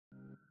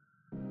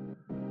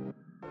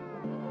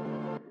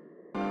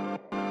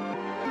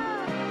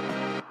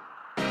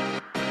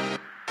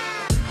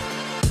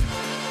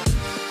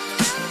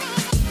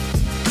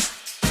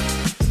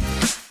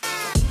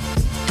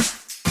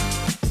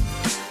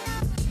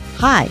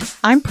Hi,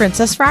 I'm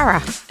Princess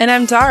Rara. And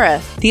I'm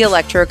Dara, the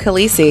Electro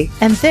Khaleesi.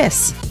 And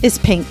this is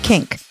Pink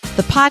Kink,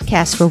 the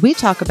podcast where we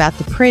talk about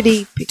the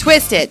pretty,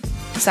 twisted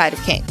side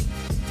of kink.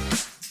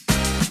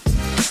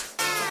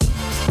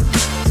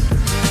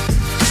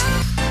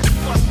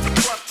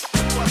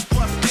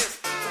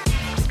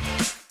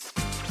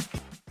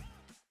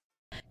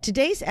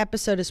 Today's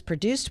episode is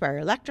produced by our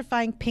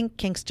electrifying Pink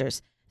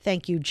Kinksters.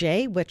 Thank you,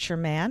 Jay,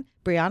 Witcherman,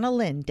 Brianna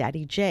Lynn,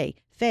 Daddy J,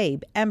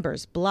 Fabe,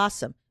 Embers,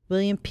 Blossom,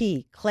 William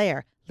P.,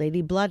 Claire,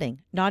 Lady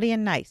Blooding, Naughty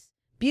and Nice,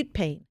 Butte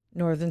Payne,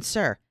 Northern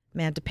Sir,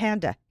 Manda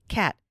Panda,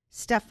 Cat,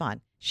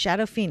 Stefan,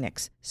 Shadow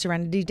Phoenix,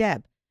 Serenity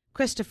Deb,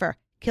 Christopher,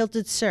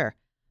 Kilted Sir,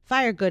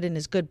 Firegood and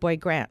his good boy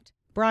Grant,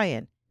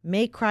 Brian,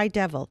 May Cry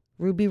Devil,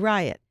 Ruby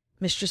Riot,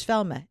 Mistress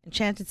Velma,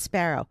 Enchanted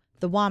Sparrow,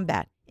 The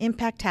Wombat,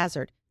 Impact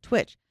Hazard,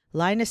 Twitch,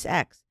 Linus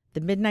X,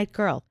 The Midnight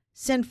Girl,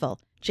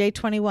 Sinful,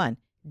 J21,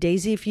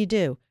 Daisy If You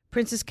Do,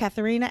 Princess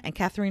Katharina and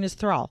Katharina's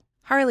Thrall,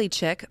 Harley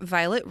Chick,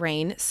 Violet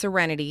Rain,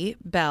 Serenity,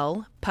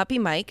 Belle, Puppy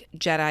Mike,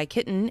 Jedi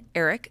Kitten,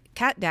 Eric,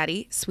 Cat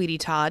Daddy, Sweetie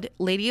Todd,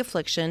 Lady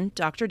Affliction,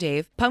 Dr.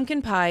 Dave,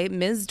 Pumpkin Pie,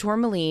 Ms.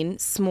 Tourmaline,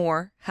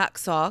 S'more,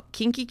 Hacksaw,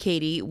 Kinky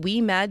Katie, Wee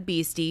Mad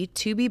Beastie,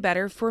 To Be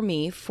Better For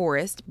Me,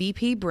 Forrest,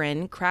 BP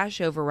Bryn, Crash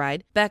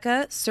Override,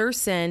 Becca, Sir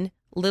Sin,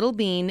 Little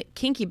Bean,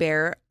 Kinky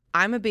Bear,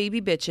 I'm a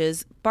Baby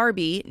Bitches,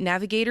 Barbie,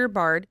 Navigator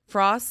Bard,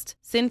 Frost,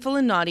 Sinful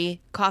and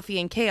Naughty,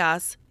 Coffee and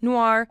Chaos,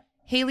 Noir,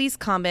 Haley's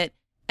Comet,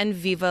 and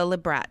Viva La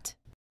Brat.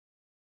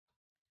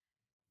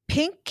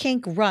 Pink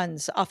Kink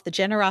runs off the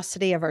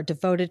generosity of our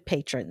devoted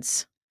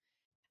patrons.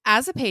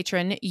 As a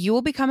patron, you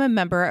will become a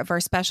member of our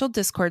special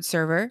Discord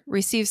server,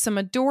 receive some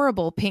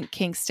adorable Pink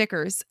Kink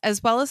stickers,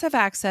 as well as have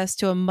access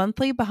to a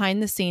monthly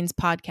behind-the-scenes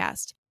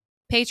podcast.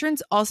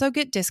 Patrons also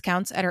get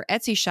discounts at our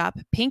Etsy shop,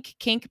 Pink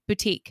Kink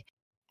Boutique,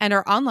 and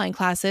our online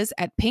classes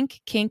at Pink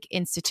Kink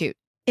Institute.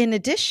 In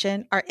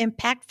addition, our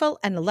impactful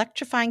and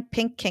electrifying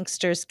Pink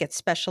Kinksters get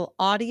special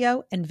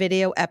audio and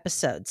video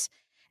episodes.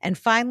 And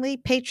finally,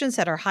 patrons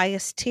at our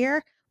highest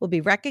tier will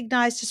be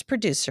recognized as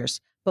producers,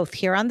 both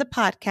here on the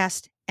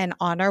podcast and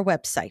on our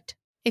website.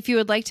 If you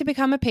would like to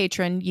become a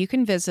patron, you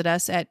can visit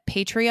us at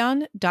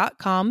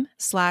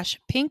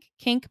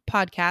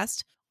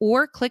patreon.com/pinkkinkpodcast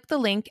or click the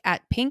link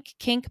at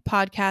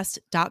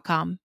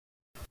pinkkinkpodcast.com.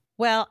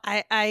 Well,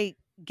 I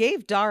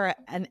gave Dara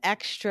an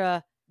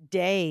extra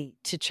day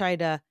to try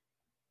to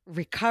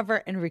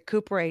recover and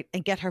recuperate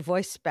and get her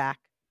voice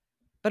back.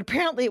 But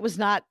apparently it was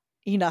not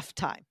enough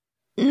time.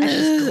 And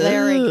she's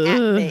glaring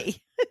at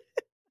me.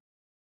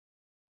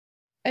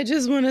 I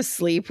just want to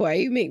sleep. Why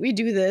you make me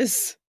do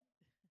this?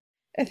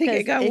 I think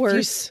it got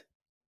worse.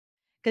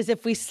 Because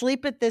if we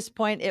sleep at this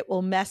point, it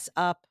will mess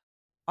up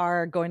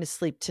our going to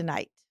sleep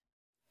tonight.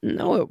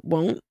 No, it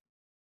won't.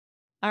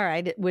 All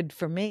right, it would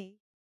for me.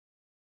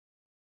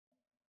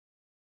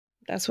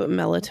 That's what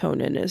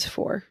melatonin is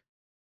for.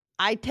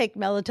 I take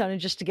melatonin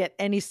just to get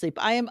any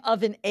sleep. I am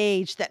of an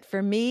age that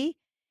for me,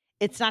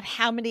 it's not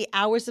how many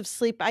hours of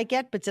sleep I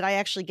get, but did I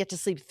actually get to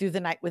sleep through the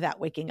night without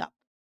waking up?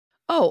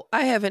 Oh,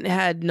 I haven't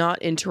had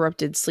not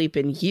interrupted sleep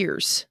in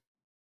years.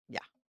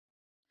 Yeah.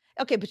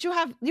 Okay, but you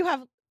have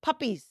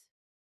puppies.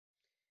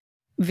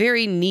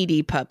 Very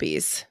needy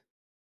puppies.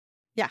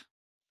 Yeah.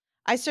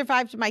 I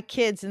survived my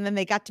kids and then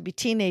they got to be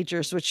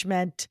teenagers, which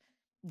meant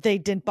they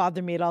didn't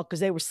bother me at all because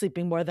they were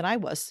sleeping more than I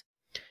was.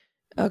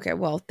 Okay,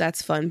 well,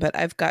 that's fun, but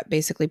I've got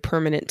basically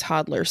permanent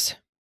toddlers.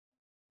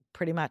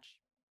 Pretty much.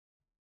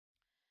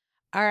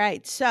 All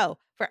right, so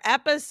for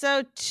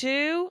episode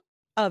 2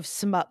 of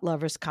Smut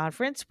Lovers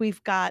Conference,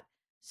 we've got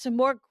some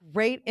more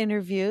great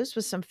interviews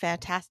with some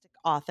fantastic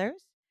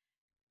authors.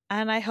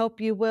 And I hope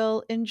you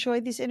will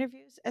enjoy these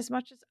interviews as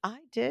much as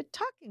I did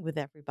talking with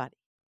everybody.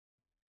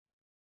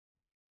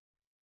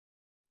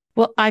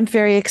 Well, I'm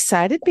very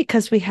excited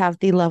because we have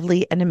the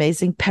lovely and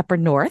amazing Pepper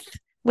North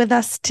with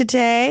us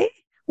today.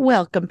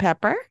 Welcome,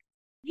 Pepper.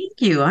 Thank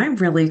you. I'm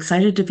really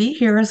excited to be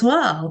here as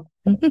well.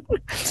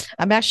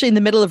 I'm actually in the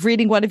middle of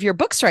reading one of your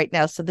books right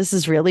now, so this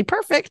is really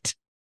perfect.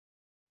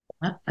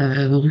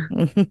 Uh-oh.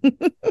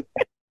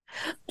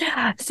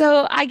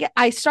 So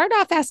I start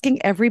off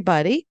asking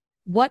everybody,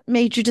 what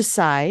made you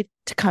decide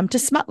to come to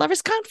Smut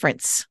Lovers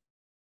Conference?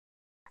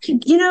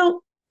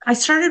 I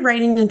started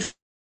writing in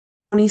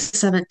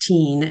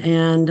 2017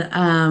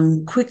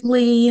 and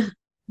quickly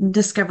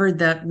discovered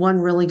that one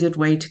really good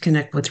way to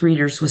connect with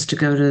readers was to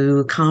go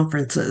to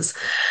conferences.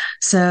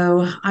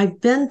 So I've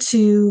been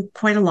to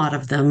quite a lot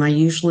of them. I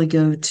usually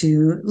go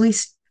to at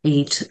least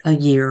 8 a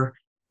year.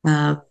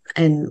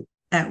 And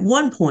at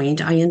one point,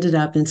 I ended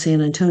up in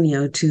San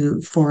Antonio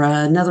for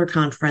another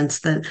conference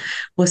that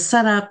was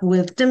set up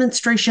with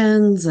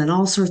demonstrations and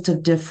all sorts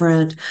of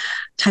different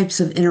types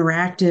of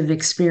interactive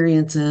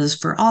experiences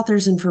for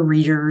authors and for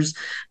readers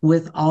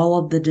with all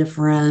of the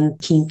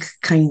different kink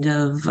kind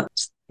of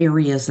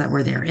areas that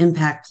were there: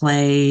 impact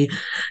play,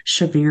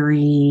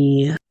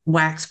 shibari,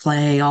 wax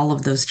play, all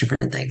of those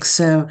different things.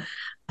 So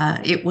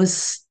it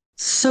was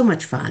So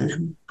much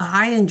fun.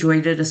 I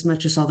enjoyed it as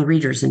much as all the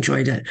readers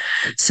enjoyed it.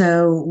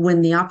 So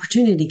when the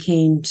opportunity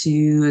came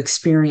to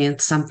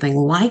experience something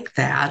like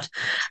that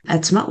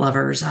at Smut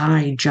Lovers,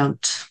 I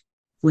jumped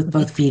with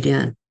both feet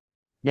in.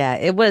 Yeah,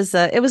 it was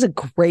a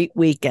great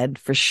weekend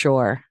for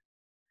sure.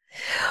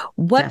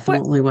 What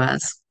Definitely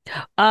was.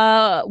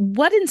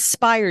 what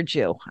inspired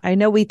you? I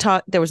know we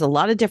talked there was a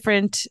lot of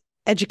different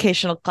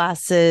educational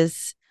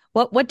classes.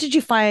 What did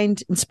you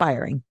find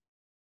inspiring?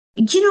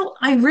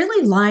 I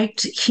really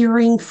liked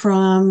hearing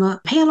from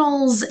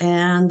panels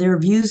and their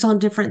views on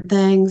different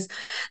things.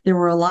 There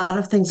were a lot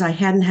of things I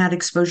hadn't had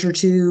exposure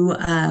to.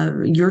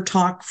 Your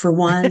talk, for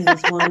one,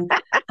 was one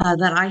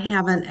that I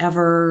haven't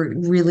ever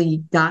really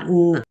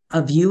gotten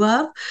a view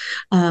of.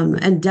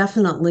 And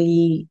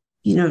definitely,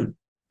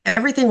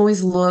 everything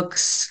always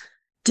looks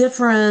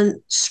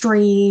different,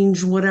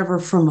 strange, whatever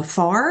from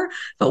afar.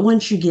 But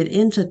once you get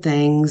into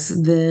things,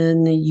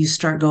 then you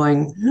start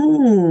going,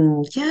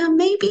 yeah,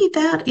 maybe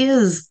that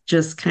is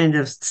just kind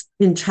of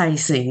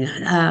enticing.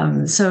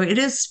 So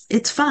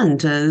it's fun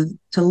to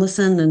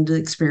listen and to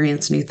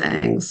experience new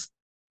things.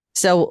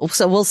 So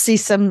we'll see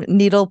some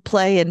needle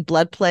play and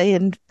blood play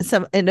in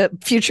a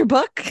future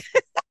book.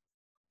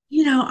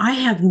 I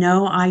have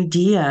no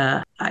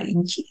idea.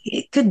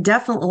 It could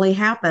definitely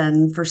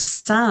happen for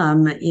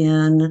some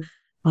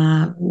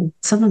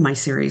of my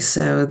series.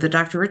 So the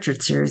Dr.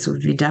 Richard series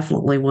would be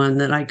definitely one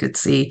that I could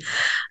see.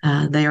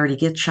 They already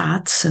get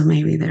shots, so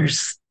maybe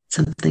there's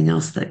something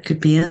else that could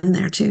be in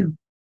there too.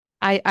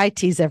 I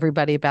tease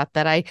everybody about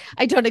that. I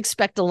don't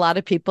expect a lot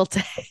of people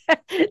to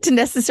to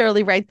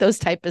necessarily write those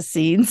type of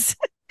scenes,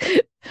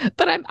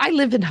 but I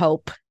live in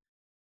hope.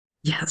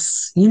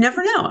 Yes, you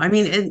never know. I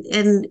mean,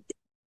 and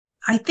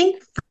I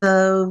think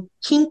the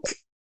kink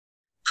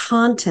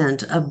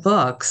content of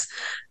books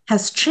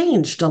has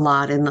changed a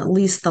lot in at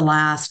least the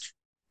last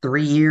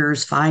 3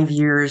 years, 5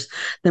 years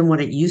than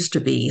what it used to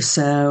be.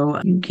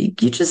 So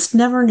you just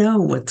never know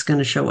what's going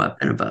to show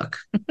up in a book.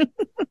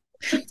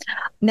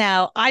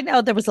 Now, I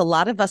know there was a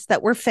lot of us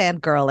that were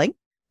fangirling.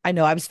 I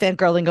know I was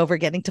fangirling over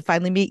getting to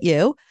finally meet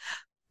you.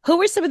 Who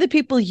were some of the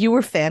people you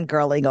were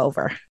fangirling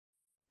over?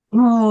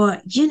 Oh,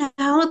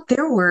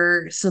 there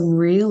were some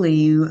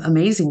really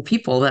amazing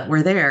people that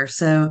were there.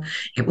 So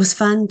it was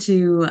fun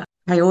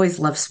I always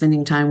love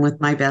spending time with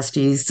my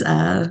besties,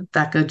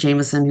 Becca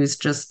Jameson, who's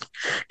just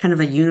kind of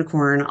a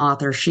unicorn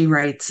author. She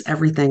writes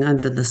everything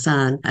under the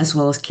sun, as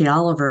well as Kate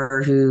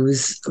Oliver,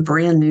 who's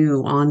brand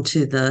new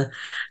onto the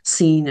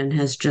scene and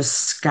has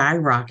just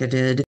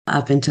skyrocketed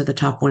up into the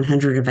top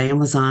 100 of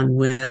Amazon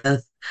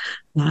with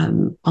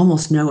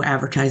almost no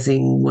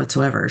advertising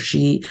whatsoever.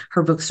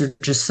 Her books are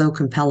just so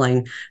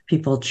compelling.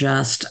 People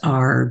just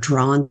are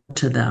drawn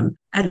to them.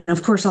 And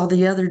of course, all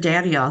the other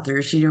daddy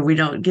authors, we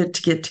don't get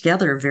to get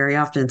together very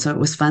often. So it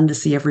was fun to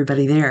see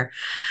everybody there.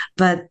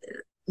 But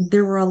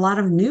there were a lot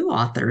of new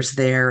authors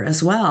there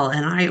as well.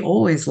 And I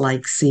always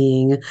like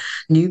seeing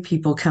new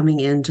people coming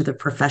into the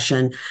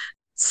profession.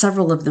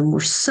 Several of them were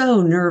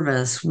so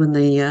nervous when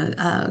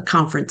the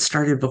conference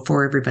started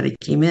before everybody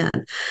came in.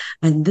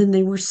 And then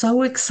they were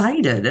so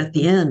excited at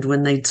the end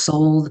when they'd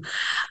sold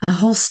a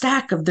whole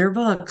stack of their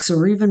books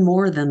or even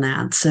more than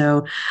that.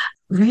 So,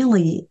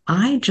 really,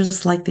 I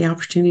just like the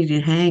opportunity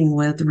to hang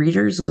with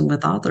readers and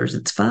with authors.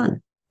 It's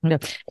fun. No.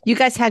 You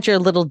guys had your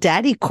little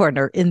daddy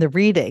corner in the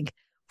reading,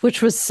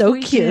 which was so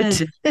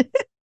cute.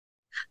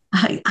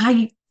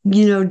 I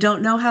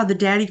don't know how the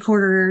daddy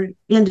corner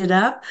ended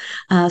up.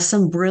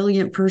 Some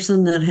brilliant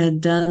person that had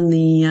done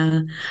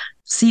the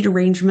seat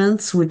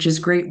arrangements, which is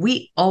great.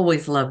 We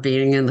always love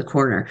being in the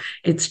corner.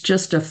 It's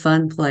just a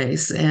fun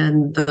place,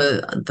 and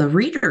the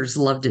readers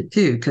loved it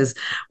too because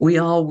we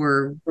all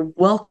were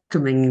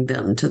welcoming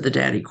them to the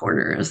daddy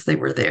corner as they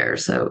were there.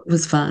 So it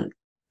was fun.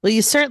 Well,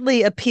 you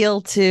certainly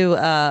appeal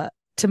to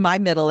my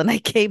middle, and I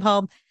came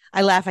home.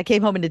 I laugh. I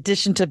came home in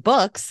addition to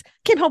books.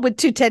 Came home with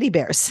two teddy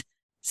bears.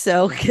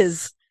 So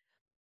because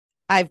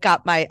I've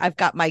got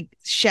my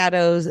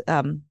Shadow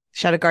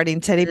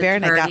Guardian teddy bear,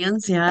 and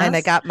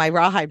I got my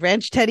Rawhide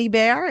Ranch teddy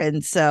bear,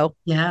 and so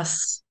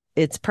yes,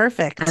 it's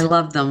perfect. I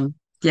love them.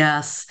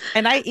 Yes,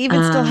 and I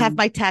even still have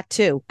my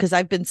tattoo because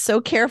I've been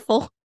so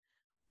careful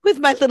with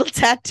my little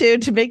tattoo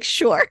to make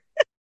sure.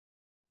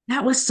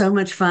 That was so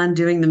much fun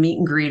doing the meet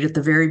and greet at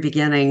the very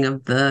beginning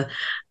of the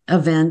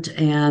event,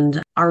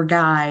 and our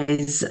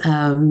guys,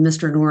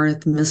 Mr.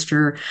 North,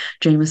 Mr.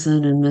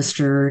 Jameson, and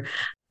Mr.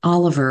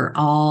 Oliver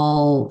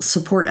all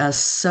support us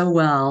so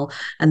well.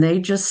 And they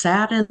just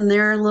sat in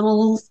their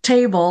little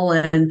table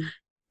and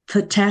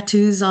put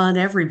tattoos on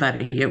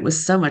everybody. It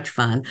was so much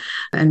fun.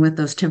 And with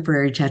those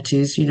temporary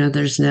tattoos,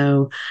 there's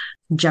no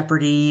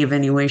jeopardy of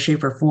any way,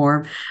 shape, or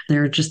form.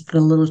 They're just the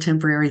little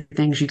temporary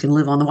things you can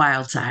live on the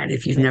wild side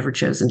if you've never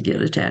chosen to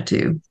get a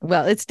tattoo.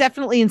 Well, it's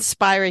definitely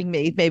inspiring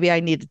me. Maybe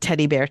I need a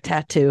teddy bear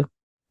tattoo.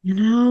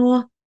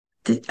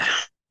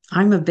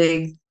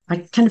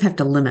 I kind of have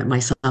to limit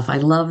myself. I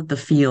love the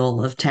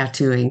feel of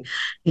tattooing.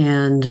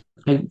 And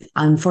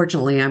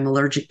unfortunately, I'm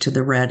allergic to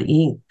the red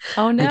ink.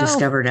 Oh, no. I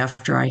discovered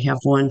after I have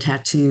one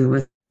tattoo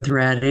with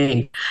red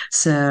ink.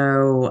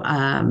 So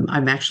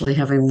I'm actually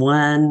having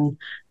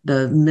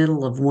the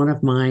middle of one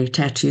of my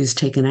tattoos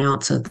taken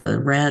out, so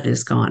the red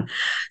is gone.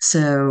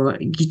 So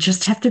you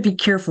just have to be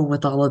careful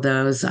with all of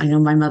those. I know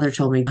my mother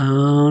told me,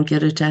 don't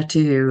get a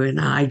tattoo, and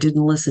I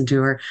didn't listen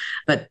to her.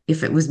 But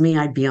if it was me,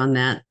 I'd be on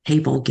that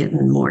table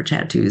getting more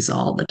tattoos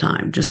all the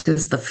time, just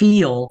because the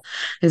feel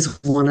is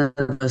one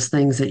of those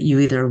things that you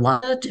either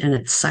love it and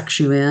it sucks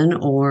you in,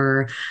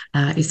 or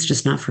it's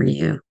just not for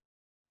you.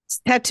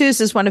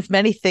 Tattoos is one of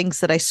many things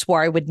that I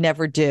swore I would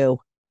never do.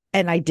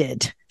 And I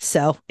did.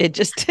 So it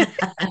just,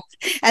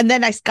 and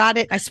then I got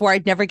it. I swore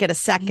I'd never get a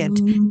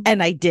second.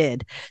 And I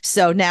did.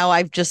 So now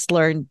I've just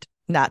learned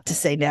not to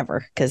say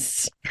never,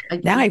 because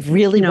now I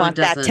really want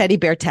that teddy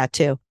bear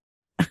tattoo.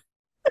 It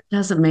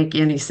doesn't make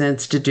any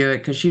sense to do it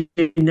because you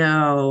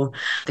know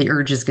the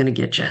urge is going to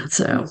get you.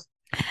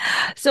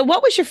 So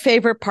what was your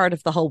favorite part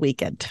of the whole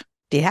weekend?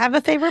 Do you have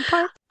a favorite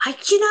part?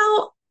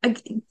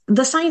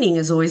 The signing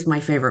is always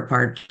my favorite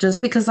part,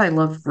 just because I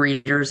love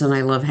readers and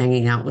I love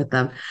hanging out with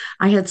them.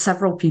 I had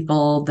several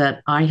people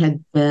that I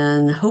had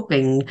been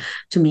hoping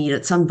to meet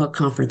at some book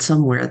conference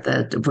somewhere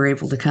that were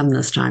able to come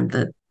this time,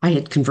 that I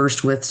had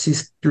conversed with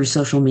through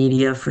social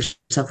media for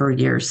several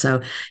years.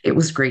 So it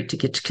was great to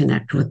get to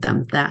connect with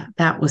them.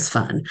 That was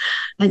fun.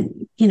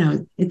 And,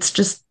 it's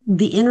just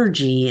the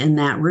energy in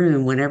that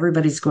room when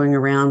everybody's going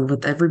around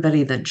with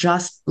everybody that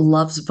just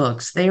loves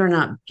books. They are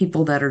not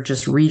people that are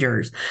just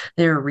readers.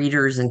 They're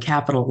readers in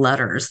capital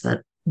letters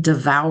that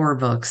devour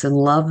books and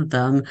love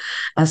them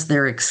as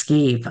their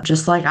escape,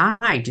 just like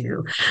I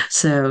do.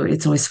 So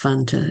it's always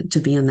fun to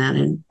be in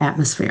that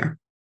atmosphere.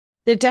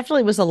 There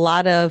definitely was a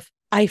lot of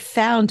I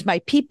found my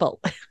people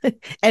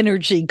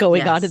energy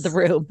going on in the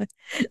room.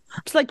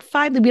 It's like,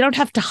 finally, we don't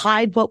have to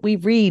hide what we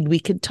read. We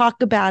can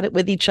talk about it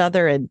with each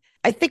other. And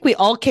I think we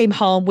all came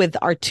home with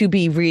our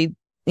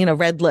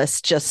read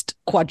list just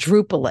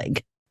quadrupling.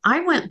 I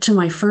went to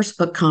my first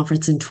book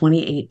conference in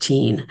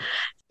 2018.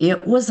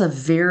 It was a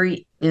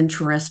very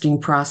interesting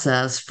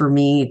process for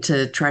me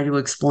to try to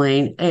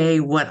explain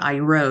what I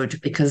wrote,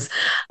 because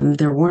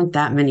there weren't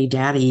that many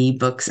daddy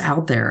books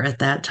out there at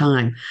that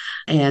time.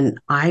 And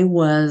I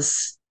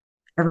was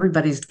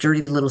everybody's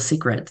dirty little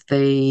secret.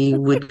 They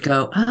would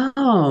go,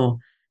 oh,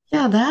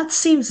 yeah, that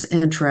seems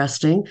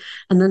interesting.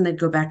 And then they'd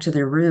go back to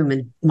their room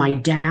and my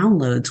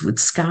downloads would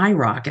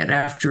skyrocket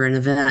after an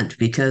event,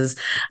 because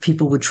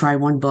people would try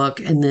one book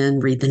and then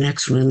read the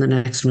next one and the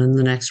next one and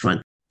the next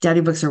one. Daddy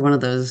books are one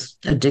of those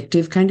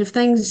addictive kind of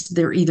things.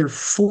 They're either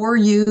for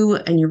you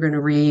and you're going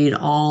to read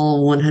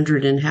all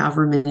 100 and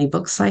however many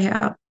books I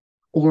have,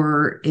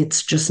 or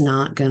it's just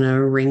not going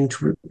to ring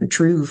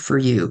true for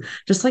you,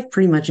 just like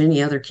pretty much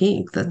any other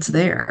kink that's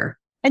there.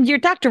 And your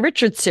Dr.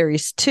 Richards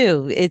series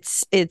too.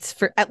 It's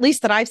for, at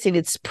least that I've seen,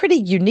 it's pretty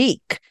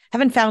unique.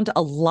 Haven't found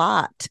a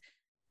lot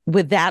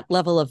with that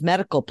level of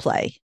medical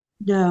play.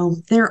 No,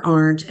 there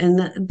aren't.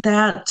 And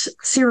that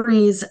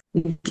series,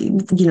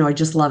 I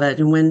just love it.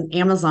 And when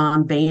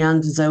Amazon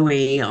banned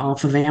Zoe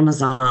off of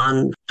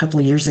Amazon a couple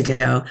of years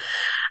ago,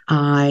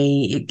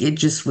 it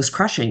just was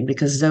crushing,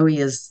 because Zoe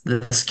is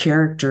this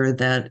character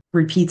that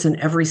repeats in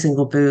every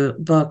single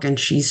book. And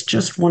she's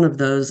just one of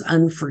those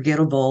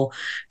unforgettable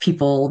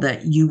people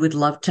that you would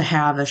love to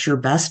have as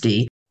your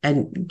bestie.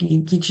 And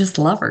you just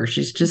love her.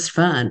 She's just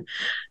fun.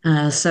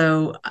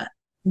 So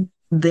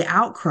the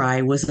outcry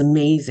was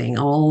amazing.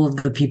 All of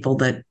the people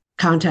that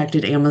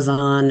contacted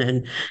Amazon,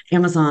 and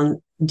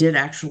Amazon did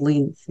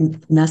actually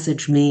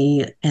message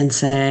me and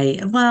say,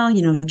 well,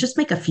 just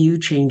make a few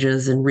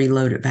changes and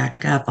reload it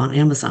back up on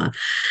Amazon.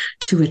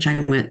 To which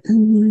I went,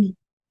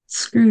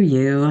 screw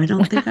you. I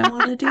don't think I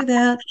want to do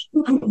that.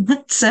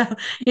 So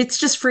it's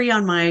just free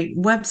on my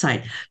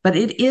website. But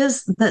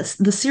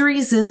the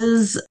series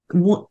is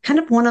kind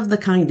of one of the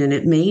kind, and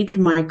it made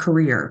my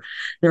career.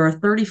 There are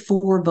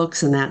 34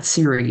 books in that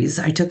series.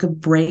 I took a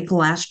break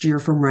last year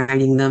from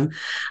writing them.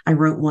 I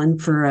wrote one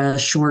for a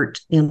short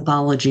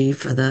anthology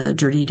for the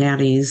Dirty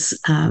Daddies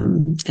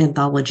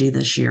anthology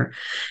this year.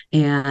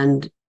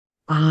 And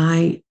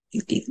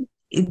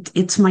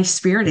it's my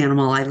spirit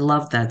animal. I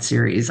love that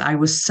series. I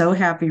was so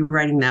happy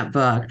writing that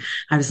book.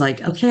 I was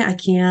like, okay, I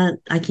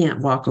can't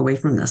walk away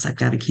from this. I've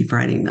got to keep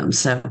writing them.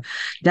 So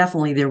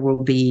definitely there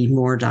will be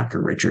more Dr.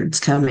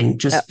 Richards coming,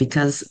 just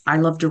because I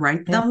love to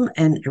write them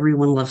and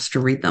everyone loves to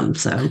read them.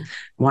 So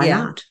why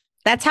not?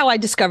 That's how I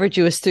discovered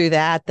you, is through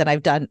that.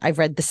 I've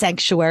read The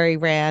Sanctuary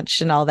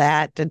Ranch and all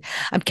that. And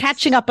I'm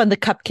catching up on the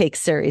Cupcake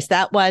series.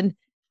 That one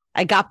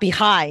I got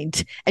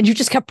behind, and you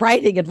just kept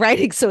writing and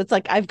writing. So it's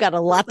like, I've got a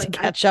lot to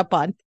catch up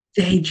on.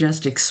 They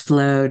just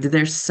explode.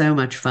 They're so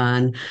much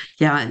fun.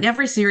 Yeah. And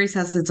every series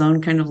has its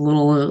own kind of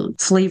little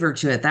flavor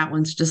to it. That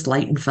one's just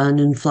light and fun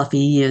and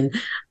fluffy, and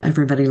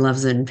everybody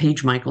loves it. And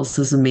Paige Michaels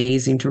is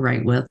amazing to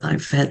write with.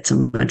 I've had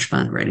so much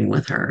fun writing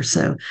with her.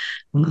 So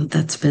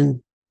that's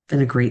been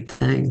a great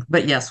thing.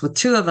 But yes, with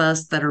two of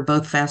us that are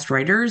both fast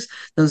writers,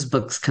 those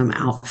books come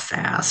out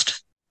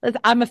fast.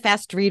 I'm a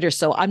fast reader,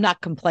 so I'm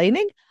not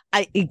complaining.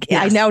 I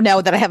now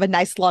know that I have a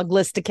nice long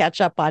list to catch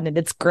up on, and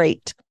it's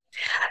great.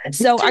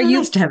 So It's are you?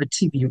 nice to have a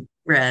TV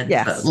read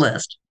Yes.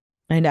 list.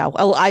 I know.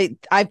 Oh,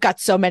 I've got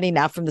so many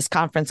now from this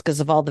conference because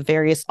of all the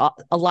various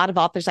a lot of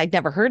authors I'd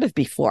never heard of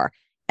before,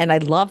 and I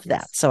love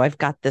that. Yes. So I've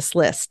got this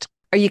list.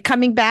 Are you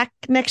coming back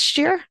next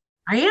year?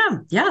 I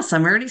am. Yes,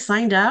 I'm already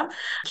signed up.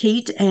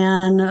 Kate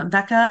and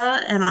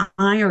Becca and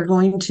I are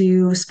going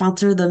to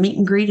sponsor the meet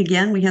and greet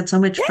again. We had so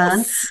much fun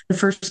Yes. the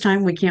first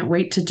time. We can't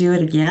wait to do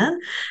it again.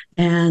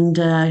 And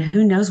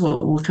who knows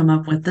what we'll come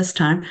up with this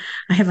time.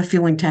 I have a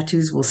feeling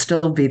tattoos will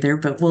still be there,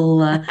 but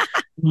we'll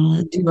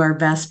do our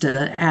best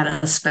to add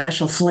a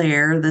special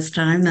flair this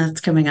time that's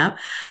coming up.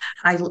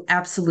 I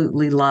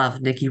absolutely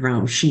love Nikki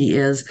Rome. She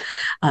is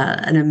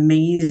an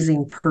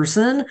amazing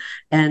person.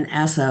 And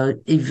as a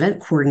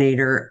event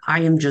coordinator, I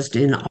am just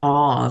in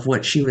awe of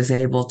what she was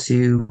able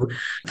to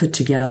put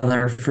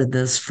together for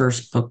this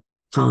first book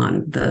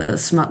con. The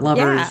Smut Yeah.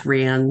 Lovers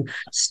ran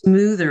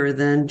smoother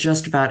than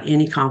just about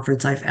any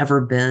conference I've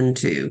ever been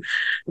to,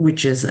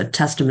 which is a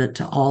testament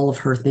to all of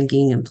her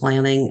thinking and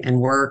planning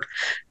and work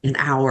and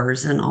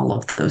hours and all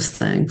of those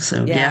things.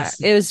 So Yeah. yes,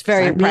 It was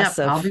very sign me up.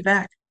 I'll impressive. be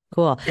back.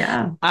 Cool.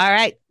 Yeah. All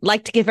right.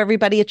 Like to give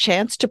everybody a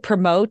chance to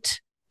promote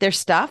their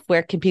stuff.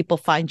 Where can people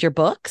find your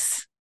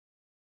books?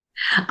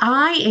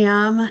 I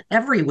am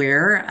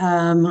everywhere.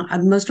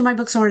 Most of my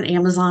books are on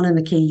Amazon and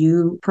the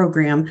KU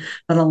program,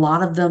 but a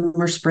lot of them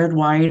are spread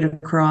wide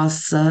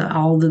across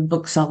all the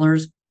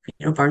booksellers,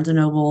 Barnes and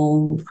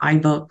Noble,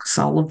 iBooks,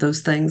 all of those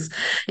things.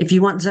 If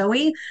you want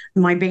Zoe,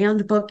 my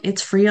band book,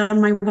 it's free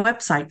on my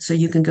website. So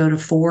you can go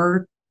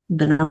to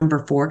the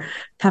number four,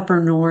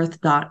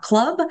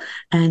 peppernorth.club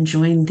and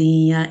join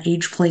the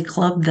Age Play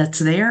Club that's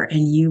there.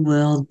 And you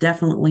will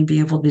definitely be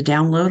able to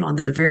download on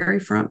the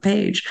very front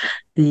page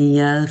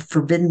the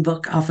Forbidden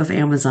Book off of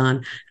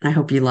Amazon. And I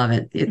hope you love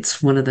it.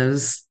 It's one of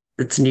those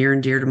that's near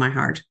and dear to my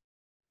heart.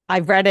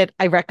 I've read it.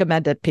 I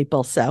recommend it,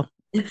 people. So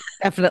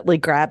definitely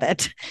grab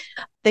it.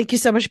 Thank you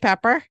so much,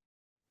 Pepper.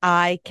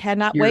 I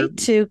cannot You're wait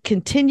to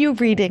continue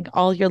reading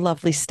all your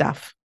lovely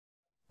stuff.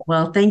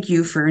 Well, thank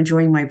you for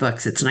enjoying my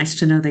books. It's nice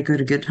to know they go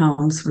to good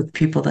homes with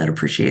people that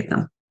appreciate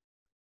them.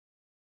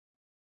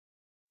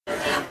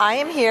 I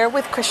am here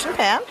with Christian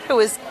Pan, who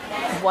is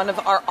one of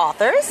our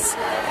authors.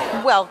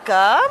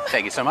 Welcome.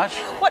 Thank you so much.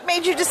 What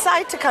made you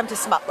decide to come to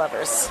Smut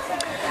Lovers?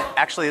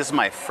 Actually, this is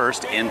my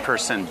first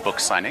in-person book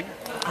signing,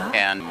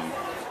 and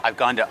I've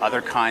gone to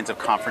other kinds of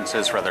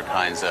conferences for other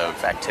kinds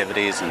of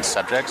activities and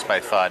subjects, but I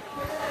thought,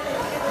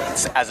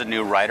 as a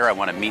new writer, I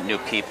want to meet new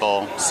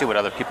people, see what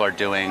other people are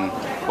doing,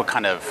 what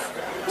kind of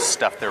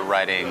stuff they're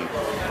writing.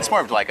 It's more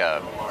of like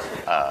a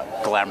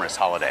glamorous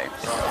holiday.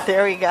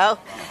 There we go.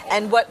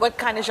 And what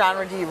kind of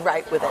genre do you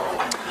write with it?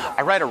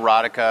 I write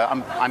erotica.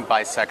 I'm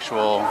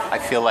bisexual. I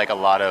feel like a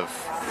lot of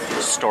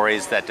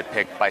stories that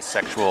depict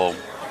bisexual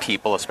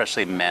people,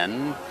 especially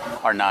men,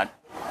 are not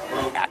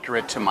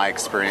accurate to my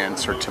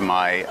experience or to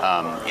my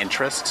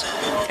interests.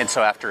 And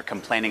so after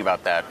complaining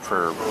about that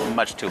for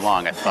much too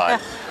long, I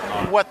thought,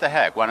 what the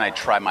heck? Why don't I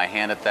try my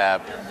hand at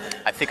that?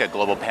 I think a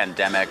global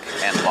pandemic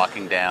and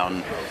locking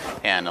down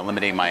and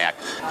eliminating my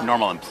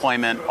normal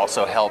employment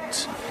also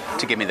helped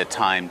to give me the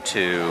time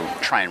to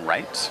try and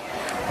write.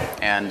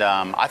 And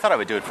I thought I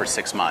would do it for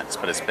 6 months,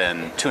 but it's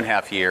been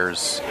 2.5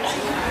 years.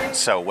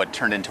 So what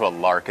turned into a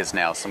lark is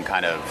now some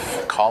kind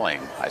of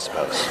calling, I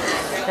suppose.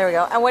 There we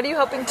go. And what are you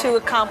hoping to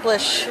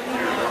accomplish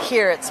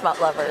here at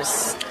Smut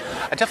Lovers?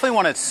 I definitely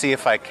want to see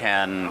if I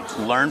can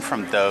learn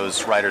from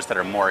those writers that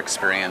are more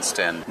experienced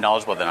and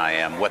knowledgeable than I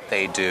am, what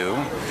they do,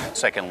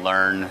 so I can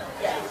learn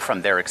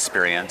from their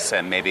experience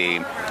and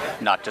maybe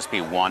not just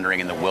be wandering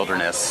in the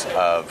wilderness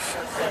of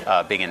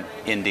being an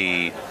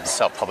indie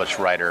self-published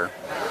writer,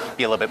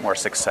 be a little bit more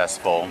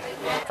successful.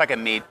 If I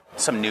can meet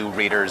some new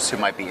readers who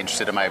might be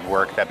interested in my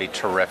work, that'd be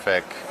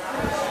terrific.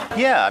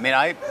 Yeah,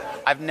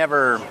 I've been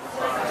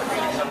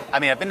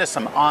to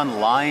some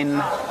online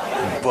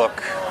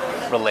book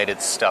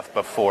related stuff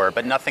before,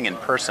 but nothing in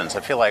person. So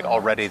I feel like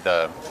already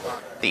the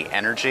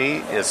energy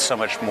is so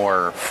much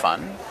more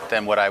fun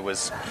than what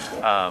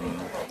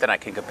than I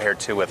can compare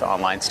to with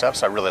online stuff.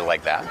 So I really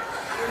like that.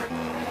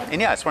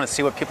 And yeah, I just want to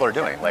see what people are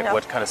doing,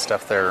 what kind of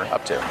stuff they're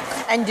up to.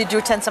 And did you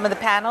attend some of the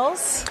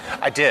panels?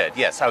 I did,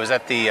 yes. I was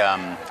at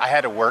I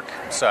had to work,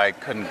 so I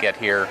couldn't get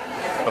here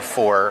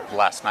before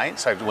last night.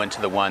 So I went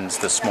to the ones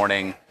this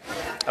morning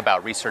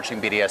about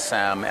researching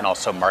BDSM and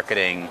also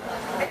marketing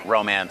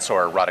romance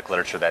or erotic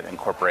literature that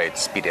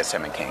incorporates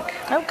BDSM and kink.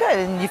 Oh, good.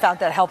 And you found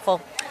that helpful?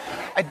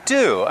 I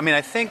do.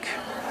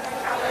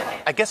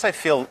 I guess I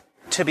feel,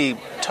 to be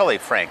totally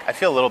frank, I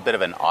feel a little bit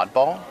of an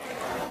oddball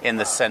in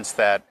the sense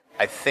that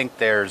I think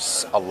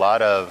there's a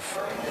lot of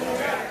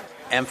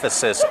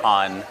emphasis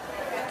on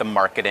the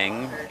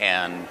marketing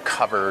and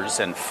covers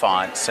and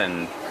fonts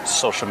and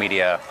social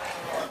media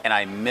and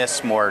I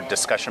miss more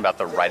discussion about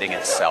the writing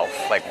itself.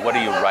 Like, what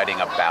are you writing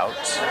about?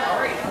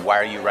 Why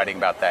are you writing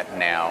about that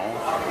now?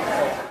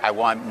 I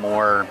want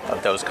more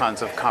of those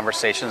kinds of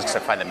conversations because I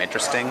find them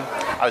interesting.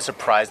 I was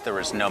surprised there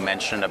was no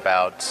mention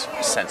about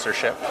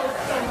censorship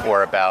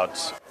or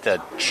about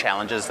the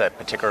challenges that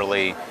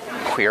particularly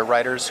queer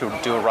writers who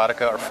do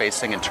erotica are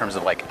facing in terms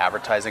of like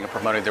advertising and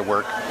promoting their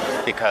work,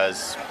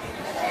 because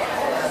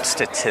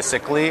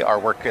statistically our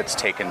work gets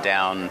taken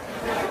down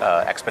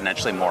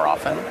exponentially more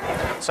often.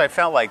 So I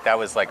felt like that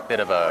was like a bit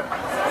of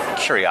a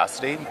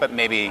curiosity, but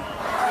maybe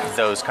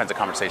those kinds of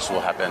conversations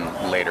will happen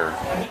later.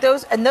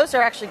 Those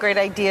are actually great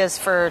ideas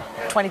for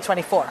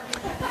 2024.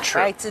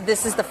 True. Right? So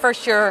this is the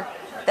first year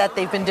that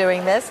they've been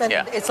doing this, and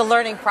it's a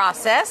learning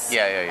process.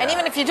 Yeah. And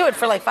even if you do it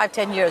for like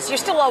 5-10 years, you're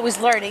still always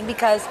learning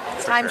because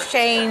times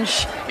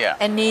change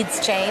and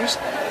needs change.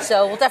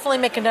 So we'll definitely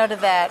make a note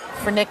of that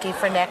for Nikki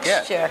for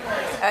next year.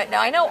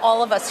 Now, I know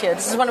all of us here,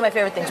 this is one of my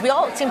favorite things. We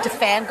all seem to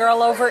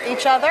fangirl over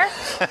each other.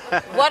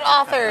 What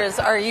authors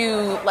are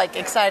you like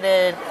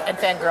excited and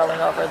fangirling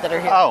over that are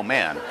here? Oh,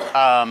 man.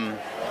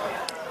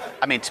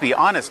 I mean, to be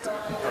honest,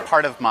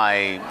 part of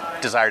my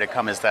desire to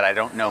come is that I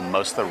don't know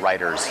most of the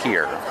writers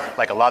here.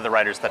 Like a lot of the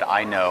writers that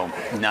I know,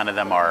 none of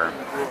them are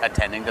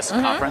attending this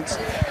conference.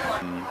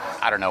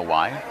 I don't know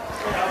why.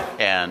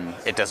 And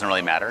it doesn't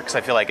really matter because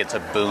I feel like it's a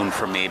boon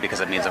for me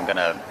because it means I'm going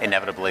to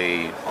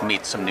inevitably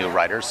meet some new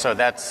writers. So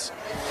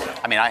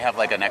I have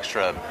like an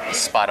extra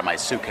spot in my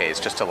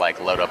suitcase just to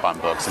like load up on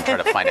books and try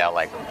to find out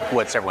like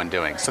what's everyone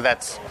doing. So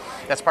that's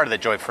part of the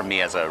joy for me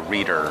as a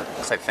reader,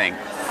 because I think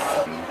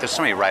there's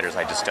so many writers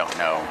I just don't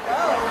know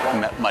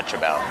much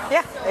about.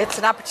 Yeah, it's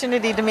an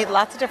opportunity to meet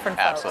lots of different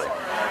folks. Absolutely.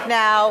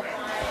 Now,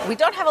 we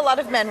don't have a lot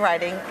of men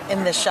writing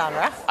in this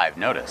genre. I've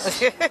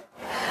noticed.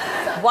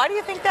 Why do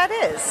you think that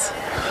is?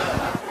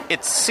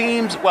 It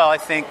seems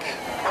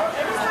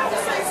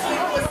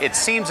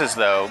as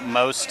though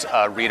most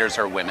readers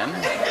are women.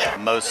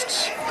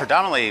 Most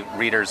predominantly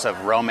readers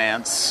of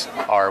romance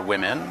are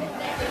women.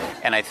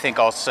 And I think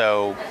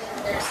also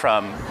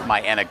from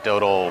my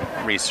anecdotal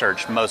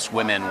research, most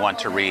women want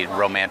to read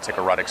romantic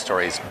erotic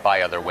stories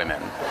by other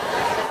women.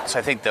 So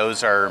I think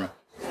those are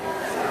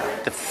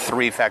the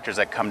three factors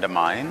that come to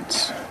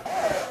mind.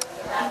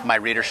 My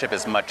readership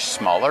is much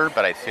smaller,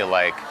 but I feel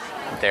like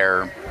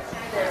they're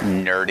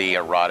nerdy,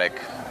 erotic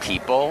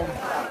people.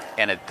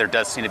 And there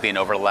does seem to be an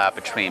overlap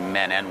between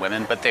men and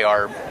women, but they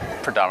are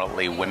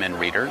predominantly women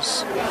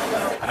readers.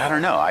 But I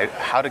don't know.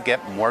 How to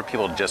get more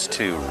people just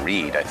to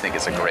read, I think,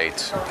 is a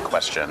great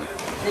question.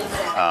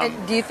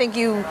 And do you think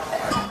you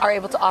are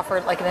able to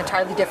offer like an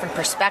entirely different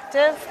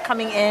perspective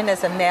coming in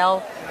as a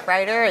male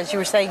writer? As you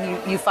were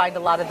saying, you find a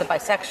lot of the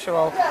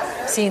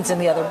bisexual scenes in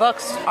the other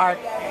books aren't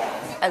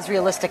as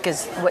realistic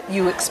as what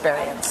you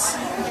experience.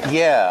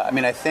 Yeah,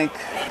 I think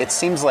it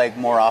seems like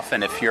more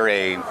often if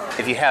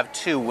you have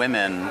two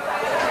women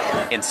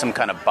in some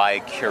kind of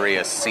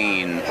bi-curious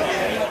scene,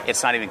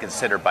 it's not even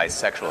considered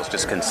bisexual, it's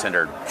just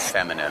considered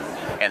feminine.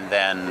 And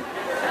then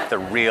the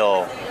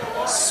real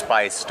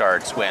spice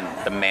starts when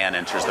the man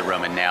enters the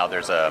room and now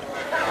there's a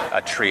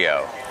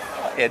trio.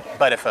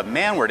 But if a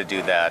man were to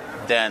do that,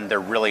 then they're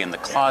really in the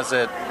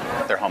closet,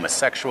 they're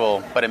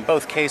homosexual. But in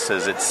both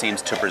cases, it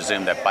seems to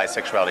presume that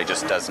bisexuality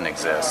just doesn't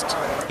exist.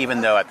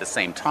 Even though at the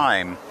same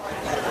time,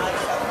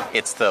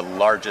 it's the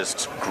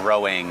largest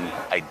growing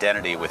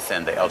identity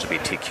within the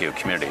LGBTQ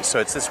community. So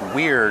it's this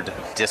weird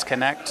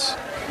disconnect.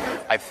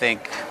 I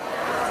think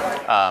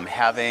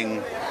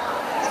having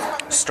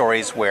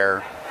stories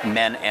where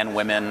men and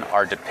women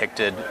are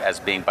depicted as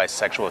being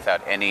bisexual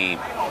without any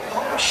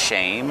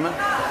shame,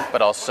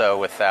 but also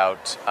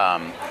without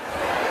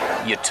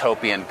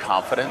utopian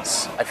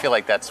confidence. I feel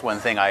like that's one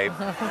thing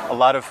a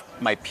lot of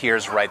my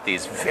peers write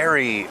these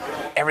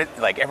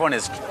everyone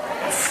is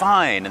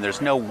fine and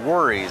there's no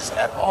worries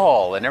at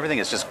all and everything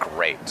is just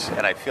great.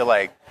 And I feel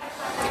like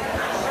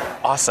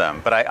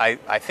awesome. But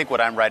I think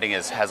what I'm writing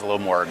has a little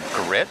more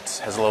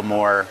grit, has a little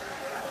more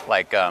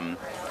like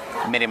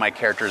many of my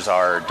characters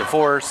are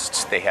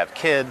divorced, they have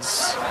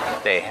kids,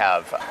 they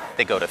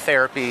go to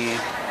therapy,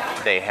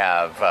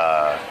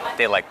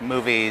 they like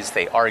movies,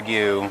 they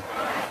argue,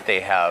 they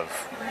have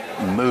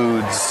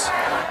moods.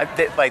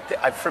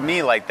 For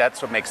me,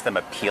 that's what makes them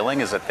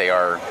appealing, is that they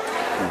are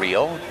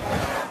real.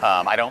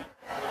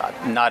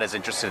 I'm not as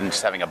interested in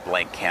just having a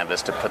blank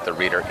canvas to put the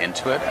reader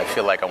into it. I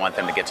feel like I want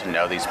them to get to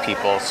know these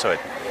people so it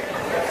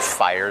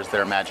fires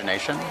their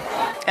imagination.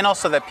 And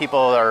also that people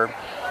are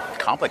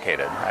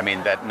complicated.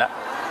 That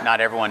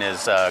not everyone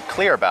is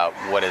clear about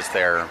what is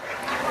their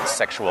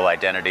sexual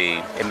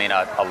identity. It may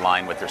not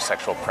align with their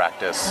sexual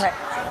practice. Right.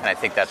 And I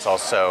think that's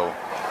also,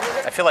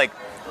 I feel like,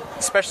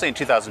 especially in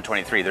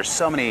 2023, there's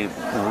so many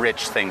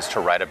rich things to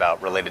write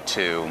about related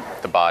to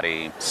the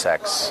body,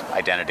 sex,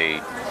 identity.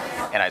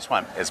 And I just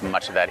want as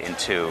much of that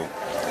into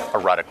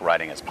erotic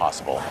writing as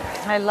possible.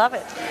 I love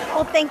it.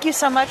 Well, thank you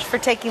so much for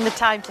taking the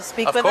time to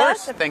speak with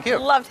us. Of course. Thank you.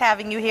 Loved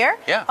having you here.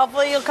 Yeah.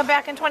 Hopefully you'll come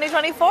back in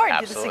 2024 and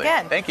Absolutely. do this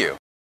again. Thank you.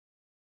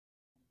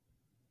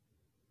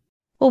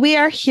 Well, we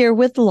are here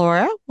with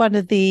Laura, one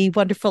of the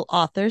wonderful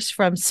authors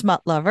from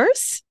Smut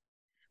Lovers.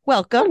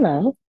 Welcome.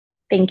 Hello.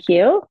 Thank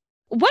you.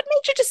 What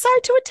made you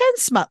decide to attend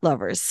Smut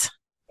Lovers?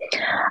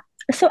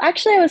 So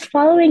actually, I was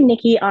following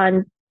Nikki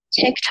on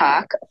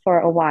TikTok for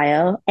a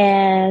while,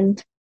 and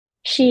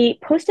she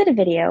posted a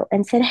video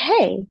and said,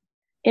 "Hey,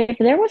 if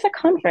there was a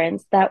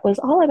conference that was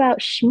all about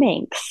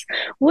schminks,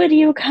 would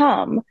you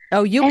come?"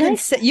 Oh, you And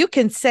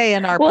can say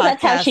in our well, podcast.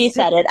 that's how she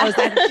said it. Oh, is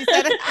that how she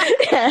said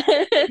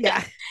it?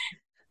 Yeah.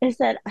 I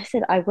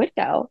said I would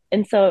go.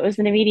 And so it was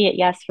an immediate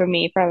yes for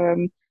me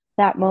from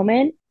that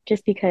moment,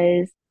 just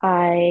because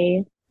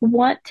I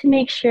want to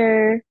make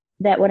sure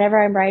that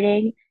whenever I'm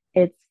writing,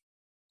 it's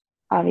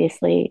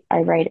obviously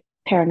I write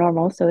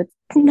paranormal, so it's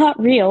not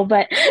real,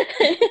 but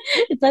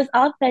it's as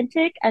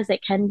authentic as it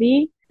can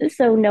be.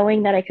 So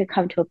knowing that I could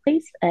come to a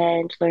place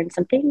and learn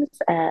some things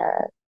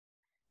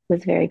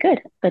was very good.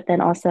 But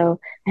then also,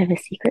 I have a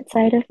secret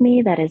side of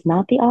me that is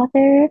not the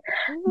author.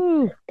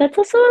 Ooh. That's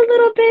also a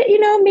little bit,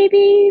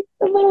 maybe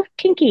a little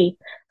kinky.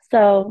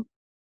 So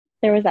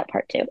there was that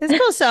part too. It's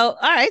cool. So,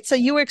 all right. So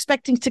you were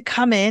expecting to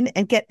come in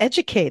and get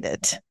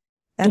educated.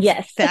 That's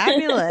Yes.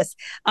 fabulous.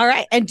 All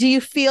right. And do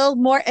you feel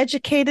more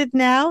educated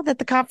now that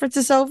the conference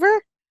is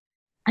over?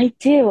 I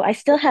do. I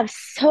still have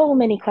so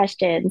many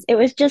questions. It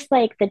was just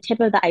like the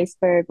tip of the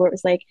iceberg where it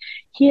was like,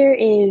 here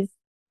is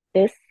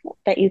this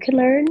that you can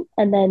learn,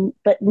 and then,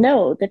 but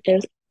know that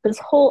there's this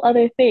whole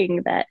other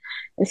thing that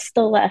is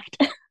still left.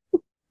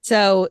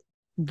 So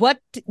what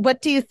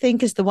do you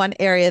think is the one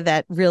area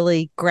that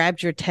really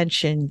grabbed your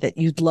attention that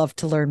you'd love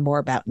to learn more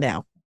about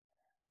now?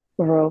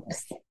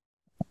 Ropes.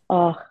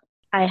 Oh,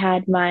 I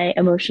had my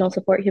emotional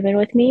support human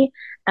with me,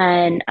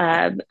 and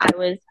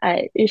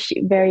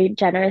she very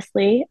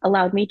generously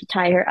allowed me to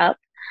tie her up.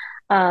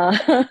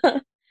 Uh,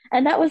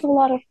 and that was a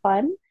lot of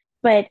fun.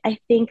 But I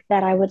think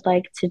that I would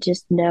like to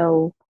just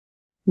know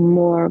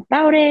more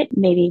about it,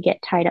 maybe get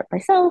tied up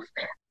myself.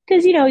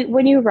 Because,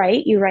 when you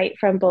write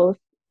from both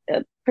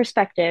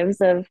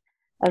perspectives of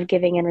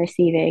giving and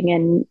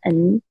receiving.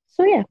 And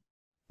so, yeah.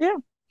 Yeah.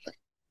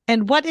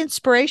 And what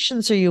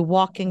inspirations are you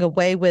walking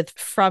away with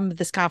from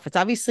this conference?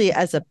 Obviously,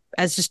 as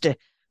just a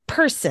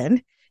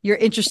person, you're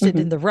interested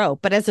in the rope,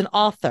 but as an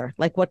author,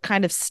 like what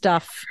kind of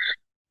stuff?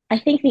 I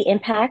think the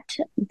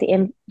impact,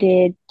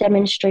 the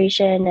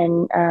demonstration,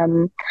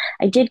 and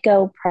I did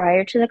go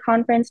prior to the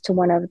conference to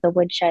one of the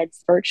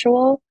Woodshed's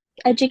virtual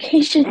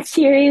education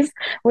series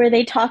where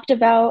they talked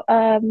about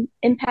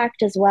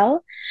impact as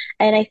well.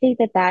 And I think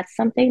that that's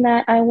something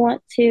that I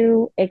want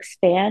to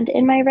expand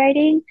in my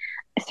writing.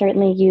 I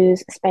certainly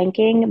use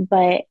spanking,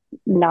 but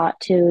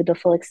not to the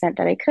full extent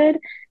that I could.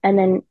 And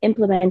then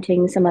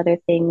implementing some other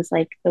things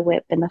like the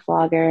whip and the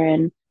flogger,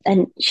 and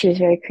she was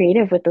very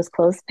creative with those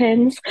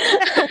clothespins.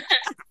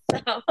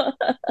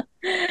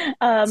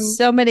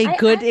 So many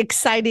good,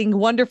 exciting,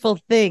 wonderful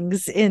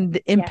things in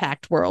the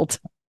impact world.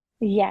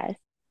 Yes.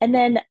 And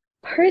then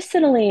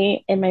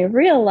personally, in my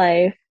real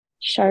life,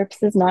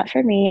 sharps is not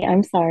for me.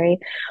 I'm sorry.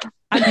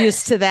 I'm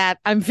used to that.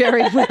 I'm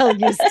very well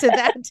used to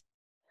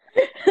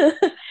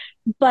that.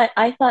 But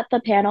I thought the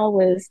panel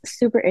was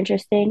super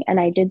interesting, and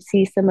I did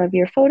see some of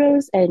your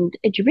photos, and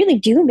you really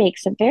do make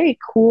some very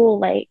cool,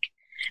 like,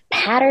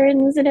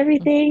 patterns and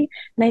everything.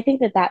 And I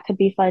think that that could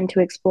be fun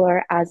to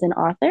explore as an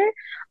author,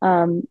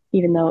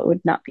 even though it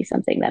would not be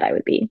something that I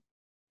would be.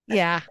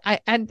 Yeah,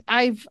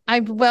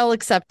 I'm well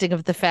accepting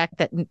of the fact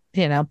that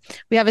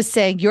we have a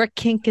saying, your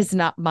kink is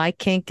not my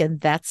kink, and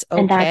that's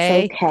okay. And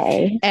that's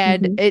okay.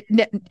 And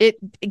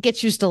it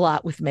gets used a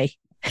lot with me.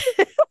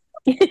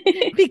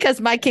 Because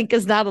my kink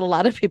is not a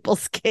lot of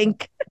people's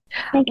kink.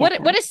 What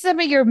are some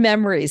of your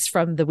memories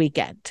from the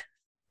weekend?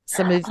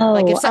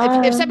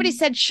 If somebody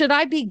said, should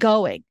I be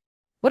going?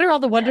 What are all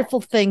the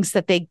wonderful things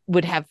that they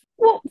would have?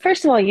 Well,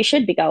 first of all, you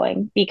should be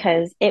going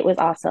because it was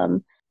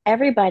awesome.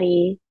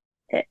 Everybody,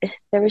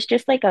 there was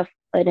just like an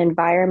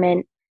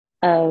environment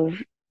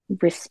of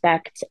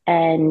respect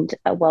and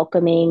a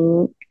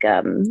welcoming,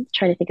 trying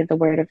to think of the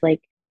word of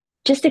like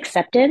just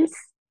acceptance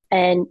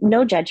and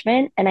no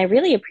judgment. And I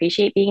really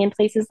appreciate being in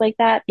places like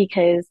that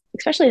because,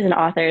 especially as an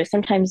author,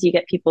 sometimes you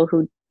get people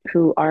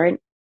who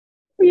aren't,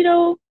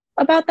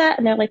 about that.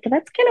 And they're like,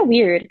 that's kind of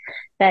weird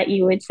that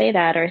you would say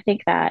that or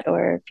think that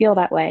or feel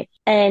that way.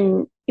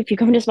 And if you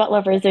come to Smut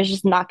Lovers, there's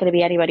just not going to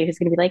be anybody who's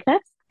going to be like,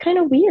 that's kind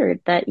of weird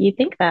that you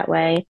think that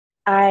way.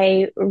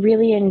 I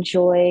really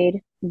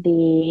enjoyed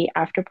the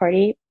after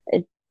party,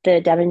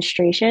 the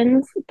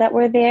demonstrations that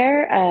were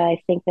there.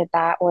 I think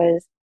that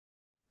was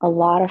a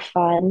lot of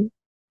fun.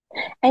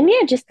 And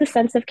yeah, just the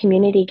sense of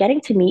community,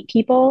 getting to meet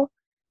people,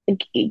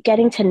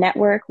 getting to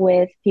network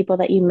with people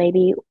that you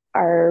maybe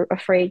are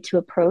afraid to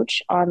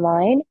approach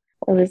online.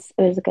 It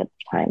was a good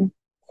time.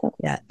 So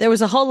yeah, there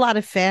was a whole lot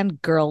of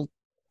girling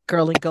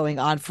going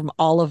on from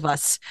all of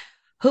us.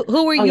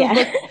 Who are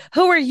you?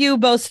 Who are you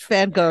most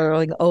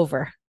fangirling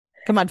over?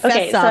 Come on,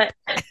 fess up.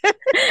 So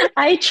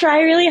I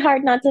try really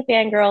hard not to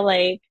fangirl.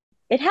 Like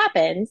it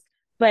happens,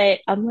 but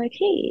I'm like,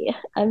 hey,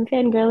 I'm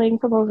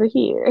fangirling from over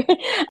here.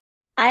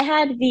 I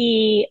had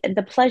the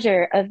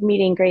pleasure of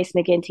meeting Grace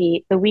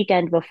McGinty the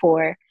weekend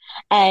before,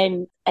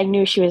 and I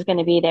knew she was going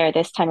to be there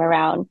this time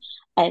around.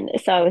 And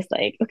so I was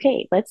like,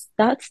 okay, let's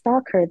not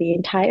stalk her the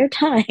entire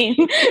time.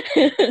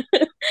 You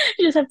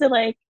just have to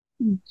like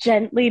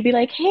gently be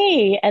like,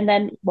 hey, and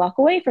then walk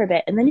away for a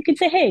bit, and then you can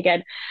say hey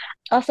again.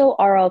 Also,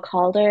 R.L.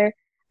 Calder,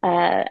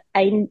 I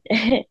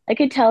I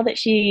could tell that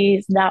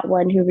she's not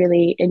one who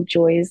really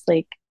enjoys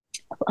like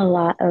a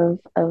lot of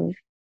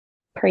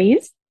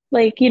praise,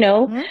 like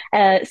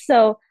Mhm.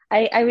 so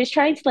I was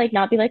trying to like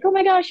not be like, oh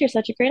my gosh, you're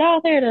such a great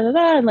author, da, da,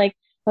 da. And like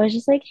I was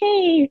just like,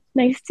 hey,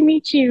 nice to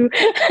meet you.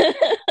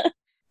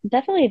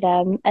 Definitely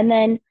them. And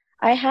then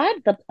I had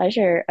the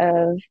pleasure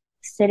of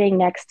sitting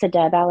next to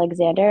Deb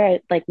Alexander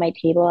at like my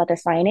table at the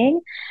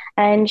signing,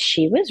 and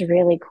she was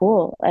really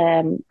cool.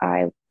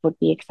 I would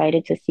be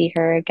excited to see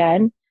her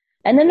again.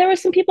 And then there were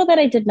some people that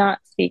I did not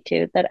speak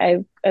to that I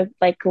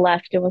like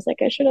left and was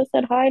like, I should have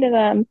said hi to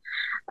them.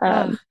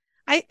 Uh, Um,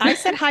 I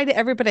said hi to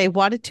everybody I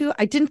wanted to.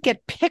 I didn't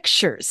get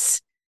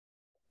pictures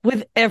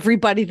with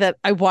everybody that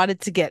I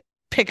wanted to get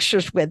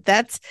pictures with.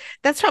 That's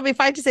probably,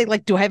 if I had to say,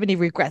 like, do I have any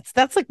regrets?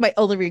 That's like my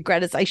only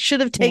regret is I should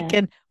have yeah,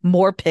 taken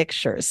more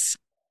pictures.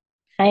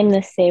 I'm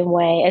the same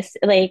way. It's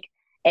like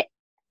it,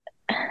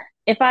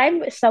 if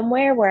I'm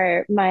somewhere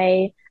where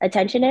my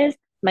attention is,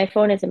 my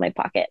phone is in my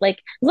pocket. Like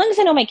as long as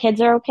I know my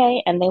kids are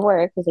okay and they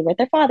were because they were with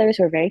their fathers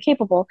who are very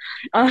capable,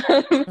 um,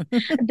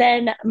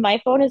 then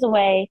my phone is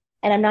away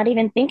and I'm not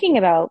even thinking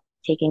about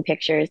taking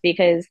pictures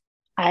because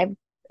I,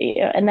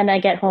 and then I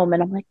get home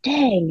and I'm like,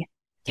 dang,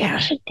 I Yeah,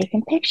 should have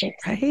taken pictures.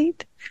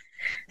 right.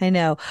 I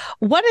know.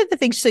 One of the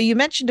things, so you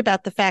mentioned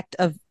about the fact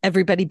of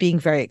everybody being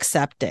very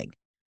accepting.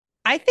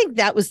 I think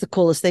that was the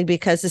coolest thing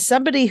because as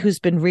somebody who's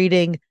been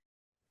reading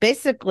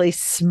basically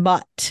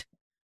smut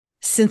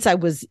since I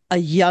was a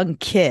young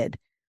kid,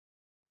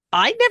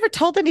 I never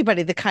told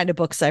anybody the kind of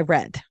books I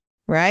read,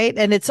 right?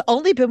 And it's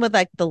only been with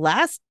like the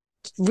last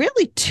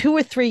really 2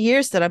 or 3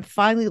 years that I'm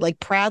finally like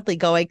proudly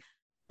going,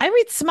 I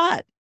read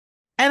smut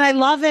and I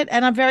love it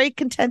and I'm very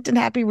content and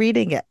happy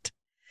reading it.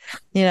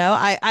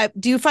 I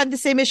do you find the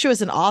same issue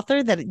as an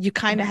author that you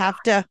Oh kind of my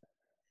have to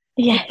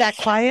God. keep that Yes.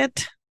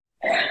 quiet?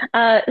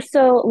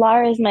 So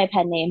Lara is my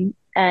pen name,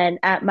 and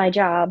at my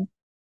job,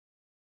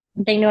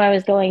 they knew I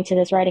was going to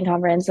this writing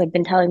conference. I've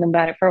been telling them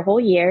about it for a whole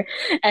year,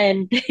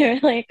 and they were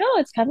like, "Oh,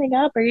 it's coming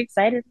up. Are you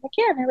excited?" I'm like,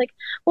 "Yeah." And they're like,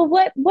 "Well,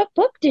 what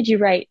book did you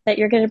write that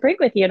you're going to bring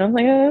with you?" And I'm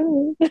like,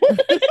 oh.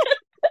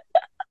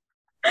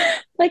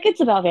 Like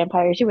it's about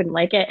vampires. You wouldn't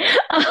like it.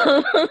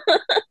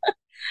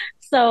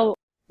 So,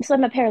 so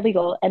I'm a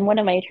paralegal, and one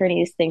of my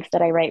attorneys thinks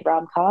that I write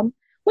rom-com,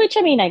 which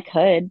I mean I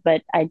could,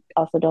 but I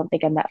also don't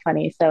think I'm that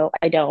funny, so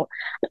I don't.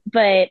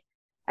 But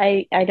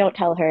I don't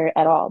tell her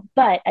at all.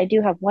 But I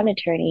do have one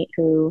attorney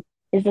who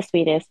is the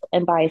sweetest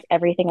and buys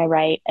everything I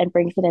write and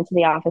brings it into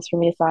the office for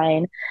me to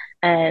sign,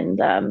 and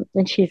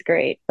she's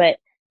great. But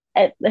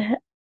I,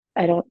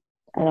 I don't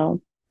I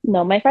don't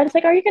know. My friend's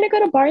like, "Are you gonna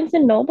go to Barnes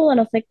and Noble?" And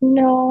I was like,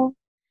 "No,"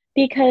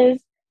 because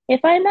if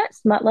I'm at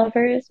Smut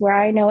Lovers, where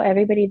I know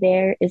everybody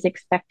there is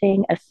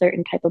expecting a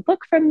certain type of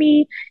book from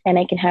me, and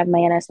I can have my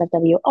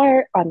NSFW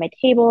art on my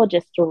table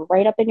just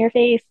right up in your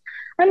face,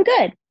 I'm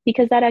good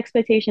because that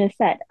expectation is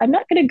set. I'm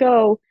not going to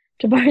go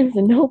to Barnes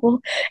and Noble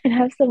and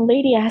have some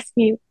lady ask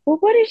me, well,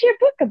 what is your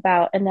book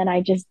about? And then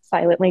I just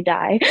silently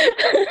die.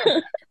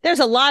 There's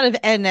a lot of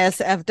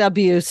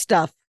NSFW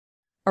stuff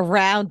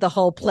around the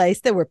whole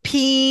place. There were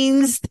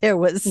peens.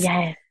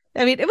 Yes.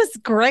 I mean, it was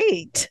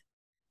great.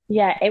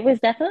 Yeah, it was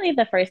definitely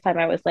the first time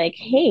I was like,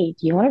 hey,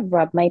 do you want to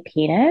rub my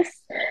penis?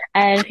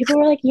 And people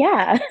were like,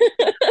 yeah.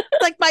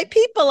 Like my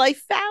people, I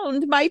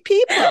found my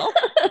people. All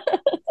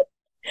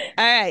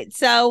right.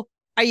 So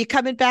are you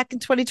coming back in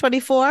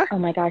 2024? Oh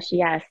my gosh,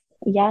 yes.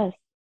 Yes.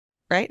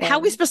 Right? How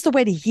are we So supposed to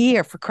wait a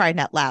year for crying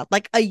out loud?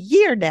 Like a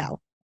year now.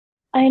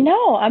 I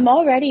know I'm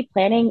already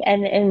planning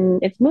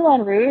and it's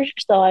Moulin Rouge,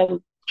 so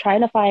I'm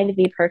trying to find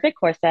the perfect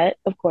corset,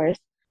 of course.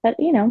 But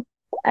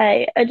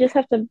I just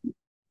have to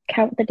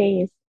count the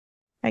days.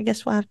 I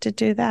guess we'll have to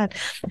do that.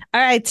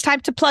 All right. It's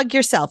time to plug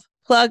yourself.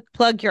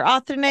 Plug your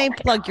author Oh name, my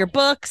plug your gosh.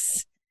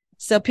 books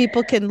so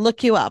people can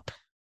look you up.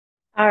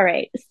 All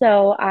right.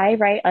 So I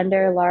write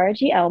under Laura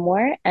G.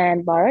 Elmore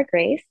and Laura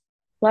Grace.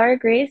 Laura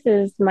Grace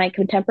is my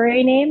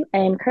contemporary name,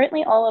 and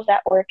currently all of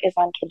that work is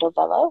on Kindle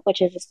Vella,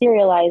 which is a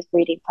serialized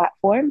reading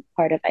platform,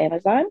 part of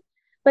Amazon.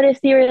 But if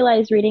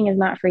serialized reading is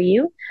not for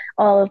you,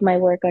 all of my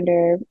work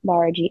under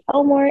Laura G.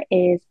 Elmore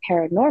is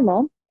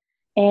paranormal.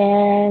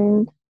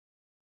 And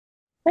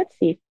let's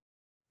see,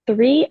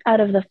 3 out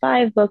of the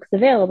 5 books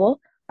available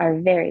are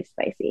very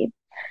spicy.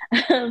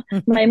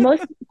 My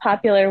most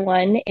popular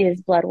one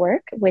is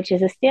Bloodwork, which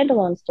is a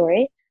standalone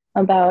story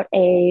about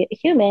a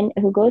human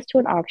who goes to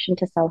an auction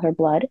to sell her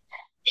blood.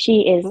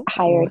 She is Ooh.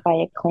 hired by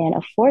a clan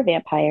of 4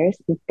 vampires.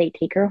 They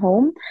take her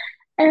home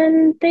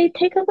and they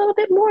take a little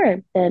bit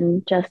more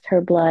than just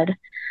her blood.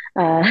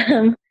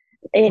 Um,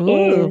 it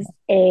Ooh. is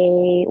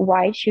a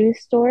wide shoe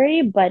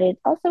story, but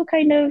it's also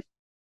kind of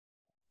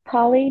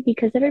poly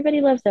because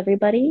everybody loves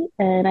everybody,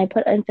 and I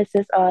put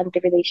emphasis on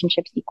the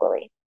relationships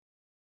equally.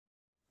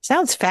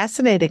 Sounds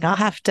fascinating. I'll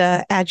have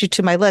to add you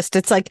to my list.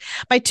 It's like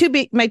my to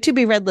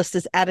be read list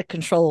is out of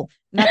control.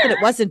 Not that it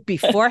wasn't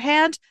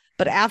beforehand,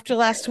 but after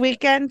last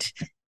weekend,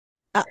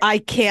 I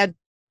can't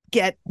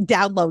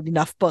download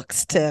enough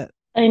books to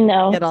I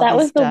know get all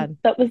these done.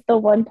 that was the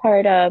one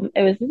part. It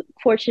was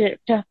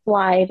fortunate to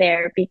fly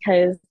there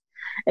because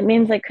it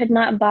means I could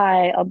not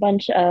buy a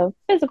bunch of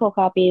physical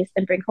copies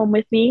and bring home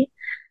with me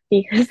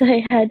because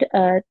I had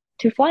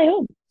to fly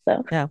home.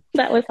 So Yeah.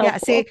 that was helpful. Yeah,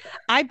 see,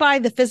 I buy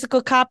the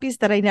physical copies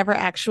that I never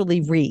actually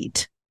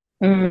read.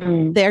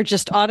 Mm. They're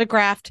just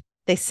autographed.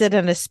 They sit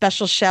on a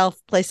special shelf,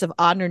 place of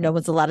honor. No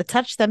one's allowed to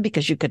touch them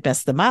because you could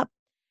mess them up.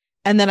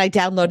 And then I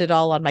download it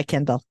all on my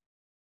Kindle.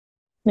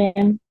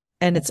 Man.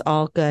 And it's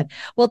all good.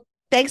 Well,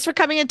 thanks for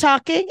coming and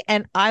talking.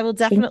 And I will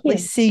definitely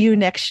see you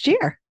next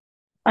year.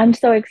 I'm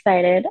so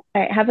excited.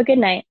 All right. Have a good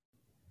night.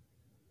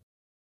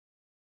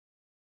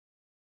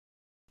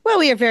 Well,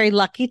 we are very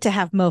lucky to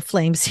have Mo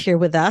Flames here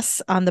with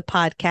us on the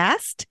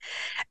podcast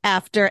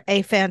after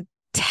a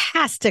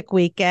fantastic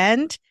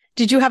weekekend.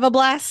 Did you have a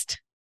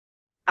blast?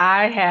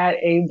 I had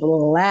a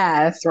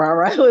blast,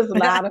 Rara. It was a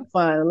lot of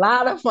fun. A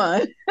lot of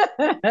fun.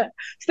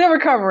 Still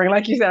recovering,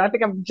 like you said. I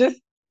think I'm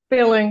just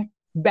feeling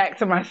back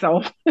to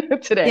myself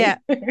today. Yeah,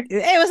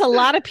 it was a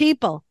lot of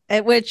people,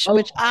 which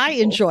I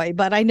enjoy.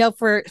 But I know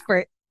for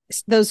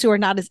those who are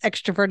not as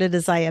extroverted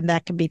as I am,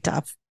 that can be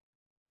tough.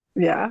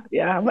 Yeah.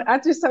 I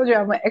just told you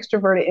I'm an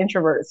extroverted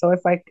introvert. So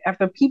it's like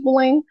after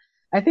peopling,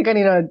 I think I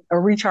need a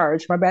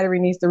recharge. My battery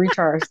needs to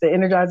recharge. The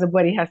Energizer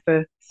Buddy has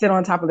to sit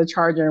on top of the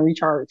charger and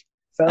recharge.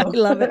 So I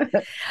love it.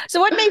 So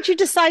what made you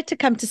decide to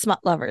come to Smut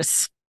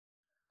Lovers?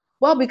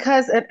 Well,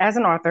 because as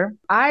an author,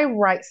 I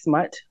write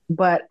smut,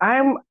 but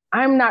I'm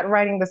not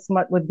writing the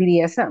smut with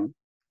BDSM.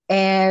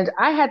 And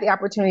I had the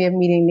opportunity of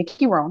meeting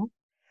Nikki Rome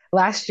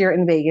last year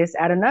in Vegas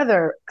at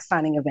another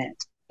signing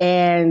event.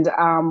 And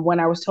when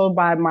I was told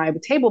by my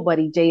table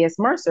buddy, J.S.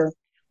 Mercer,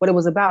 what it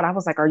was about, I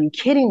was like, are you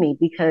kidding me?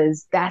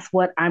 Because that's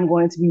what I'm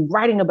going to be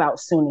writing about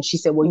soon. And she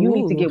said, well, you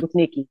need to get with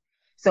Nikki.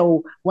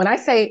 So when I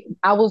say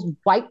I was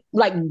white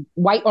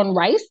on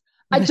rice,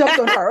 I jumped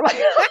on her. Like,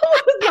 I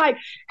was like,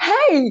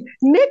 hey,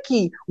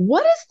 Nikki,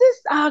 what is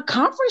this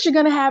conference you're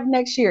going to have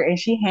next year? And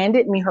she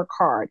handed me her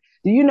card.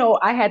 Do you know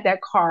I had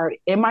that card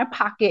in my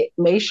pocket,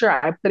 made sure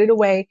I put it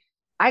away.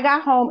 I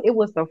got home. It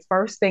was the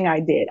first thing I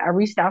did. I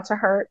reached out to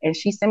her and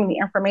she sent me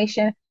the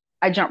information.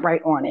 I jumped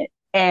right on it.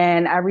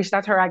 And I reached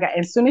out to her.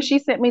 As soon as she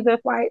sent me the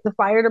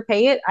flyer to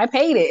pay it, I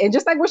paid it. And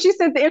just like when she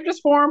sent the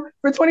interest form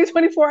for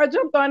 2024, I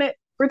jumped on it.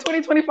 For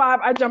 2025,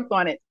 I jumped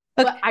on it.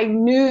 But I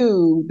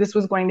knew this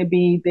was going to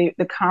be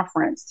the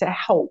conference to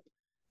help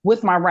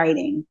with my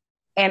writing.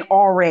 And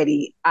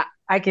already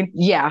I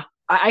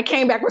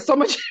came back with so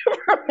much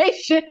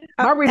information.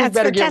 My readers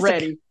better get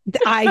ready.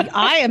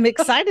 I am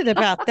excited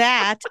about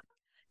that.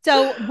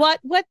 So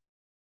what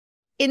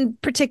in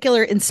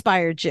particular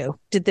inspired you?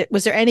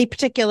 Was there any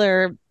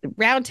particular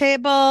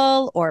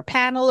roundtable or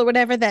panel or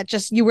whatever that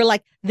just you were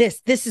like,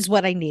 this is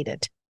what I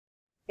needed?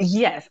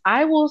 Yes,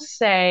 I will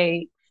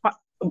say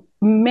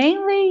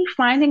mainly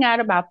finding out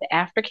about the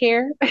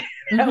aftercare.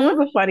 That was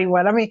a funny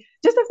one. I mean,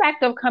 just the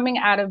fact of coming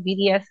out of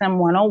BDSM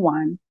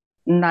 101,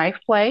 knife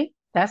play,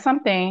 that's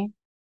something,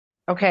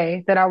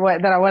 okay, that I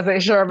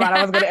wasn't sure about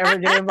I was going to ever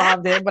get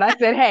involved in. But I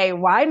said, hey,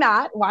 why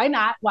not?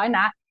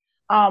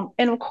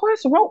 And of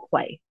course, rope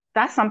play.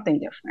 That's something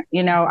different.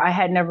 You know, I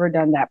had never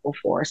done that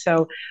before.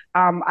 So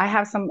I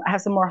have some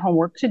more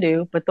homework to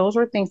do, but those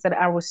were things that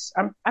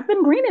I've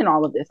been green in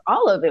all of this.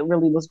 All of it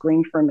really was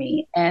green for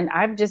me. And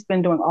I've just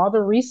been doing all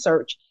the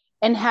research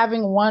and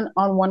having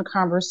one-on-one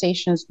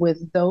conversations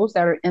with those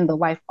that are in the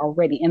life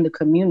already in the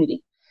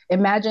community.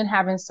 Imagine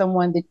having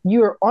someone that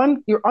you're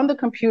on the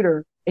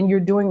computer and you're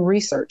doing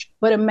research,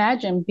 but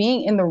imagine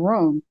being in the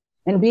room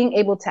and being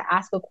able to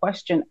ask a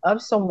question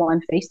of someone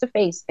face to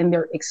face and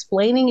they're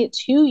explaining it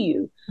to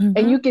you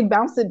and you can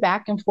bounce it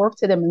back and forth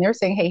to them and they're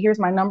saying, hey, here's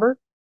my number.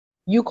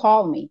 You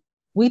call me,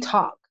 we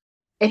talk.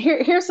 And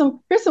here's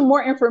some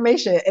more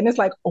information. And it's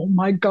like, oh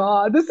my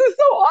God, this is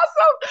so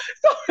awesome.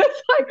 So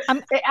it's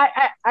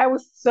like, I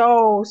was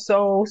so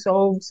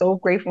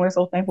grateful and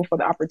so thankful for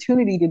the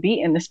opportunity to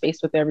be in the space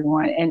with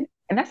everyone. And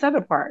that's the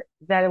other part,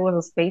 that it was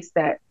a space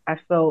that I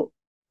felt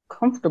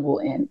comfortable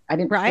in. I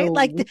didn't feel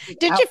like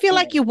did you feel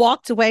like you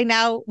walked away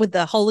now with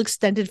the whole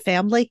extended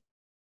family?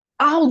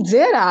 Oh,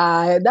 did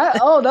I?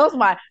 Those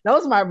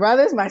my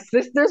brothers, my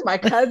sisters, my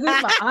cousins,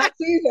 my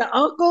aunties and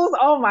uncles.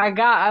 Oh my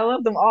God, I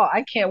love them all.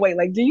 I can't wait.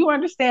 Like, do you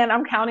understand?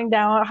 I'm counting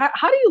down.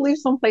 How do you leave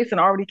someplace and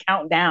already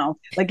count down?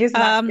 Like, it's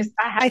not happening.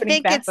 I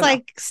think it's enough.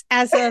 Like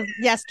as of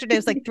yesterday, it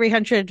was like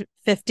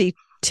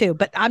 352.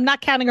 But I'm not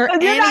counting or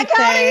anything. Not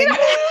counting.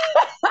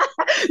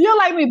 You're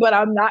like me, but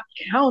I'm not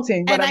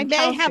counting. But and I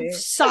may have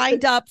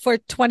signed up for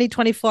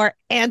 2024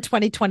 and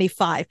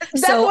 2025.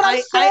 That's so what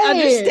I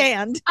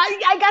understand.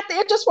 I got the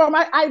interest form.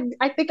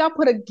 I think I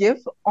put a GIF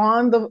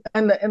on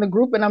in the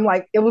group, and I'm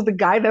like, it was the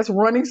guy that's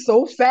running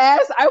so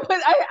fast.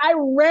 I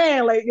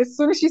ran like as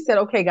soon as she said,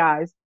 "Okay,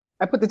 guys,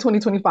 I put the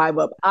 2025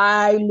 up.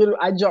 I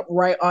jumped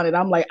right on it.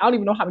 I'm like, I don't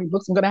even know how many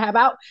books I'm going to have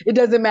out. It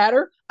doesn't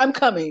matter. I'm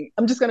coming.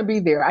 I'm just going to be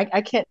there.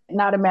 I can't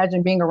not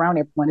imagine being around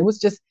everyone. It was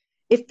just,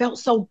 it felt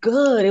so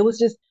good. It was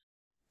just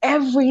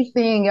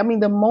everything. I mean,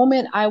 the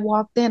moment I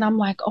walked in, I'm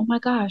like, oh my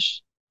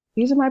gosh,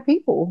 these are my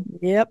people.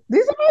 Yep.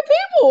 These are my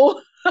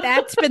people.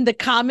 That's been the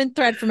common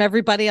thread from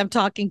everybody I'm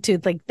talking to.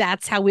 Like,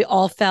 that's how we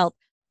all felt.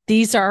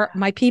 These are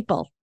my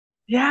people.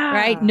 Yeah.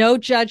 Right. No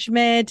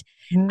judgment.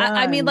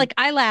 I mean, None. like,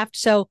 I laughed.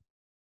 So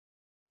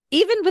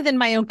even within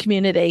my own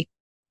community,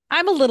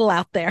 I'm a little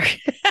out there.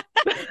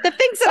 The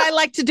things that I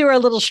like to do are a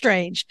little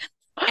strange.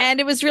 And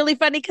it was really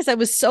funny because I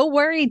was so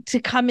worried to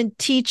come and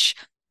teach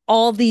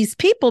all these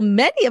people,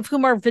 many of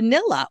whom are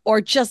vanilla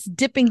or just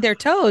dipping their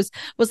toes,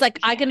 was like,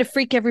 I'm going to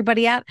freak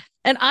everybody out.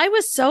 And I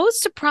was so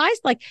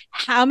surprised, like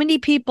how many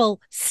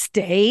people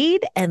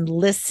stayed and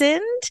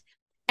listened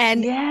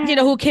and, you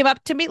know, who came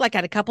up to me. Like I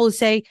had a couple who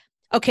say,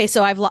 okay,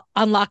 so I've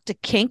unlocked a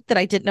kink that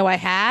I didn't know I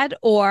had,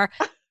 or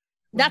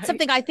not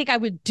something I think I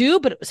would do,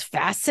 but it was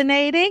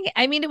fascinating.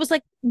 I mean, it was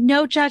like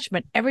no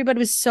judgment. Everybody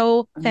was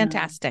so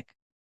fantastic.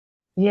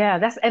 Yeah,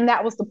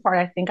 that was the part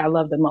I think I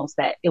love the most,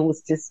 that it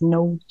was just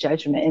no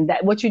judgment. And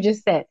that what you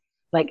just said,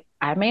 like,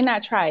 I may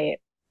not try it,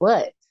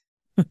 but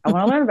I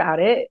want to learn about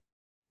it.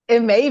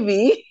 And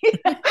maybe,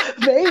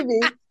 maybe.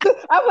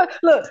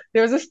 Look,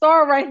 there's a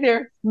star right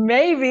there.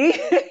 Maybe,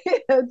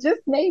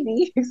 just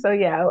maybe. So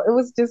yeah, it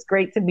was just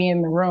great to be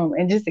in the room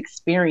and just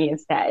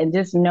experience that and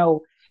just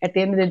know at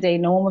the end of the day,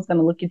 no one was going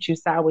to look at you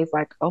sideways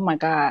like, oh my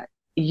God,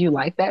 you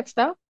like that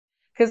stuff?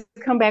 Because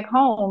come back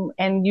home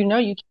and you know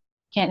you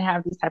can't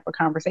have these type of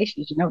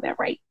conversations. You know that,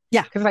 right?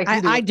 Yeah, because like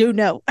I do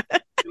know.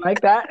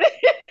 Like that.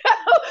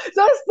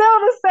 So it's still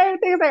the same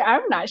thing. It's like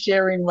I'm not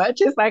sharing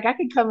much. It's like I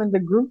can come in the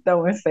group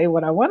though and say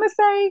what I want to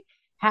say,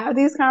 have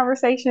these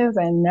conversations,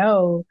 and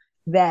know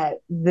that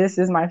this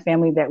is my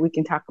family, that we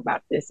can talk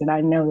about this, and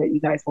I know that you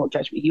guys won't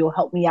judge me. You'll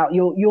help me out.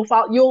 You'll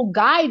follow, you'll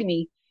guide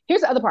me.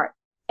 Here's the other part: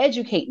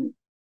 educate me.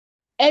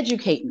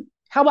 Educate me.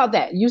 How about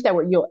that? Use that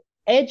word. You'll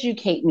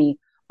educate me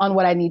on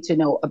what I need to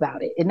know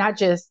about it, and not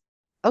just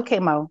okay,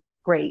 Mo,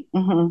 great.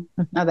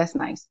 Mm-hmm. No, that's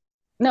nice.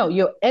 No,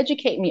 you'll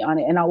educate me on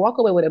it, and I'll walk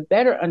away with a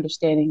better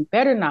understanding,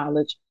 better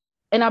knowledge,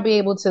 and I'll be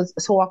able to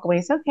walk away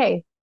and say,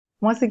 okay,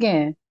 once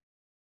again,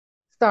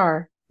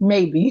 star,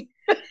 maybe,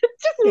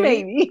 just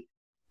maybe.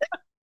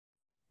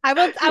 I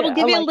will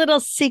give you a little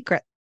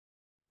secret.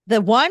 The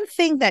one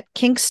thing that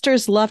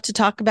kinksters love to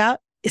talk about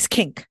is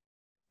kink.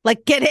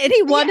 Like, get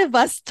any one of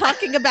us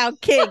talking about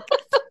kink,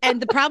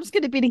 and the problem's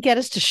going to be to get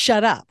us to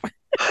shut up.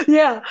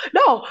 Yeah,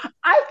 no,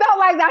 I felt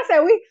like I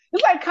said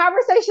it's like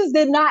conversations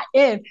did not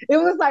end. It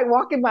was like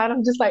walking by and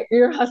I'm just like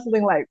ear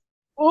hustling, like,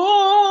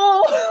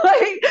 oh,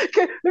 like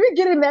let me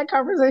get in that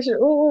conversation.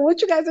 Oh, what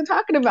you guys are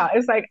talking about?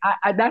 It's like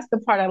I that's the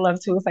part I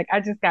love too. It's like I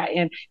just got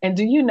in, and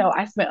do you know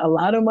I spent a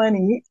lot of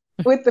money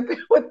with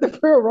the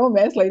pure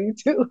romance lady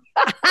too.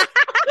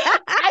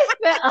 I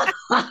spent a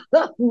lot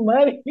of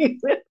money with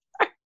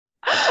her.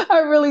 I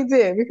really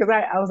did, because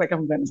I was like,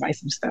 I'm gonna buy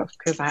some stuff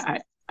because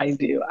I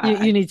do.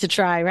 You need to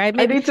try, right?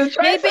 Maybe, I need to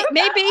try.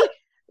 Maybe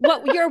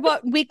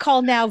what we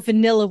call now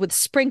vanilla with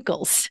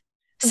sprinkles.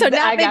 So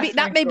not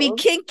maybe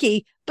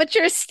kinky, but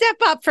you're a step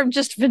up from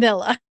just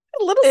vanilla.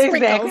 Little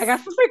sprinkles. Exactly. I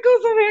got some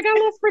sprinkles over here. I got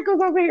little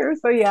sprinkles over here.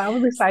 So yeah, I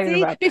was excited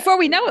about that. Before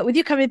we know it, with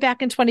you coming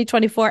back in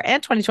 2024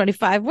 and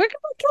 2025, we're gonna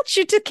get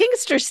you to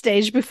Kingster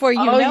stage before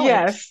you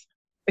know it.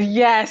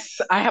 Yes,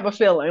 I have a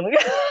feeling.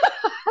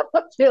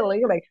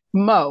 Like,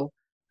 Mo,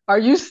 are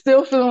you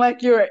still feeling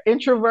like you're an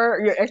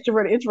introvert, you're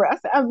extrovert, introvert? I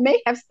said, I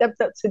may have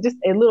stepped up to just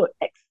a little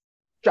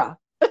extra,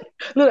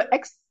 little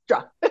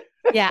extra.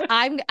 Yeah,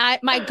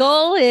 my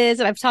goal is,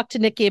 and I've talked to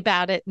Nikki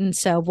about it, and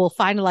so we'll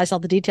finalize all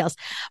the details.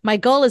 My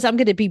goal is I'm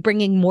going to be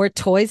bringing more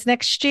toys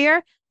next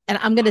year, and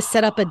I'm going to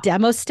set up a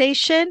demo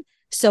station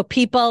so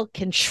people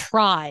can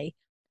try.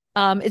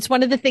 It's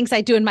one of the things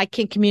I do in my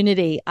kink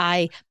community.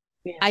 I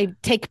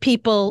take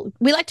people,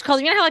 we like to call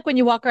them, you know how like when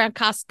you walk around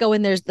Costco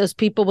and there's those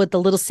people with the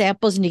little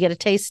samples and you get a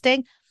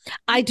tasting?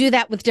 I do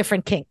that with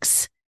different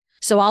kinks.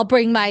 So I'll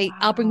bring my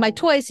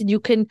toys, and you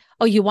can,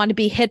 you want to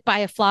be hit by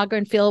a flogger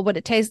and feel what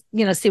it tastes,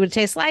 see what it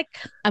tastes like.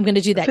 I'm going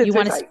to do that.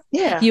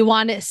 You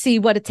want to see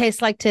what it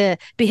tastes like to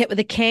be hit with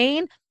a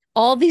cane,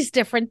 all these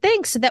different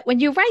things, so that when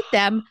you write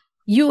them,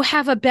 you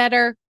have a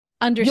better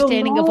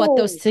understanding of what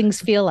those things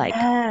feel like.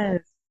 Yes.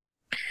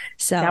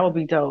 So that would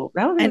be dope.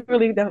 That would be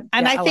really dope.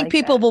 And I think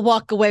people will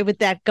walk away with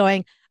that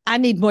going, I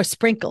need more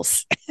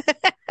sprinkles.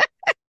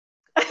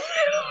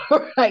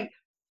 Right.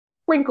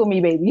 Sprinkle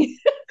me, baby.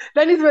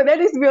 That needs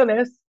to be on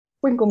there.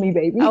 Sprinkle me,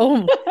 baby.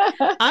 Oh,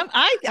 I'm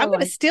going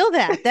to steal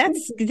that.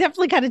 That's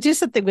definitely got to do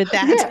something with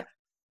that. Yeah.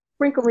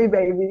 Sprinkle me,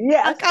 baby.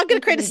 Yeah. I'm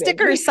going to create a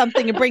sticker or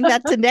something and bring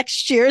that to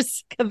next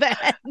year's event.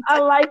 I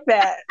like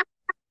that.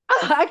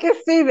 I can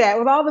see that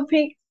with all the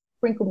pink.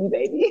 Sprinkle me,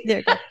 baby. There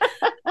you go.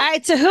 All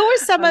right. So who are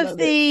some of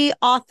the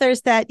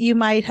authors that you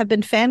might have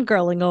been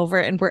fangirling over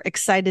and were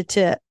excited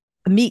to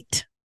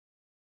meet?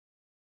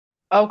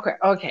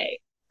 Okay.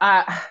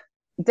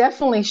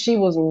 Definitely she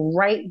was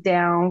right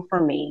down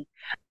for me.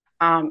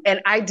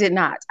 And I did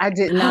not. I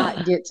did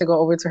not get to go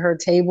over to her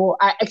table.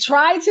 I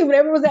tried to, but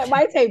everyone was at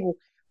my table.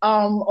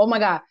 Oh my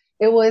God.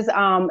 It was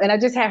and I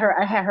just had her,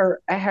 I had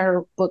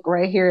her book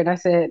right here, and I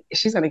said,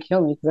 she's gonna kill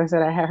me, because I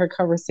said I had her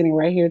cover sitting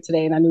right here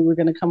today, and I knew we were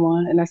gonna come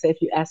on. And I said,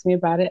 if you ask me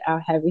about it,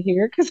 I'll have it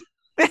here, because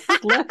left.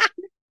 And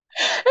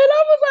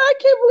I was like, I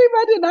can't believe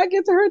I did not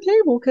get to her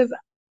table, because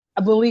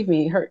believe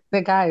me,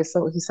 the guy is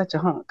he's such a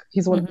hunk.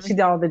 He's one. She did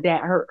all the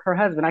her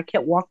husband. I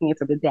kept walking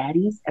into the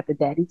daddies at the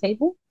daddy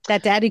table.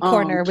 That daddy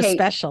corner was Kate,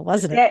 special,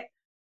 wasn't it?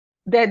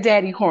 That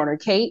daddy corner.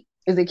 Kate,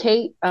 is it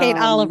Kate? Kate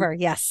Oliver,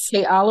 yes.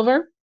 Kate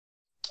Oliver.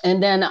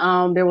 And then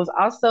there was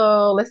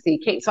also, let's see,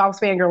 Kate. So I was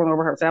fangirling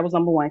over her. So that was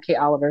number one, Kate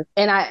Oliver.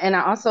 And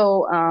I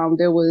also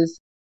there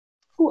was,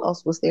 who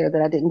else was there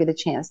that I didn't get a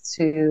chance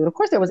to? Of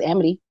course, there was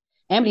Amity.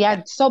 Amity,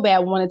 I so bad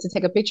wanted to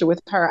take a picture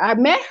with her. I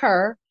met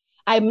her,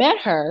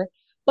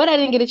 but I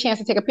didn't get a chance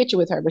to take a picture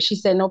with her. But she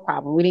said, no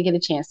problem. We didn't get a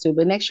chance to.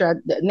 But next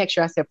year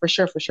I said, for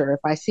sure. If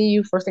I see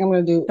you, first thing I'm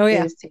going to do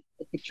is take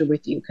a picture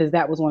with you, because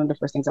that was one of the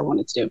first things I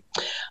wanted to do.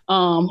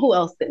 Who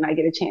else didn't I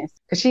get a chance?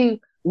 Because she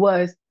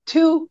was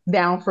too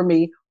down for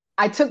me.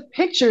 I took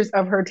pictures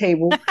of her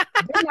table.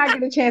 Did not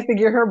get a chance to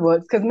get her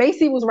books, because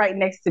Macy was right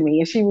next to me,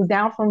 and she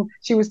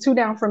was too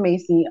down for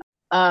Macy.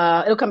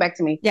 It'll come back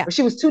to me. Yeah. But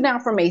she was too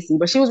down for Macy,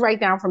 but she was right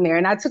down from there.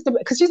 And I took them,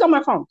 because she's on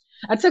my phone.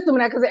 I took them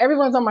because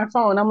everyone's on my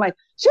phone. I'm like,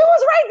 she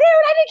was right there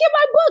and I didn't get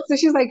my books. And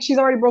she's like, she's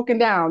already broken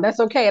down. That's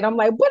okay. And I'm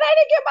like, but I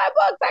didn't get my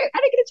books. I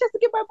didn't get a chance to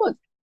get my books.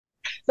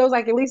 So I was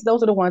like, at least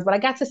those are the ones. But I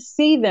got to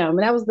see them. And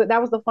that was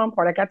the fun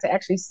part. I got to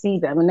actually see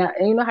them. And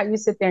you know how you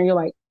sit there and you're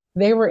like,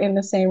 they were in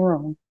the same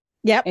room.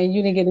 Yep. And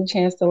you didn't get a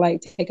chance to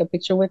like take a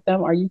picture with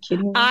them. Are you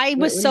kidding me? I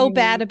was so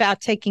bad about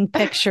taking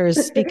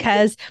pictures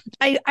because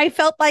I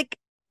felt like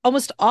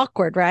almost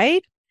awkward,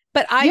 right?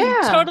 But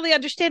I totally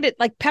understand it.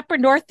 Like Pepper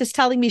North is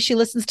telling me she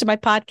listens to my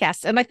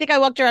podcast. And I think I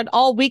walked around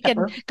all weekend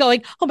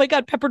going, oh my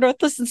God, Pepper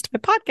North listens to my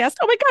podcast.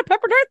 Oh my God,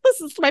 Pepper North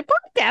listens to my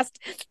podcast.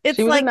 It's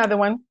she was like another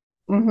one.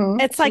 Mm-hmm.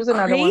 It's like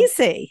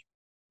crazy.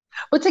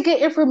 But to get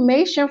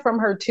information from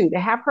her too, to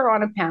have her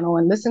on a panel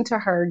and listen to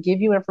her give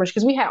you information,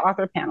 because we had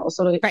author panels.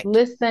 So to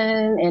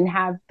listen and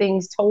have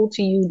things told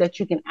to you that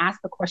you can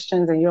ask the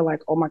questions and you're like,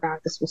 oh my God,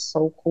 this was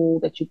so cool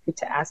that you get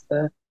to ask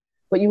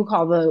what you would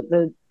call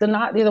the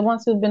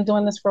ones who've been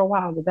doing this for a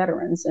while, the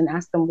veterans, and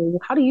ask them, well,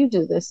 how do you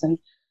do this? And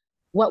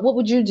what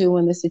would you do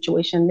in this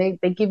situation?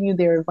 They give you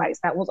their advice.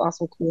 That was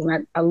also cool.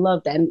 And I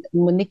love that. And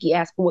when Nikki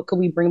asked, what could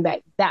we bring back?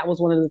 That was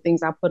one of the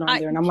things I put on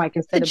there. And I'm like,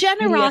 instead the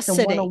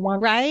generosity,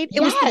 right?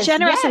 It was the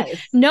generosity.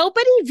 Yes.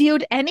 Nobody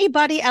viewed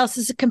anybody else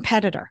as a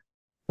competitor.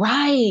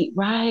 Right.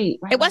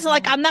 It wasn't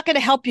like, I'm not going to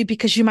help you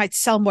because you might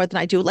sell more than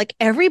I do. Like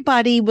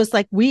everybody was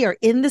like, we are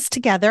in this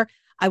together.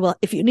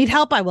 If you need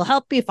help, I will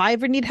help you. If I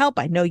ever need help,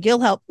 I know you'll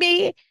help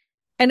me.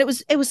 And it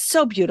was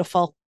so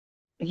beautiful.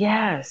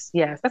 Yes.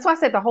 That's why I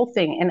said the whole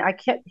thing. And I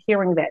kept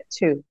hearing that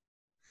too.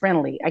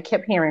 Friendly. I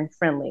kept hearing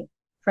friendly.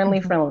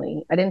 Friendly.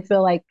 I didn't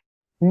feel like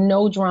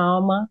no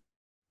drama.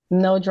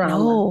 And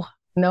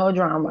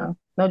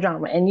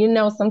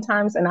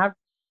sometimes, and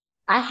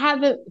I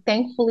haven't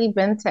thankfully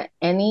been to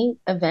any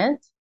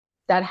event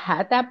that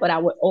had that, but I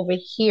would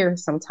overhear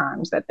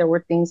sometimes that there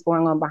were things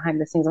going on behind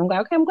the scenes. I'm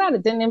like, okay, I'm glad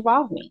it didn't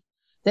involve me.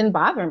 Didn't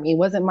bother me. It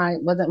wasn't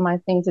my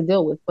thing to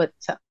deal with, but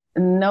to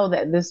know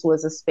that this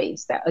was a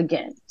space that,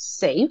 again,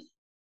 safe.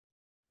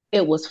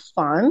 It was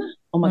fun.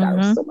 Oh my God, it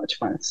was so much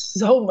fun.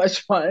 So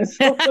much fun.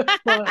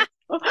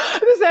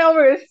 To say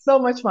over, it's so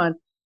much fun.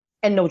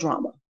 And no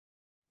drama.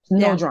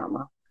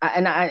 Drama.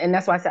 And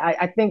that's why I said,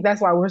 I think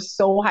that's why we're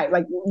so hyped.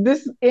 Like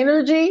this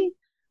energy,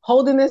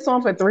 holding this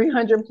on for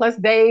 300 plus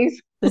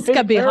days. It's going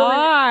to be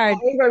hard.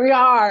 It's going to be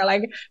hard.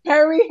 Like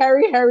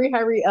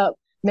hurry up.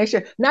 Next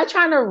year, not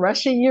trying to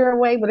rush a year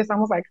away, but it's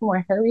almost like, come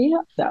on, hurry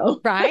up though.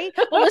 Right.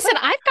 Well, listen,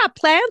 I've got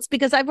plans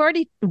because I've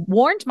already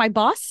warned my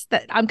boss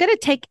that I'm going to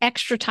take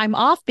extra time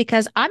off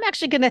because I've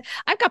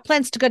got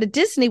plans to go to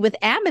Disney with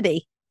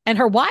Amity and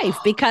her wife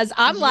because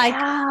I'm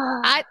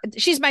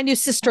she's my new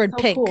sister in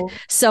pink. Cool.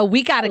 So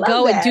we got to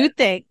go and do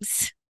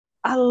things.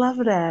 I love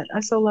that. I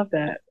so love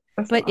that.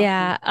 But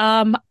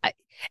awesome.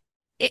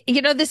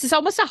 This is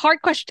almost a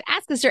hard question to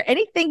ask. Is there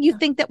anything you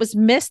think that was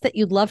missed that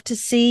you'd love to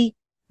see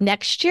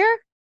next year?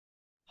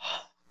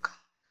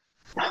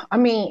 I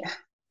mean,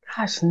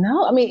 gosh,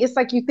 no. I mean, it's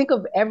like you think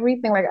of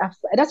everything. Like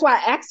that's why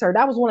I asked her.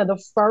 That was one of the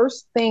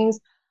first things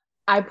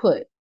I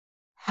put.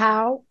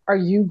 How are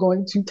you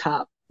going to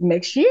top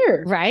next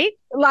year? Right.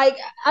 Like,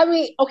 I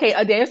mean, okay,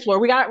 a dance floor.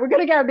 We're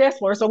gonna get a dance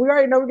floor, so we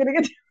already know we're gonna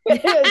get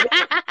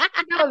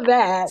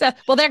that. So,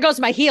 well, there goes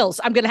my heels.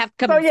 I'm gonna have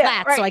to come in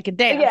flats so I can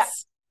dance. Yeah.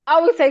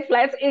 I would say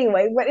flats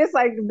anyway, but it's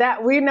like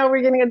that. We know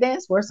we're getting a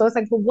dance floor, so it's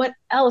like, but what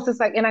else?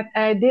 It's like, and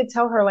I did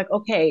tell her like,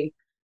 okay,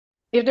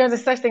 if there's a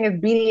such thing as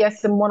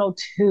BDSM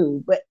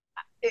 102, but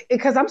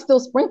because I'm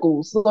still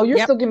sprinkles, so you're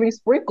still giving me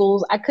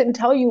sprinkles. I couldn't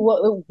tell you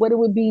what it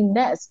would be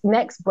next,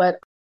 but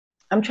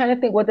I'm trying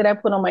to think, what did I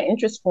put on my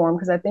interest form?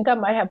 Because I think I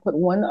might have put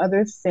one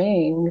other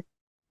thing.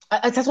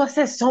 That's why I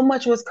said so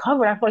much was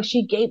covered. I feel like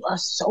she gave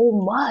us so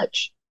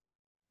much.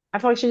 I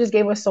feel like she just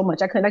gave us so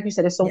much. I couldn't, like you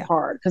said, it's so Yeah.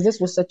 hard because this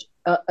was such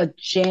a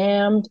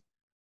jammed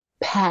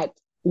packed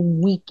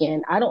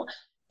weekend.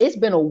 It's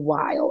been a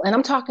while. And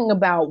I'm talking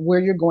about where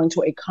you're going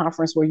to a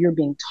conference where you're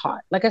being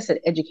taught. Like I said,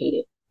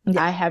 educated.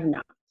 Yeah. I have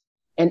not.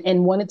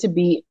 And wanted to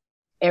be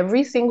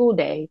every single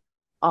day,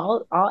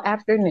 all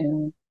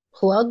afternoon,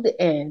 plugged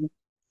in,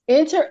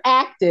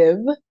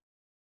 interactive,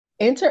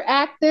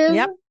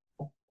 Yep.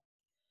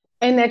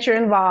 and that you're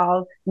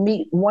involved,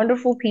 meet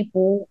wonderful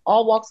people,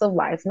 all walks of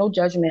life, no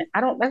judgment.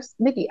 That's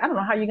Nikki, I don't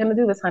know how you're going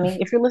to do this, honey.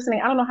 If you're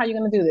listening, I don't know how you're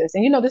going to do this.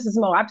 And you know, this is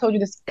Mo. I've told you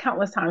this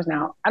countless times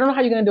now. I don't know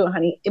how you're going to do it,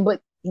 honey.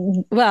 But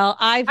Well,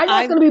 I know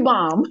it's going to be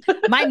bomb.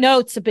 my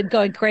notes have been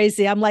going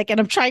crazy. I'm like, and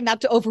I'm trying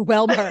not to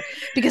overwhelm her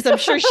because I'm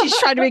sure she's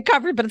trying to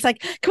recover. But it's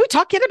like, can we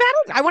talk in about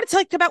it? I want to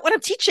talk about what I'm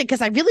teaching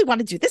because I really want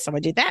to do this. I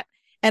want to do that.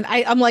 And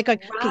I'm like,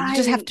 okay, you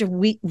just have to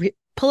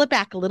pull it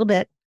back a little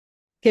bit.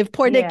 Give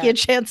poor Nikki a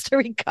chance to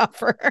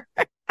recover.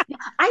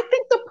 I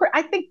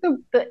think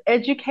the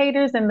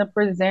educators and the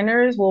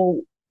presenters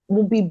will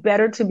be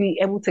better to be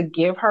able to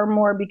give her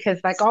more because,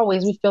 like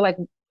always, we feel like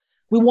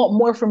we want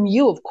more from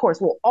you. Of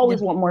course, we'll always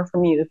want more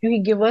from you. If you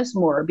could give us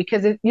more,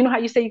 because you know how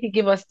you say you could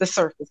give us the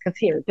surface. Because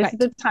here, this is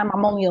the time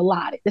I'm only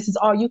allotted. This is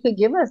all you could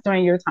give us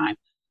during your time.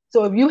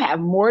 So if you have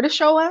more to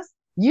show us,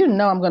 you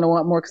know I'm going to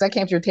want more because I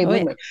came to your table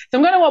anyway. So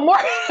I'm going to want more.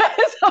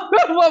 So I'm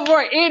going to want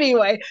more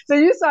anyway. So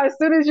you saw as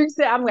soon as you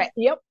said, I'm like,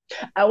 yep,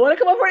 I want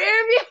to come up for an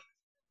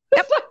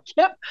interview.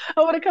 Yep,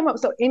 I want to come up.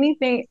 So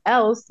anything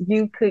else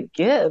you could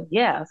give,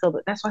 yeah.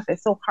 So that's why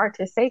it's so hard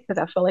to say because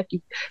I feel like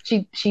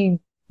she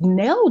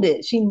nailed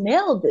it. She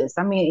nailed this.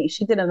 I mean,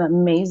 she did an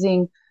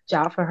amazing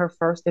job for her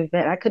first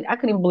event. I couldn't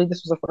even believe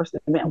this was her first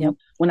event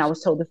when I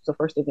was told this was the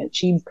first event.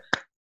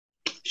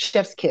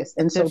 Chef's kiss.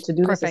 And so to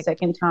do this a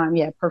second time,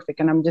 yeah, perfect.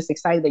 And I'm just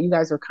excited that you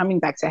guys are coming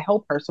back to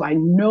help her. So I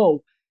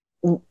know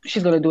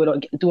she's going to do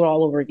it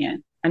all over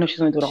again. I know she's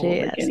going to do it all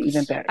over again,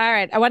 even better. All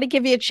right. I want to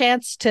give you a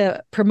chance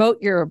to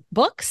promote your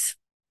books,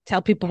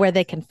 tell people where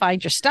they can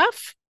find your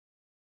stuff.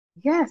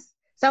 Yes.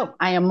 So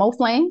I am Mo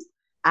Flames.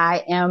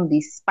 I am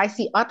the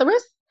spicy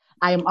authoress.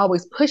 I am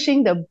always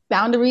pushing the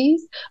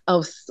boundaries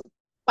of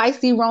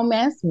spicy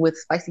romance with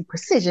spicy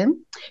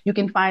precision. You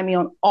can find me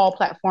on all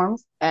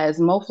platforms as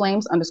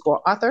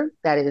MoFlames_author.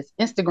 That is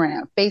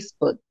Instagram,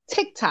 Facebook,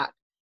 TikTok,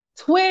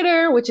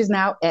 Twitter, which is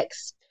now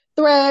X,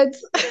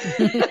 Threads.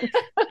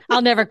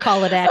 I'll never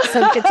call it X,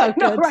 so it's so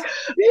good. Right.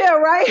 Yeah,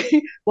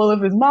 right. Well,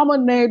 if his mama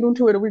named him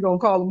Twitter, we're going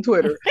to call him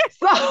Twitter.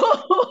 So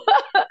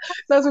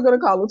that's what we're going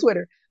to call him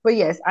Twitter. But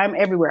yes, I'm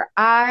everywhere.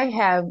 I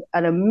have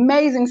an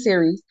amazing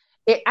series.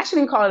 I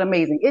shouldn't even call it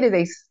amazing. It is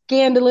a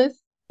scandalous,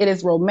 it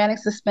is romantic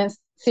suspense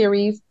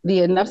series, the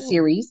Enough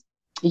series.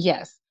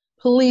 Yes,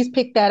 please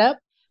pick that up.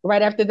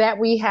 Right after that,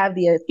 we have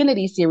the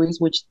Affinity series,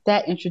 which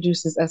that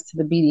introduces us to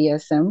the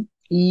BDSM.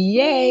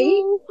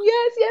 Yay!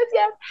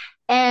 Yes.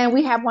 And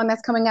we have one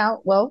that's coming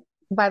out, well,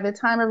 by the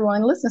time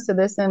everyone listens to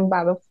this and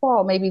by the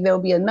fall, maybe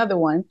there'll be another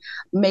one,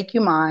 Make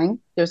You Mine.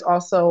 There's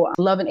also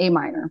Love in A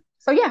Minor.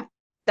 So yeah,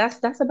 that's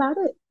about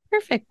it.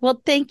 Perfect.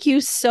 Well, thank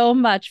you so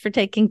much for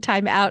taking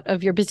time out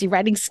of your busy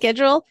writing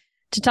schedule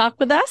to talk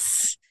with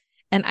us.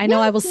 And I know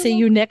I will see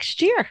you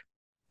next year.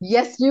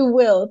 Yes, you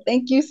will.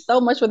 Thank you so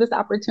much for this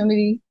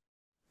opportunity.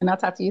 And I'll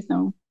talk to you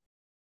soon.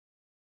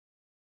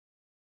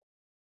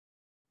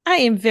 I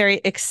am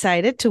very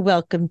excited to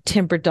welcome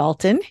Timber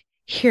Dalton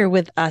here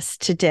with us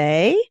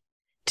today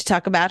to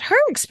talk about her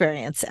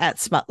experience at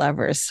Smut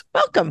Lovers.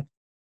 Welcome.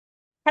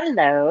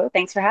 Hello.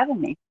 Thanks for having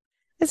me.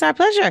 It's our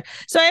pleasure.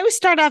 So I always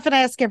start off and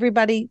ask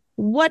everybody,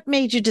 what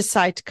made you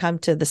decide to come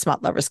to the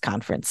Smut Lovers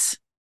Conference?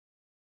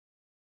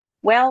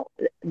 Well,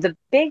 the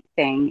big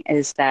thing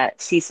is that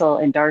Cecil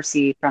and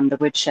Darcy from the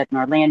Woodshed in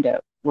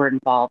Orlando were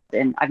involved,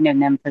 and I've known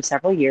them for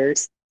several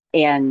years.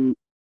 And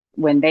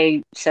when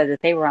they said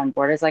that they were on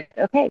board, I was like,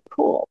 okay,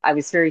 cool. I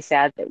was very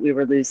sad that we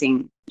were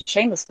losing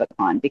Shameless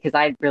BookCon because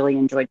I really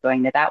enjoyed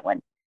going to that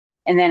one.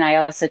 And then I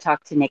also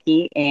talked to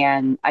Nikki,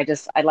 and I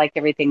liked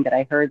everything that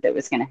I heard that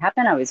was going to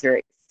happen. I was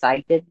very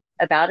excited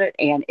about it,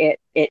 and it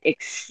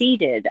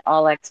exceeded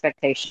all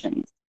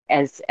expectations.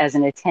 As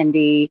an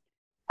attendee,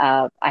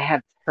 I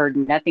have heard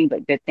nothing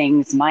but good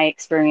things. My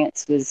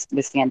experience was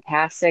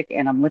fantastic,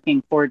 and I'm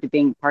looking forward to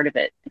being part of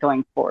it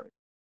going forward.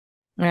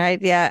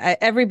 Right? Yeah,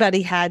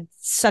 everybody had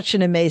such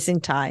an amazing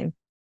time.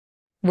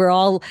 We're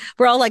all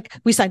like,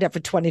 we signed up for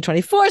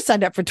 2024,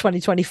 signed up for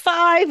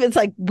 2025. It's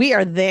like we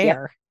are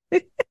there.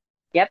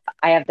 Yep.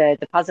 I have the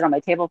deposit on my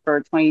table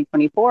for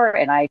 2024,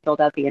 and I filled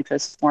out the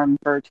interest form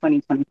for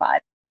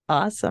 2025.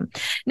 Awesome.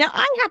 Now,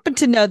 I happen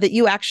to know that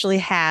you actually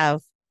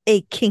have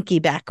a kinky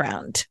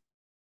background.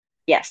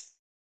 Yes.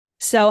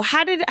 So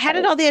how did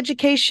all the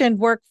education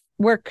work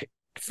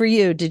for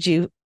you? Did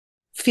you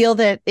feel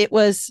that it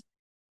was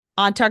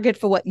on target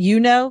for what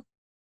you know?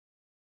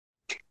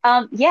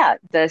 Yeah,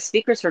 the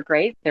speakers were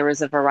great. There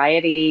was a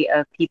variety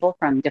of people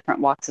from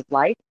different walks of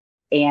life,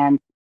 and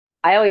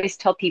I always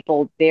tell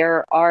people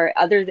there are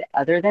other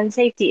than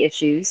safety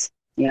issues,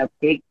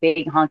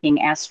 big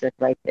honking asterisk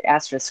right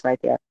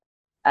there.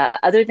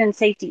 Other than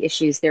safety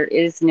issues, there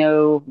is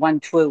no one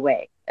true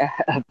way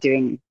of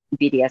doing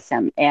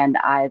BDSM, and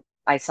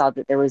I saw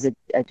that there was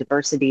a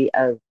diversity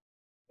of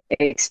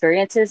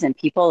experiences and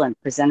people and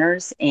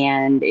presenters,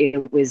 and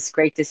it was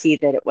great to see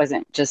that it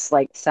wasn't just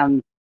like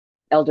some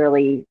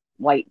elderly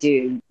white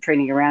dude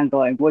training around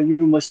going, "Well, you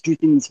must do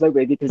things my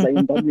way because I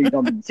am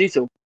Dominic say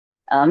so."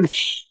 Um,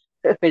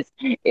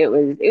 it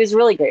was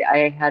really great.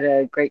 I had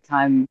a great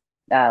time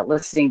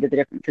listening to the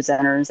different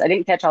presenters. I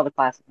didn't catch all the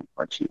classes,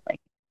 unfortunately,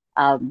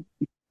 um,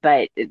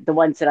 but the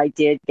ones that I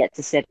did get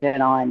to sit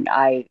in on,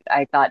 I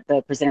thought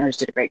the presenters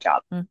did a great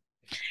job.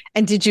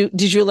 And did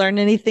you learn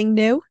anything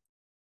new?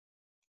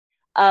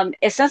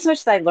 It's not so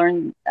much that I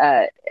learned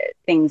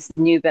things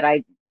new, but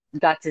I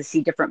got to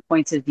see different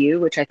points of view,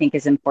 which I think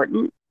is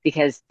important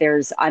because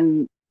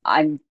I'm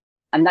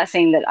not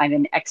saying that I'm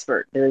an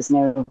expert. There is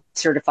no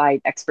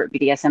certified expert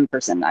BDSM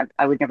person.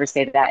 I would never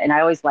say that. And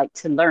I always like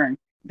to learn.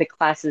 The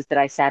classes that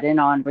I sat in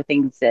on were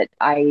things that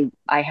I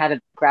had a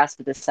grasp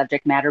of the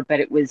subject matter, but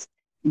it was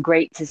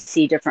great to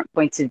see different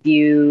points of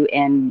view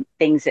and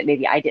things that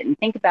maybe I didn't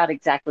think about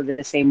exactly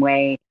the same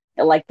way,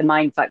 like the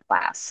mindfuck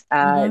class.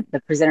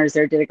 The presenters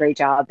there did a great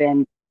job,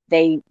 and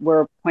they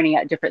were pointing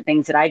out different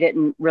things that I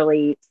didn't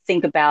really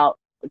think about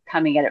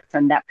coming at it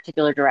from that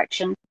particular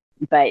direction.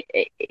 But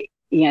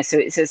so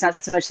it's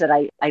not so much that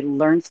I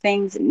learned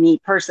things, me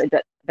personally,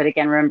 but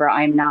again, remember,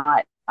 I'm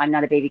not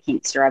a baby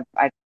kinkster.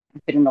 I've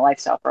been in the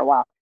lifestyle for a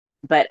while,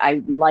 but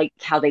I like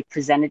how they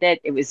presented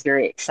it. It was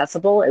very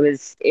accessible. It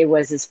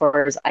was as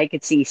far as I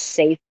could see,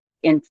 safe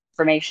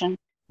information.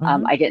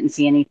 I didn't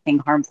see anything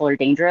harmful or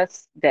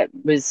dangerous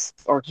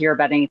or hear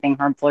about anything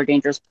harmful or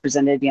dangerous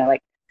presented,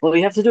 like, well,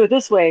 we have to do it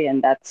this way.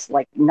 And that's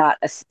like not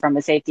from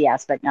a safety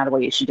aspect, not a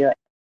way you should do it.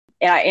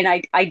 And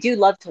I do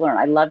love to learn.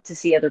 I love to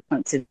see other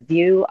points of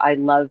view. I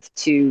love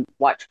to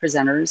watch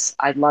presenters.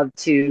 I love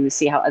to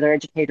see how other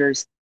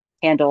educators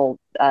handle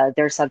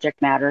their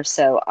subject matter.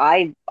 So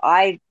I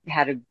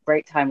had a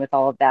great time with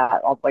all of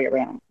that all the way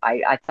around.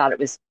 I thought it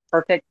was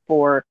perfect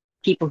for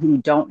people who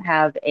don't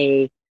have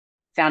a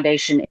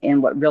foundation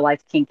in what real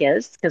life kink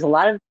is, because a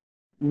lot of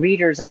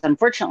readers,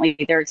 unfortunately,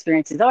 their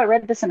experience is, oh, I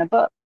read this in a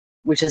book,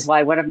 which is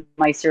why one of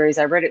my series,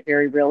 I read it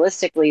very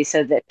realistically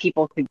so that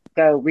people could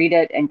go read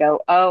it and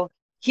go, oh,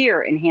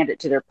 here, and hand it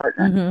to their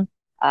partner.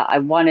 I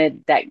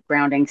wanted that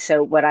grounding.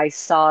 So what I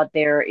saw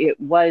there, it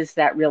was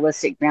that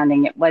realistic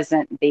grounding. It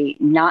wasn't the,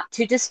 not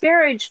to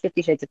disparage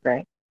 50 Shades of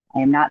Grey. I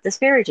am not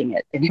disparaging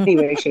it in any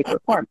way, shape,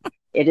 or form.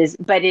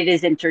 But it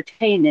is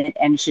entertainment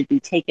and should be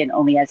taken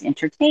only as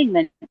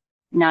entertainment,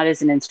 not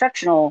as an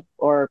instructional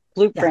or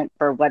blueprint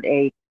for what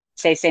a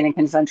safe, sane, and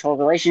consensual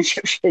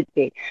relationship should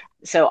be.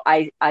 So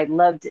I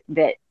loved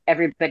that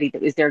everybody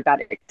that was there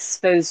got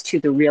exposed to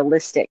the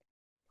realistic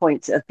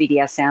points of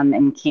BDSM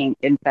and kink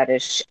and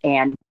fetish,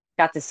 and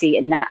got to see.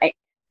 And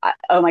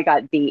oh my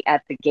God,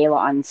 at the gala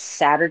on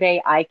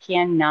Saturday, I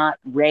cannot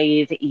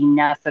rave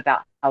enough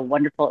about how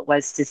wonderful it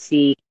was to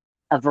see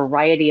a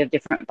variety of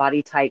different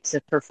body types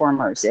of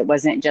performers. It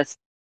wasn't just,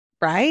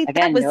 right.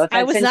 Again, no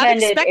I offense was not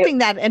intended. expecting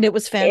that, and it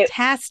was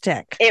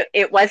fantastic.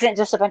 It wasn't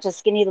just a bunch of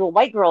skinny little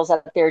white girls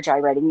up there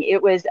gyrating.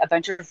 It was a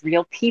bunch of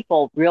real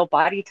people, real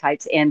body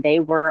types, and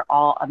they were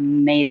all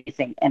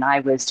amazing. And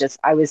I was just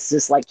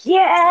like,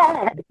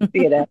 yeah,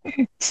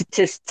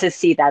 to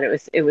see that,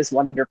 it was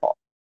wonderful.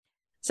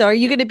 So are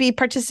you going to be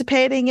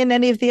participating in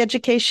any of the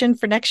education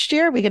for next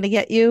year? Are we going to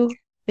get you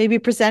maybe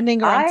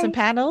presenting or on some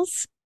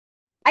panels?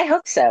 I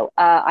hope so.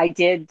 I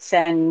did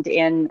send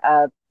in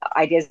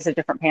ideas of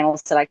different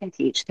panels that I can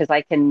teach, because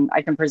I can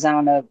present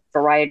on a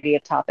variety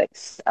of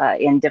topics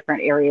in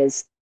different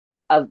areas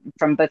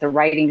from both a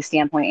writing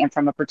standpoint and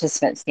from a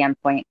participant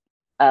standpoint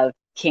of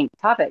kink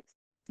topics.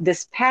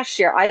 This past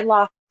year, I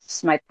lost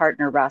my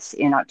partner Russ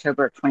in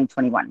October of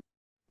 2021,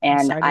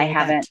 and I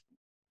haven't.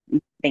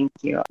 Thank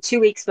you.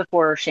 2 weeks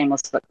before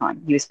Shameless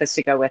BookCon, he was supposed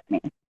to go with me,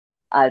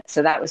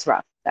 so that was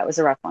rough. That was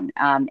a rough one,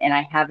 and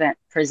I haven't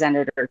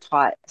presented or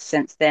taught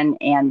since then.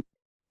 And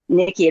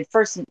Nikki had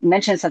first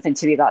mentioned something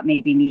to me about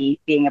maybe me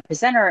being a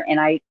presenter, and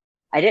I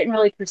didn't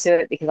really pursue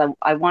it because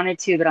I wanted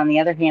to, but on the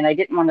other hand, I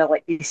didn't want to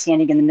like be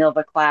standing in the middle of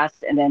a class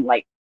and then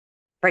like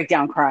break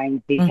down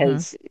crying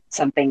because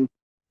something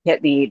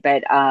hit me.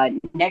 But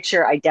next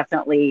year, I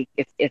definitely,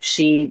 if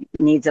she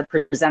needs a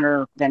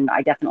presenter, then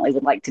I definitely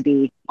would like to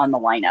be on the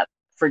lineup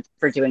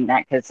for doing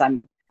that, because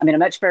I'm in a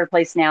much better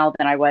place now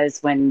than I was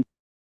when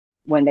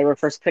they were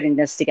first putting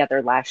this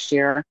together last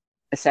year.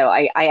 So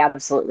I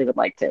absolutely would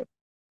like to.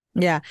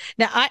 Yeah.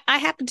 Now, I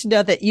happen to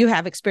know that you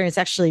have experience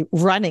actually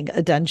running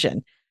a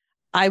dungeon.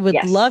 I would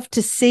love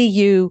to see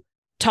you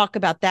talk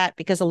about that,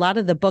 because a lot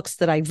of the books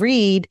that I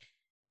read,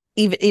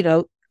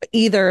 even,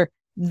 either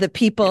the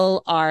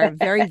people are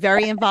very,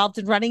 very involved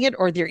in running it,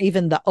 or they're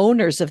even the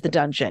owners of the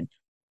dungeon.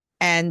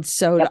 And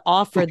so to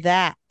offer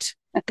that,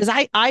 because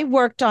I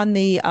worked on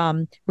the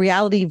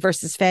reality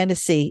versus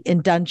fantasy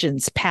in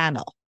dungeons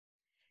panel.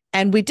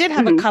 And we did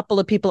have a couple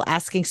of people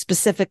asking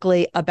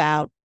specifically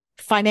about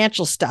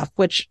financial stuff,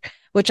 which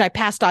I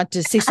passed on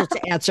to Cecil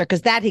to answer,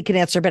 because that he can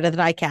answer better than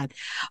I can.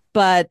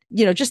 But,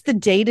 just the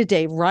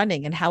day-to-day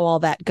running and how all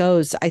that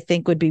goes, I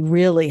think would be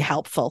really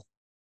helpful.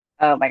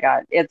 Oh my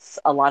God, it's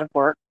a lot of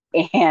work.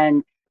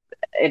 And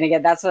and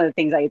again, that's one of the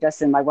things I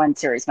addressed in my one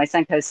series, my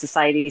Suncoast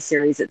Society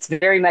series. It's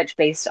very much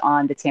based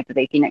on the Tampa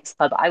Bay Phoenix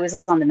Club. I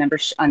was on the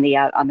membership on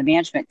the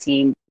management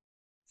team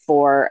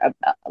for a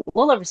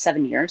little over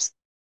 7 years,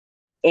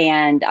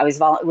 and we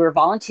were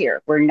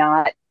volunteer. We're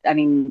not. I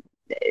mean,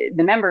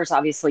 the members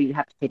obviously you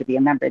have to pay to be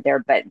a member there,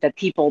 but the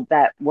people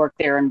that work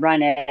there and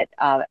run it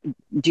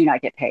do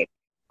not get paid.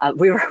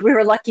 We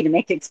were lucky to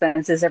make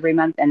expenses every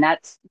month, and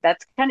that's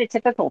kind of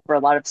typical for a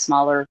lot of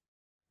smaller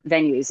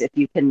venues. If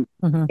you can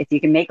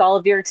make all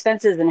of your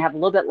expenses and have a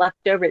little bit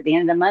left over at the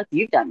end of the month,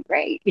 you've done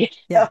great.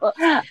 Yeah.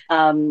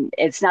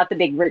 It's not the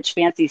big rich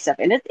fancy stuff,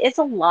 and it's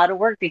a lot of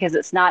work because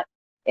it's not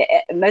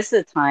most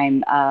of the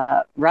time.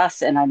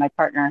 Russ and I, my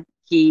partner,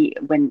 he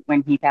when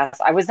he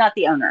passed, I was not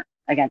the owner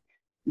again,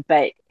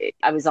 but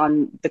I was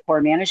on the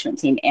core management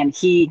team, and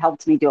he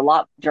helped me do a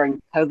lot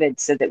during COVID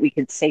so that we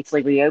could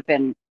safely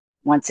reopen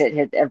once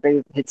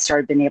everybody had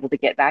started being able to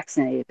get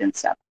vaccinated and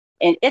stuff.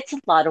 And it's a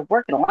lot of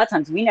work. And a lot of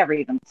times we never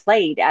even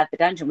played at the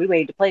dungeon. We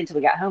waited to play until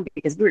we got home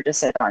because we were just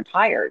so darn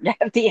tired.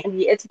 At the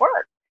end, it's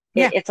work.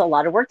 Yeah. It's a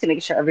lot of work to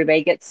make sure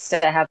everybody gets to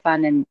have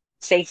fun and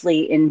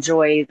safely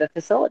enjoy the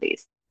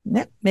facilities.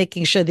 Yeah.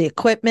 Making sure the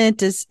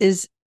equipment is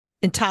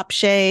in top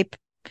shape.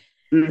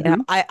 Mm-hmm. You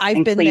know,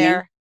 I've been cleaning.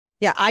 there.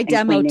 Yeah, I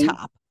demo cleaning.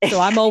 top. So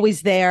I'm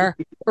always there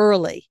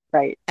early.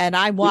 Right. And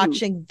I'm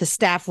watching the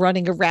staff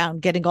running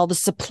around, getting all the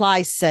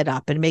supplies set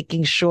up and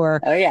making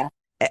sure Oh, yeah.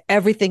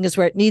 everything is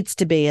where it needs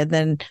to be. And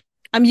then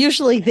I'm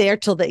usually there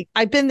till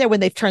I've been there when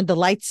they've turned the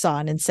lights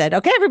on and said,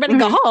 okay, everybody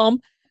go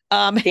home.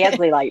 The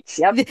ugly lights.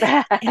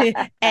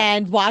 Yep.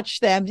 And watch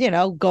them,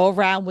 go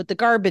around with the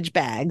garbage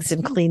bags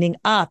and cleaning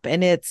up.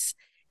 And it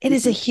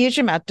is a huge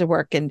amount of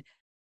work. And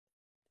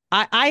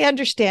I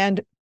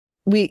understand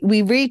we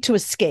read to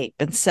escape.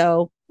 And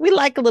so we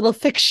like a little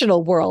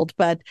fictional world,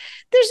 but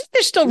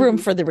there's still room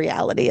for the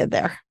reality in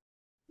there.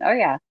 Oh,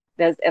 yeah.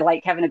 There's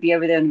like having to be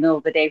over there in the middle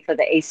of the day for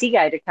the AC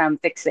guy to come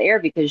fix the air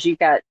because you've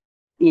got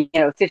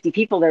 50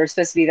 people that are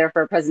supposed to be there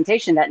for a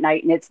presentation that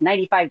night, and it's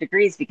 95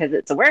 degrees because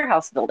it's a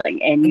warehouse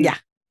building, and the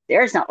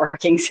air's not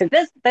working. So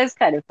those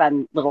kind of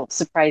fun little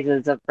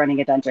surprises of running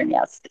a dungeon.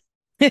 Yes.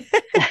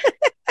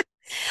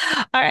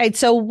 All right.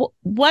 So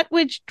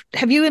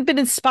have you been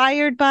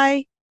inspired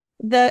by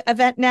the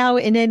event now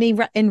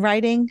in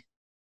writing?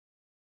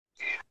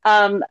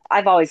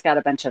 I've always got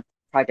a bunch of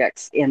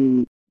projects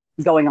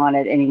going on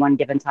at any one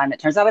given time. It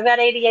turns out I've got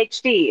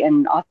ADHD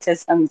and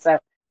autism. So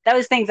that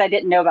was things I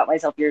didn't know about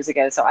myself years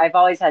ago. So I've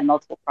always had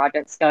multiple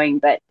projects going.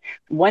 But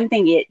one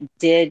thing it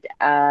did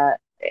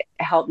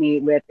help me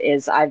with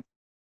is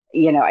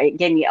it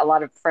gave me a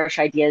lot of fresh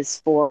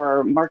ideas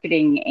for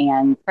marketing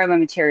and promo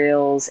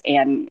materials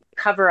and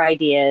cover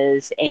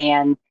ideas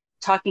and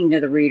talking to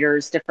the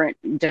readers, different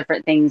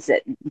things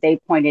that they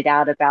pointed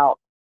out about,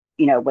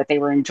 what they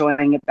were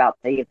enjoying about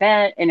the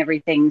event and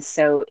everything.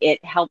 So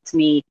it helped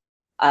me.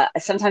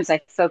 Sometimes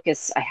I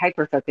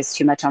hyper focus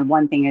too much on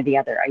one thing or the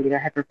other. I either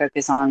hyper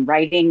focus on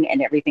writing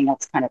and everything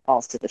else kind of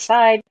falls to the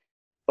side,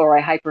 or I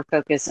hyper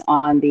focus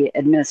on the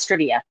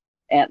administrivia.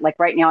 And like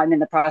right now, I'm in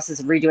the process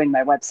of redoing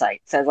my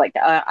website. So I was like,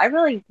 I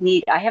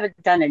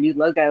haven't done a new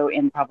logo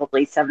in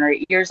probably 7 or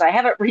 8 years. I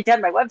haven't redone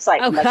my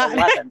website in like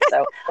 11.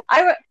 So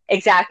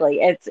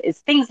exactly. It's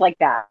things like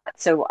that.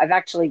 So I've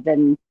actually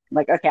been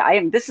like,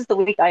 okay, this is the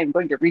week I am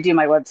going to redo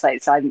my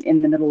website. So I'm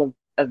in the middle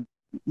of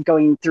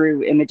going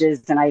through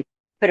images, and I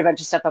put a bunch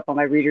of stuff up on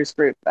my readers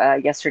group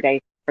yesterday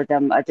for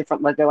them,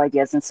 different logo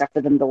ideas and stuff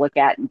for them to look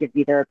at and give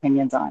me their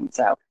opinions on.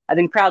 So I've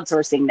been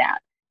crowdsourcing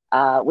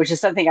that, which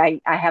is something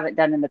I haven't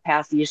done in the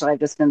past. Usually I've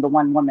just been the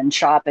one woman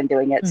shop and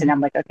doing it. Mm-hmm. So now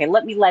I'm like, okay,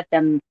 let me let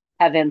them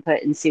have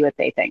input and see what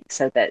they think,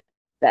 so that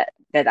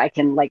I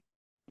can like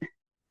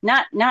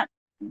not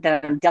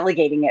that I'm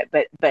delegating it,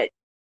 but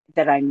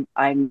that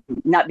I'm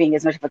not being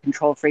as much of a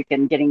control freak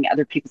and getting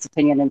other people's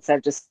opinion instead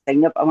of just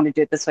saying, nope, I want to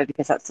do it this way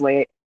because that's the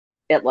way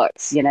it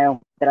looks,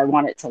 that I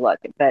want it to look.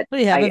 But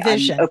you have a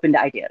vision. I'm open to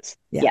ideas.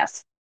 Yeah.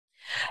 Yes.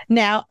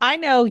 Now, I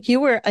know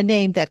you were a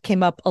name that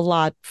came up a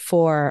lot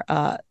for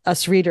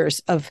us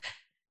readers of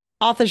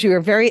authors you were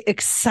very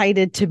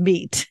excited to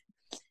meet,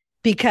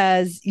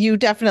 because you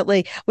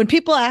definitely, when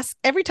people ask,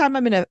 every time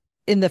I'm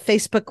in the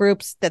Facebook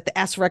groups that they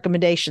ask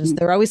recommendations,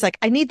 they're always like,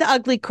 I need the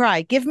Ugly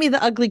Cry. Give me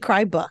the Ugly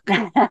Cry book.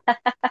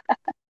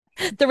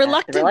 The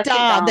Reluctant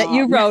Dawn that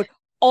you wrote,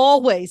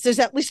 always, there's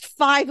at least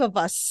 5 of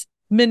us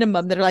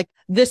minimum that are like,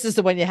 this is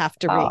the one you have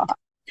to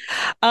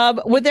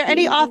read. Were there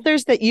any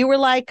authors that you were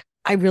like,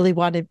 I really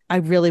want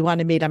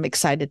to meet, I'm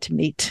excited to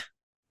meet?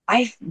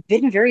 I've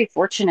been very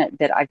fortunate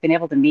that I've been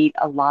able to meet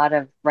a lot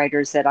of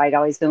writers that I'd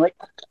always been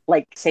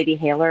like Sadie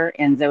Haler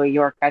and Zoe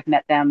York. I've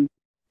met them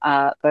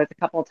both a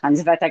couple of times.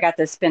 In fact, I got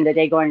to spend a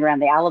day going around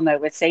the Alamo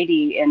with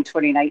Sadie in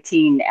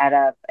 2019 at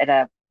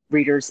a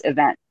readers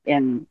event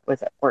in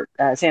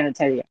San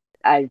Antonio.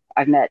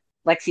 I've met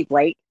Lexi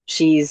Blake.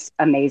 She's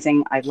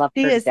amazing. I love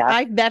her to death.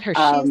 I've met her.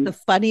 She's the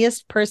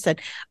funniest person.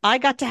 I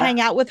got to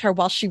hang out with her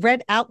while she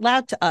read out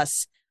loud to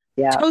us.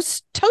 Yeah.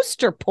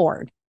 Toaster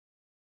porn.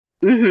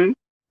 Mm-hmm.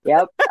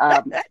 Yep.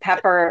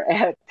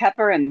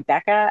 Pepper and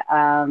Becca,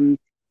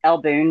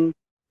 Elle Boone.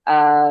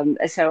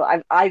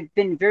 So I've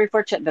been very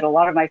fortunate that a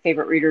lot of my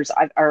favorite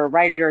or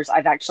writers,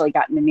 I've actually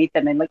gotten to meet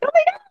them and like, oh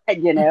my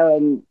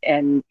God,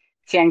 and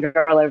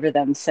fangirl over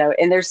them. So,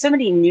 and there's so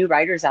many new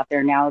writers out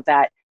there now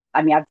that,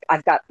 I mean,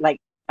 I've got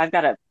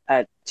a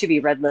to be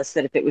read list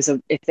that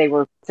if they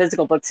were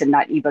physical books and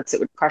not ebooks, it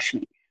would crush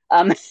me.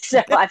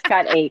 So I've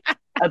got a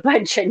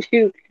bunch of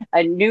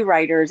new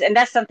writers, and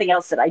that's something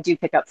else that I do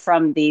pick up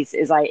from these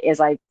is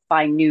I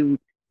find new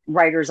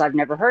writers I've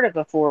never heard of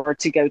before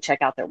to go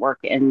check out their work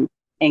and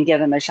give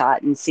them a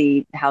shot and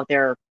see how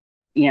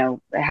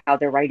how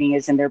their writing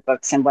is in their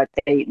books and what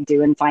they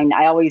do, and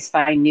I always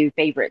find new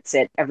favorites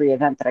at every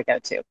event that I go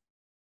to.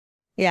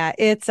 Yeah,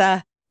 it's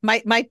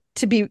my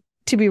to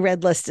be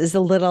read list is a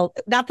little,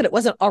 not that it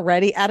wasn't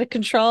already out of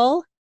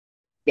control.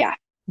 Yeah.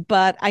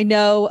 But I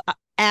know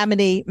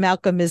Amity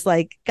Malcolm is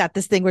like got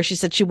this thing where she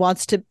said she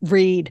wants to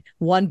read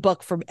one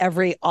book from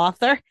every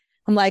author.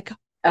 I'm like,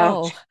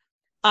 oh,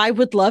 I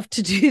would love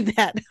to do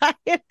that.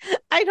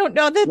 I don't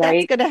know that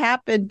that's going to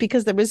happen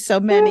because there was so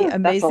many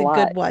amazing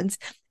good ones.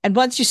 And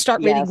once you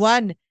start reading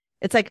one,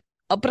 it's like,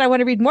 oh, but I want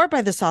to read more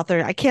by this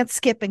author. I can't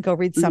skip and go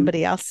read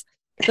somebody else.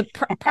 The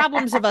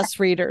problems of us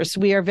readers,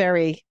 we are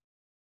very,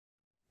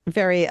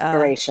 very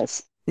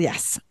voracious.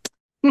 Yes.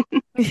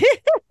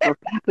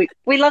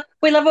 we love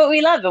what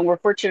we love, and we're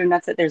fortunate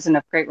enough that there's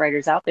enough great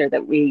writers out there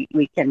that we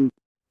can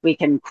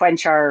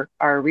quench our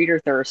reader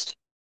thirst.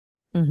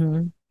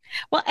 Mm-hmm.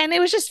 Well, and it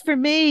was just, for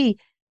me,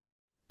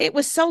 it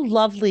was so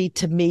lovely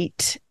to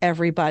meet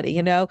everybody.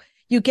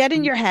 You get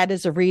in your head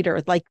as a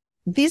reader, like,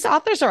 these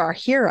authors are our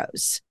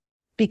heroes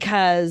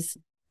because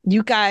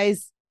you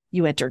guys,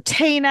 you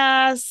entertain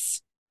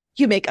us,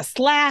 you make us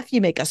laugh,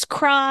 you make us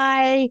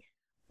cry.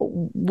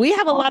 We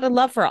have a lot of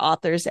love for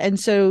authors. And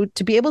so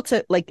to be able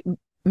to like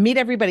meet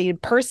everybody in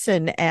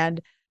person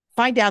and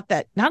find out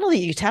that not only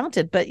are you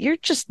talented, but you're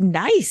just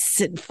nice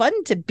and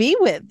fun to be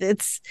with.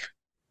 It's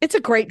a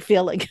great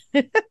feeling.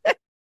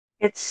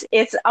 It's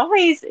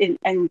always,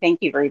 and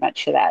thank you very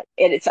much for that.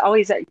 It's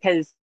always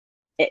because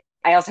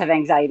I also have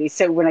anxiety.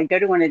 So when I go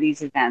to one of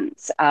these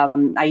events,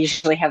 I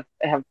usually have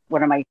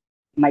one of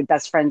my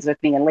best friends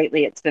with me, and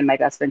lately it's been my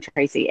best friend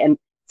Tracy. And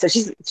so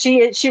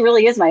she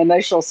really is my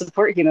emotional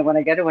support human when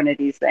I go to one of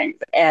these things.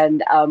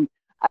 And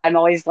I'm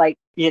always like,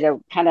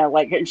 kind of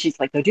like, and she's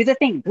like, go do the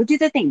thing,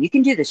 you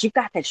can do this, you've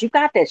got this, you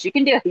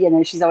can do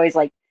it. She's always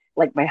like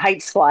my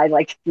hype squad,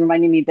 like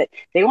reminding me that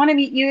they want to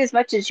meet you as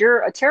much as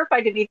you're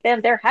terrified to meet them.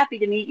 They're happy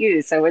to meet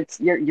you. So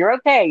you're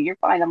okay. You're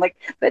fine. I'm like,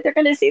 but they're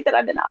going to see that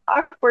I'm an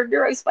awkward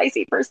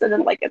neurospicy person.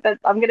 And like, that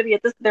I'm going to be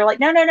at this. They're like,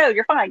 no,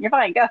 you're fine.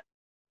 Go.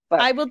 But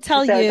I will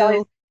tell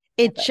you,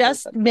 it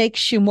just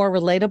makes you more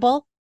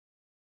relatable.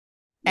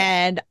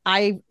 And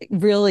I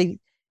really,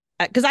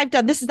 because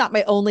this is not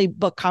my only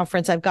book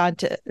conference. I've gone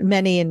to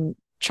many and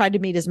tried to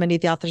meet as many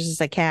of the authors as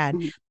I can.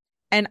 Mm-hmm.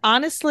 And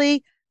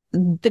honestly,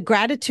 the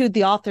gratitude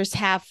the authors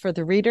have for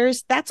the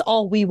readers, that's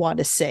all we want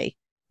to see.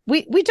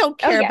 We don't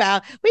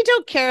care we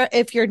don't care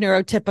if you're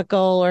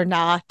neurotypical or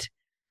not.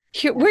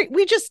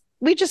 We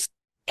just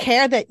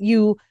care that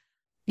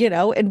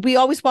and we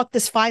always walk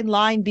this fine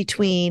line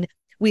between,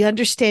 we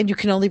understand you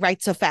can only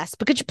write so fast,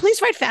 but could you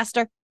please write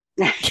faster?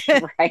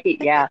 Right.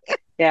 Yeah.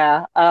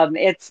 Yeah.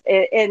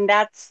 And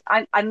that's,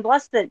 I'm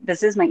blessed that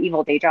this is my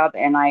evil day job.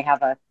 And I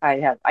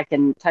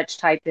can touch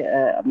type.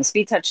 I'm a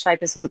speed touch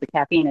typist with a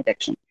caffeine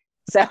addiction.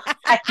 So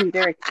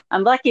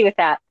I'm lucky with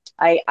that.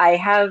 I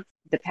have,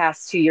 the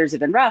past 2 years have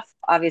been rough,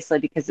 obviously,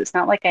 because it's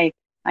not like I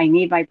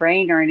need my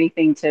brain or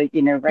anything to,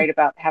 write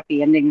about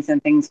happy endings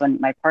and things when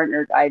my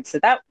partner died. So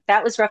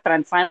that was rough, but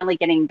I'm finally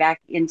getting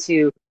back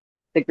into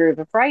the groove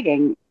of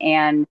writing.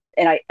 And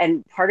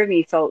part of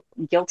me felt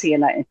guilty.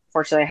 And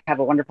fortunately I have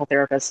a wonderful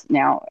therapist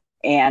now.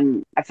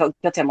 And I felt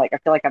guilty. I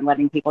feel like I'm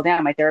letting people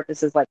down. My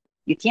therapist is like,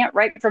 you can't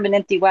write from an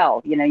empty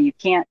well. You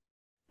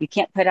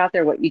can't put out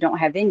there what you don't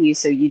have in you.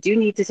 So you do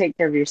need to take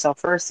care of yourself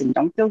first, and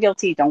don't feel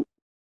guilty. Don't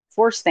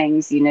force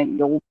things.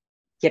 You'll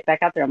get back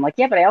out there. I'm like,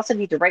 yeah, but I also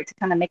need to write to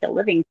kind of make a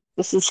living.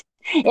 And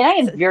I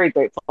am very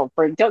grateful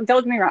for, don't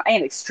get me wrong, I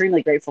am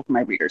extremely grateful for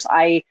my readers.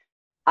 I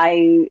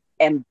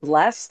am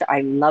blessed.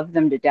 I love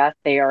them to death.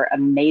 They are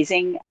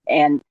amazing.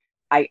 And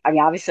I mean,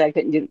 obviously I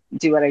couldn't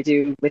do what I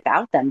do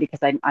without them because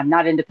I'm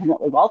not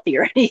independently wealthy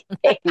or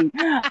anything.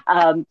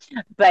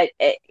 But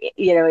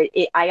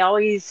I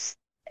always,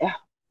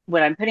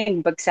 when I'm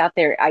putting books out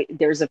there,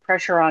 there's a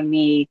pressure on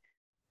me,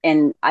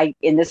 and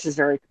this is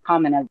very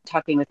common. I'm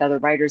talking with other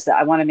writers that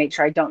I want to make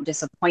sure I don't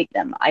disappoint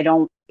them. I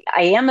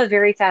am a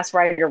very fast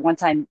writer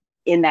once I'm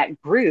in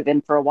that groove.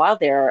 And for a while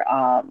there,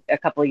 a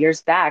couple of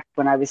years back,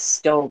 when I was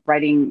still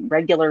writing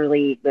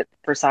regularly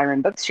for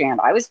Siren Bookstrand,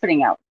 I was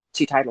putting out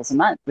 2 titles a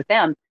month with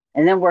them,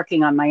 and then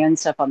working on my own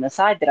stuff on the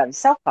side that I was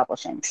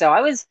self-publishing. So I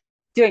was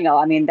doing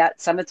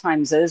that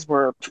sometimes those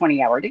were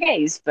 20-hour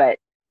days, but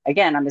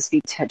again, I'm a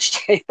speed touch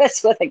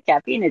typist with a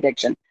caffeine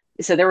addiction.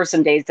 So there were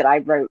some days that I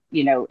wrote,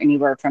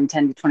 anywhere from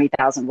 10 to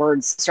 20,000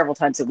 words several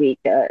times a week.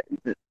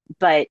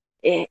 But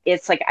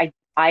it's like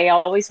I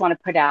always want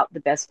to put out the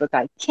best book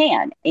I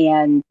can.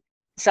 And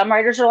some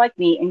writers are like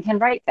me and can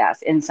write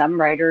fast, and some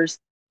writers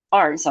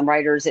aren't. Some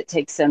writers, it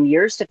takes them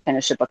years to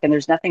finish a book, and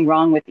there's nothing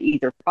wrong with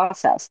either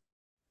process.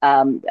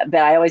 But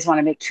I always want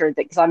to make sure that,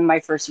 because I'm my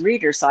first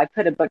reader, so I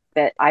put a book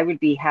that I would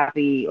be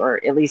happy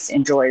or at least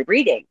enjoy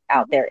reading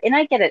out there. And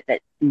I get it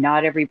that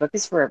not every book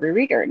is for every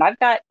reader. And I've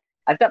got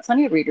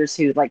plenty of readers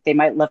who, like, they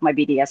might love my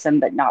BDSM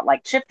but not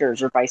like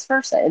shifters or vice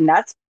versa. And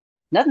that's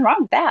nothing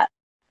wrong with that.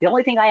 The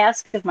only thing I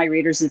ask of my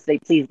readers is they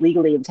please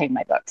legally obtain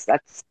my books.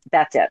 That's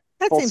it.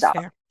 That Full seems stop.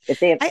 fair. If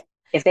they have I,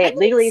 if they I have need,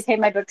 legally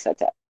obtained my books,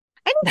 that's it.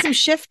 I need some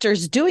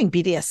shifters doing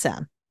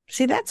BDSM.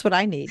 See, that's what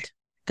I need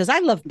because I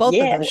love both of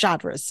Yeah. those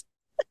genres.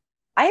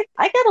 I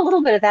got a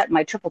little bit of that in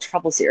my Triple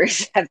Trouble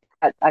series.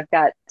 I've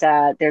got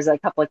there's a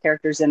couple of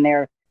characters in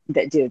there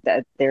that do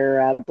that.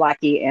 They're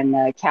Blackie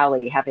and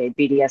Callie have a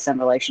BDSM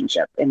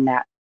relationship in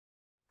that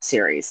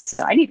series.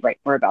 So I need to write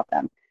more about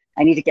them.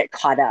 I need to get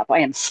caught up. I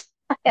am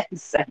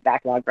so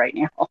backlog right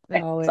now.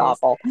 It's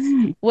awful.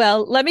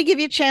 Well, let me give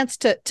you a chance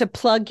to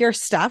plug your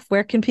stuff.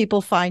 Where can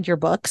people find your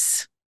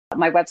books?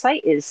 My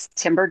website is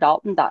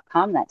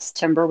timberdalton.com. That's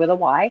Timber with a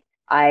Y.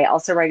 I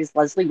also write as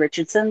Leslie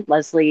Richardson,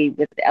 Leslie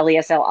with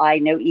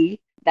Lesli, no E.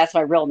 That's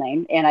my real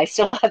name. And I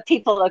still have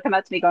people that come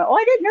up to me going, oh,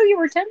 I didn't know you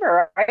were Timber.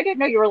 Or, I didn't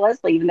know you were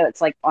Leslie, even though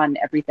it's like on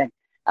everything.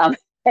 So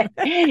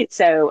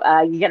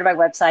you go to my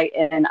website,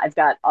 and I've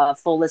got a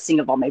full listing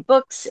of all my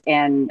books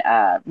and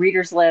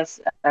readers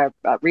list,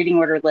 reading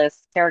order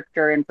list,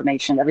 character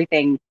information.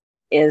 Everything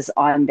is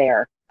on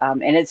there.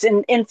 And it's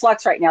in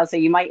flux right now. So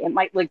it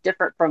might look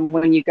different from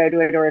when you go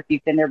to it, or if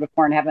you've been there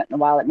before and haven't in a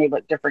while, it may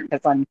look different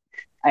because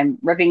I'm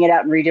ripping it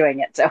out and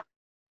redoing it. So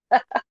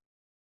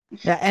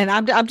Yeah, and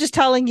I'm just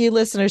telling you,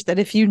 listeners, that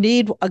if you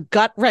need a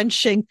gut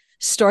wrenching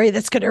story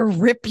that's going to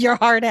rip your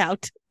heart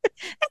out,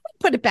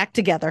 put it back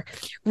together.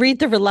 Read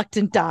The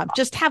Reluctant Dom.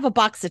 Just have a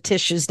box of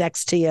tissues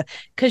next to you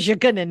because you're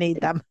going to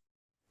need them.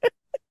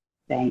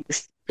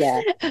 Thanks.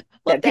 Yeah.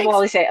 Well, People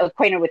always say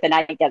acquainted with the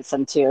night gets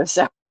them too.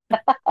 So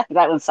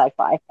that one's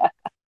sci-fi.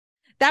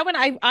 That one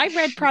I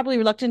read probably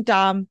Reluctant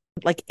Dom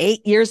like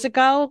 8 years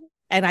ago,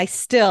 and I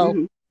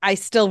still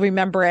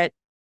remember it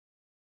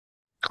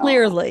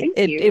clearly.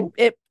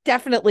 It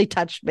definitely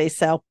touched me.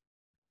 So,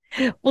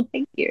 well,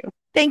 thank you.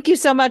 Thank you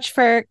so much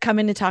for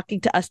coming and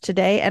talking to us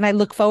today. And I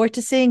look forward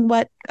to seeing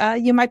what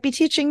you might be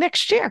teaching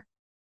next year.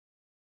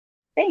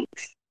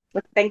 Thanks.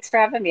 Thanks for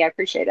having me. I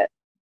appreciate it.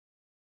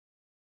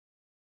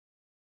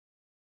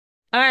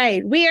 All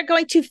right. We are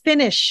going to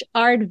finish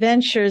our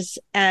adventures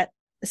at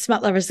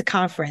Smut Lovers the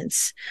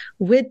Conference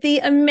with the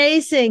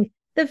amazing,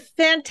 the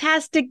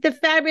fantastic, the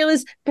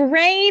fabulous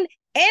brain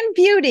and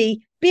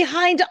beauty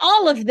behind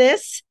all of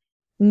this,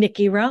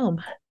 Nikki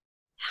Rome.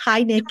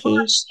 Hi, Nikki.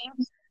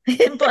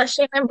 I'm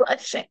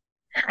blushing.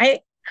 Hi,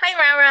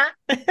 Rara.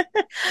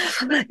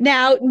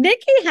 Now,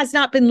 Nikki has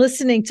not been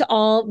listening to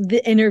all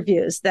the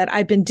interviews that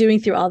I've been doing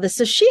through all this,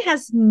 so she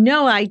has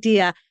no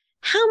idea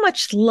how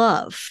much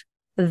love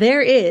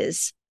there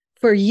is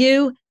for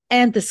you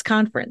and this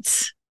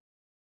conference.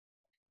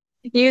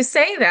 You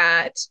say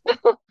that. And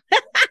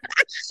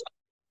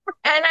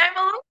I'm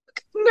a little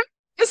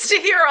nervous to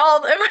hear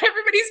all what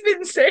everybody's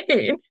been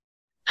saying.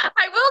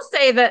 I will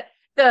say that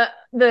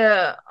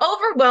the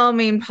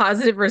overwhelming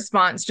positive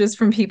response just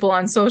from people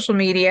on social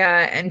media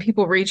and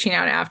people reaching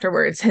out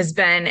afterwards has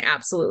been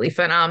absolutely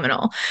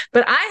phenomenal.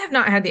 But I have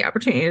not had the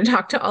opportunity to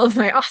talk to all of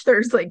my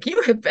authors like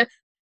you have been.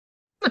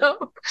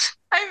 So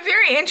I'm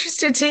very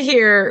interested to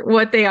hear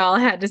what they all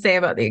had to say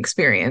about the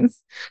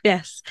experience.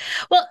 Yes.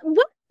 Well,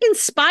 what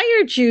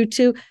inspired you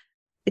to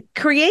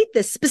create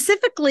this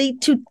specifically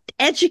to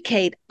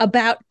educate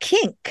about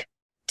kink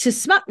to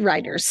smut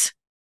writers?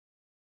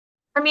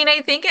 I mean,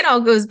 I think it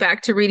all goes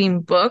back to reading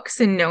books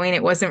and knowing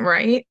it wasn't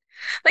right.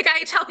 Like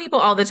I tell people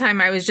all the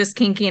time, I was just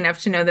kinky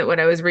enough to know that what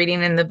I was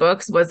reading in the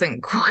books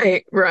wasn't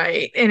quite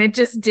right. And it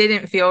just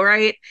didn't feel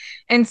right.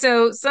 And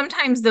so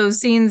sometimes those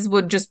scenes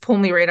would just pull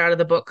me right out of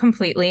the book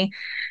completely.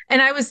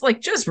 And I was like,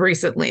 just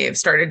recently I've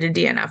started to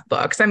DNF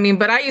books. I mean,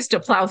 but I used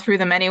to plow through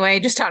them anyway,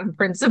 just out of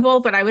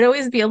principle. But I would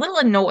always be a little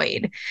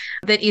annoyed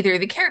that either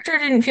the character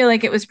didn't feel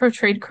like it was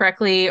portrayed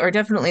correctly, or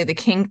definitely the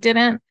kink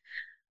didn't.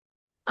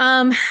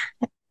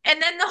 And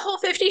then the whole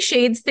 50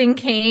 Shades thing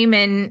came,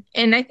 and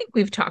I think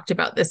we've talked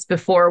about this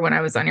before when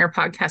I was on your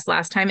podcast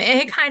last time.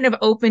 It kind of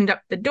opened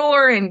up the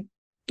door and,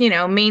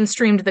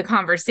 mainstreamed the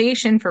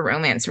conversation for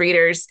romance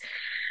readers.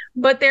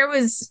 But there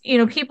was,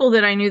 people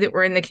that I knew that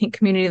were in the kink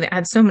community that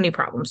had so many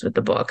problems with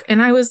the book.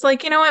 And I was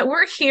like, you know what,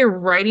 we're here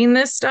writing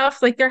this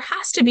stuff. Like there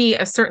has to be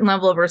a certain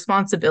level of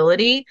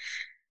responsibility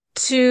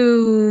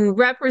to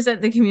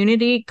represent the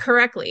community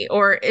correctly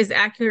or as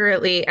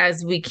accurately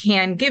as we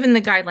can, given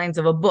the guidelines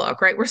of a book,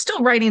 right? We're still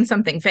writing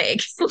something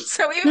fake.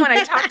 So even when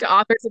I talk to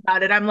authors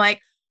about it, I'm like,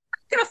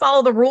 I'm going to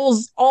follow the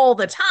rules all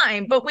the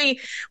time, but we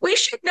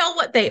should know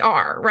what they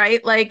are,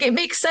 right? Like it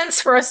makes sense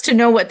for us to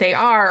know what they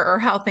are or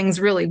how things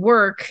really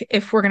work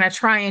if we're going to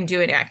try and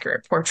do an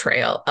accurate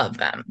portrayal of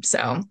them.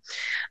 So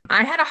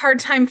I had a hard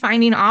time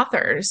finding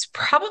authors,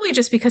 probably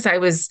just because I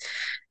was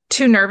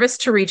too nervous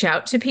to reach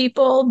out to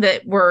people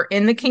that were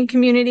in the kink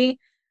community.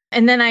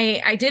 And then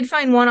I did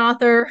find one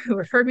author who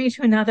referred me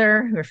to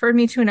another, who referred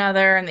me to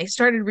another, and they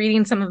started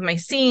reading some of my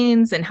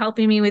scenes and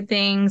helping me with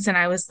things. And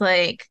I was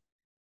like,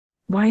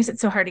 why is it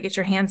so hard to get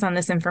your hands on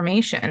this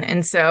information?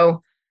 And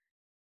so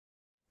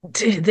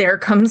there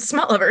comes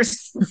Smut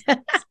Lovers.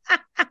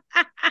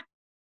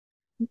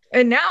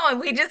 And now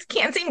we just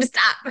can't seem to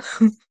stop.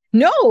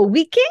 No,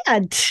 we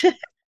can't.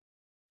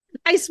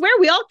 I swear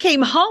we all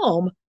came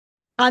home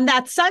on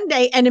that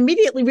Sunday and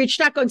immediately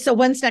reached out going, so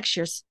when's next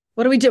year's?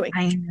 What are we doing?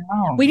 I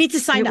know. We need to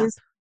sign up.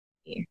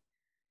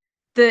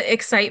 The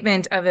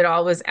excitement of it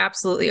all was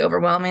absolutely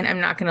overwhelming. I'm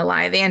not going to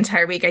lie. The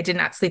entire week, I did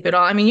not sleep at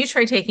all. I mean, you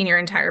try taking your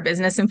entire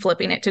business and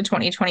flipping it to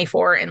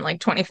 2024 in like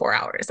 24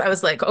 hours. I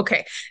was like,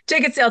 okay,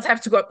 ticket sales have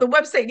to go up. The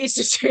website needs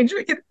to change.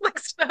 We can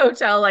flex the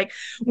hotel. Like,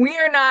 we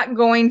are not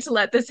going to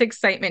let this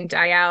excitement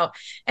die out.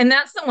 And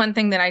that's the one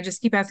thing that I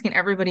just keep asking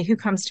everybody who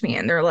comes to me.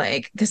 And they're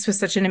like, this was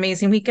such an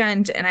amazing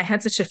weekend. And I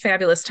had such a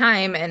fabulous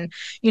time. And,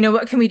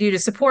 what can we do to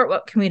support?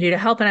 What can we do to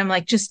help? And I'm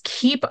like, just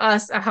keep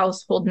us a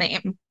household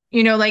name.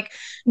 Like,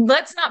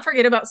 let's not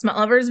forget about Smut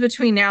Lovers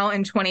between now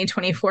and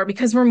 2024,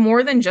 because we're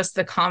more than just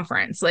the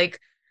conference. Like,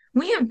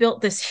 we have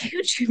built this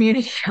huge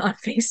community on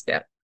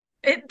Facebook.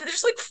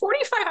 There's like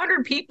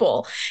 4,500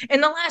 people in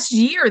the last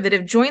year that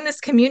have joined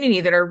this community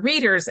that are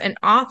readers and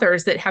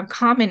authors that have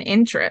common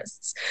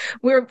interests.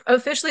 We're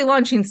officially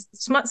launching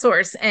Smut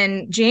Source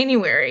in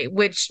January,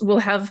 which will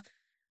have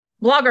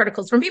blog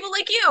articles from people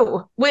like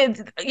you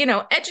with,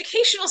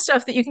 educational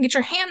stuff that you can get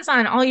your hands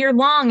on all year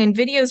long and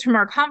videos from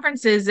our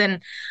conferences.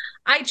 And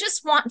I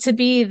just want to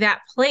be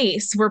that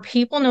place where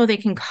people know they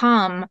can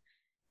come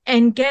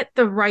and get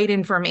the right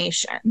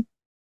information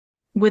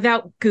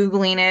without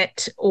Googling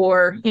it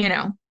or,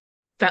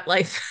 that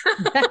life.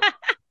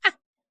 It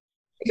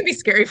can be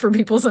scary for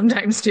people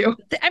sometimes too.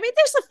 I mean,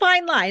 there's a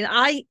fine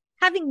line.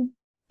 Having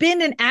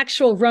been an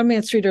actual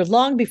romance reader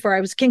long before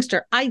I was a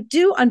Kinkster, I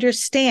do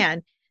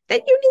understand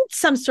that you need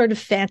some sort of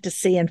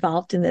fantasy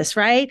involved in this,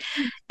 right?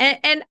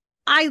 And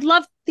I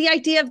love the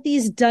idea of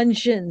these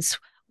dungeons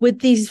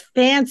with these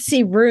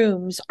fancy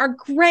rooms are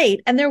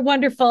great and they're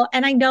wonderful.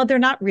 And I know they're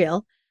not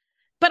real,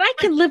 but I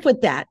can live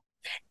with that.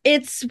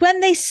 It's when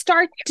they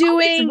start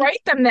doing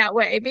write them that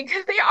way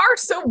because they are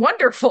so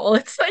wonderful.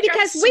 It's like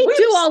because we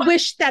do all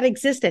wish that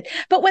existed.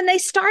 But when they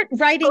start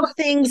writing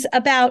things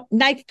about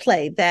knife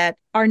play that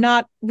are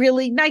not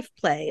really knife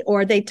play,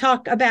 or they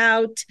talk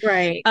about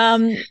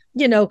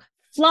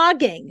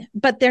flogging,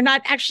 but they're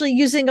not actually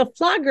using a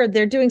flogger.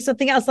 They're doing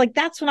something else. Like,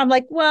 that's when I'm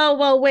like,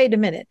 well, wait a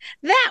minute.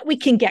 That we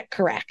can get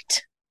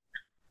correct.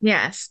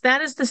 Yes,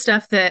 that is the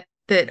stuff that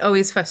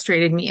always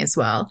frustrated me as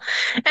well.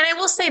 And I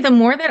will say the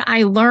more that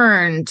I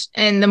learned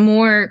and the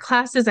more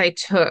classes I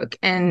took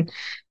and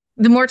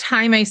the more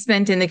time I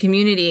spent in the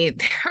community,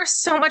 there was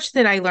so much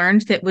that I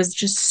learned that was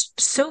just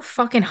so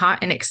fucking hot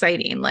and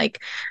exciting.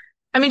 Like,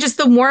 I mean, just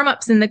the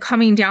warm-ups and the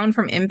coming down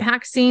from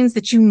impact scenes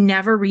that you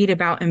never read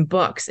about in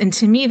books. And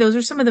to me, those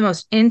are some of the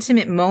most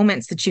intimate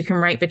moments that you can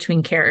write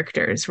between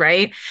characters,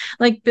 right?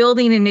 Like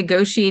building and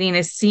negotiating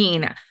a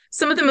scene.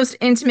 Some of the most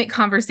intimate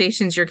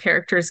conversations your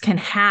characters can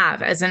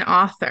have as an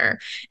author.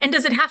 And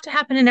does it have to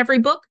happen in every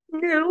book?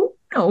 No.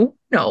 But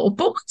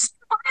once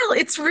in a while,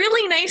 it's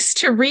really nice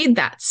to read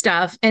that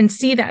stuff and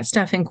see that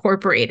stuff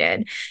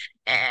incorporated.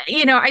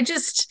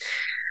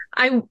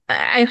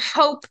 I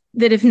hope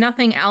that if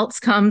nothing else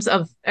comes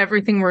of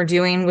everything we're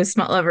doing with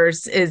Smut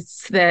Lovers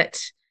is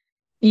that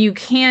you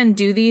can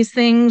do these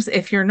things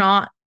if you're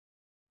not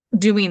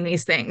doing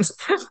these things.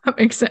 If that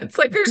makes sense.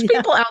 Like, there's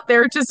people out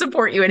there to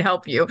support you and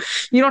help you.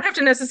 You don't have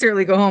to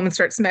necessarily go home and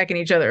start smacking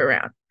each other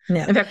around.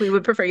 No. In fact, we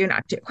would prefer you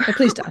not to.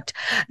 Please don't.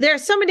 There are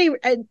so many,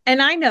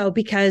 and I know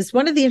because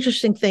one of the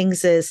interesting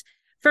things is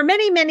for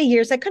many, many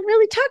years, I couldn't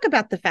really talk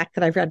about the fact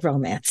that I've read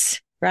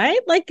romance.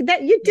 Right? Like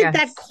that, you did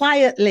that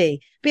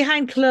quietly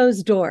behind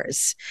closed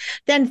doors.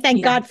 Then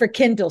thank God for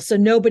Kindle. So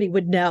nobody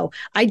would know.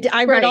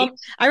 I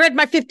read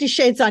my 50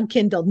 Shades on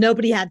Kindle.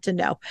 Nobody had to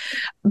know.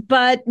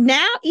 But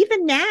now,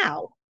 even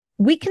now,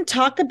 we can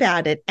talk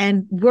about it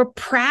and we're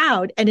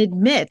proud and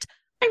admit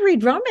I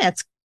read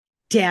romance,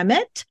 damn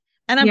it.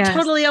 And I'm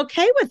totally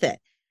okay with it.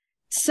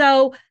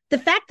 So the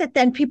fact that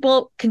then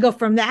people can go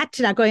from that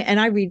to now going, and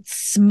I read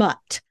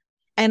smut.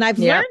 And I've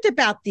learned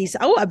about these.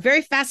 Oh, I'm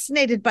very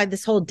fascinated by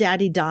this whole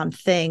daddy dom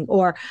thing.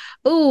 Or,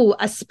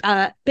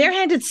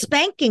 barehanded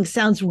spanking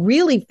sounds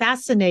really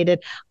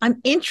fascinated. I'm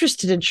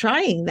interested in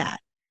trying that.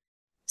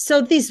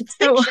 So these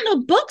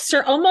fictional books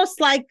are almost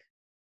like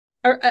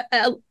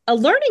a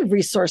learning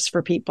resource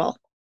for people.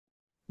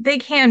 They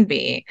can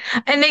be.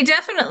 And they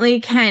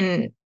definitely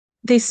can.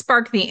 They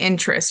spark the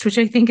interest, which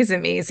I think is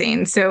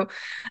amazing. So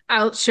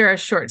I'll share a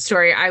short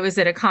story. I was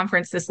at a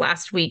conference this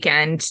last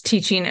weekend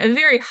teaching a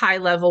very high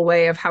level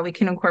way of how we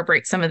can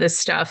incorporate some of this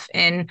stuff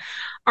in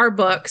our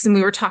books. And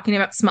we were talking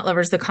about Smut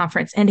Lovers, the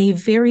conference, and a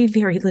very,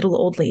 very little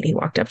old lady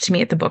walked up to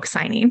me at the book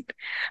signing.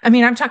 I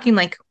mean, I'm talking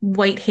like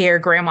white hair,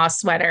 grandma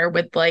sweater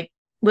with like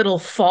little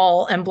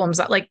fall emblems,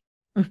 like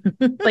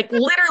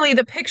literally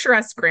the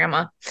picturesque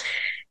grandma.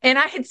 And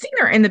I had seen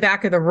her in the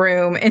back of the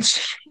room, and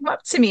she came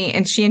up to me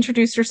and she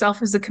introduced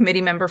herself as a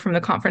committee member from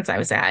the conference I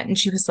was at. And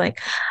she was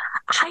like,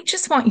 I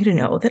just want you to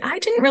know that I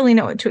didn't really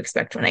know what to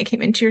expect when I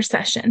came into your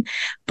session,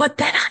 but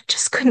then I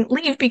just couldn't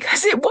leave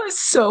because it was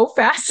so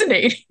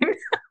fascinating.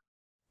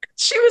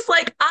 She was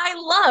like,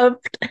 I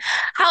loved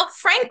how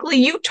frankly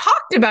you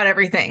talked about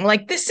everything.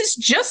 Like, this is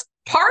just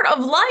part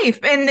of life,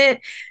 and that,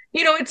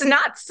 it's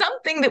not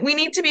something that we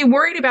need to be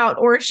worried about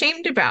or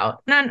ashamed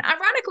about. And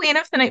ironically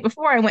enough, the night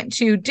before, I went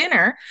to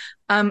dinner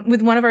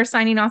with one of our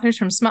signing authors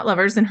from Smut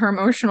Lovers and her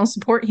emotional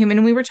support human.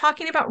 And we were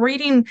talking about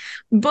reading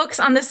books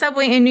on the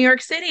subway in New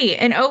York City.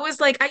 And O was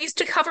like, I used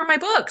to cover my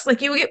books.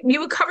 Like, you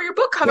would cover your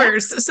book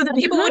covers so that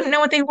people wouldn't know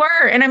what they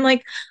were. And I'm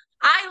like,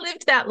 I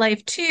lived that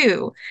life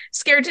too,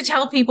 scared to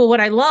tell people what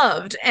I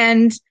loved.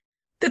 And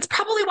that's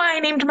probably why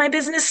I named my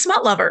business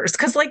Smut Lovers,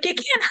 because like you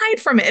can't hide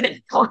from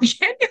it. Can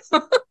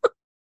you?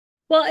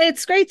 Well,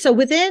 it's great. So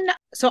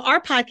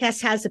our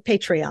podcast has a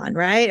Patreon,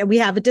 right? And we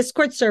have a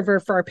Discord server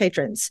for our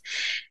patrons.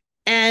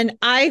 And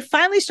I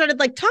finally started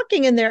like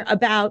talking in there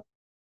about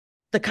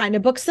the kind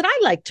of books that I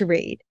like to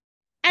read.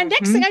 And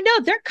next thing I know,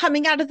 they're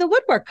coming out of the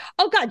woodwork.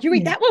 Oh God, you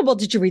read that one? Well,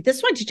 did you read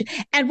this one?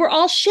 And we're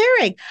all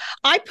sharing.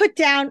 I put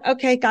down,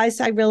 okay, guys,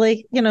 I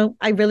really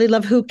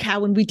love Who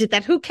Cow. And we did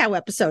that Who Cow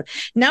episode.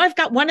 Now I've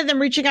got one of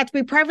them reaching out to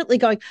me privately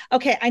going,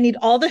 okay, I need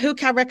all the Who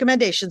Cow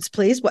recommendations,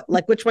 please.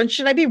 Which one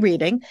should I be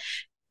reading?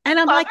 And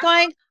I'm like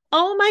going,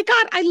 oh my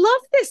God, I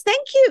love this.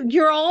 Thank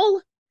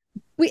you.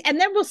 And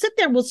then we'll sit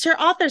there, we'll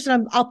share authors,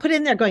 and I'll put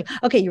in there going,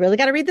 okay, you really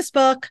got to read this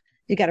book.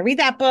 You got to read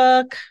that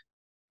book.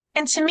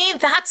 And to me,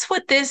 that's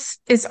what this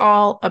is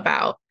all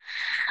about.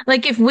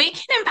 Like, if we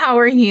can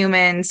empower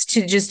humans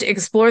to just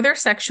explore their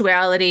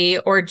sexuality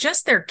or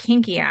just their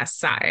kinky ass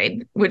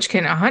side, which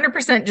can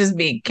 100% just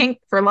be kink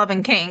for love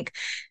and kink,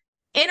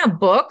 in a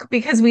book,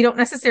 because we don't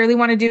necessarily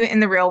want to do it in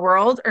the real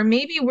world, or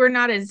maybe we're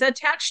not as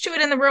attached to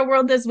it in the real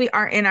world as we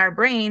are in our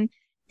brain,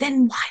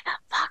 then why the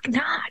fuck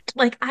not?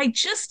 Like, I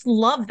just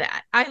love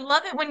that. I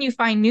love it when you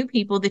find new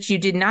people that you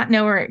did not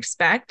know or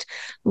expect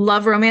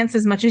love romance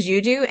as much as you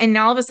do. And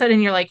now all of a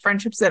sudden you're like,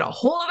 friendship's at a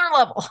whole other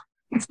level.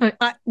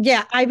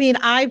 Yeah. I mean,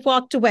 I've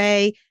walked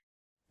away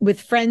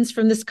with friends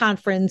from this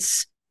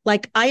conference.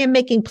 Like, I am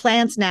making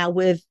plans now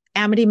with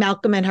Amity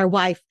Malcolm and her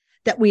wife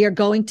that we are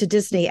going to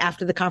Disney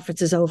after the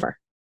conference is over.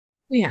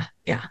 Yeah.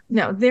 Yeah.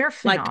 No, they're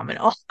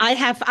phenomenal. Like,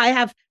 I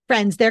have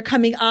friends. They're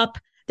coming up.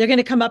 They're going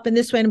to come up in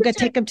this way. And I'm going to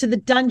take them to the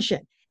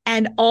dungeon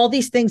and all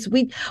these things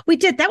we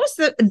did. That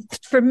was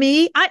for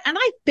me. I've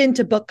been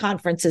to book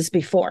conferences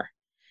before.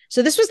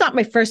 So this was not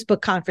my first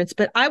book conference,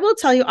 but I will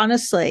tell you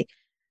honestly,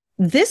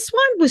 this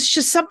one was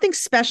just something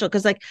special.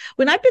 Cause like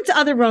when I've been to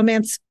other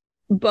romance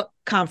book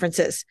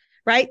conferences,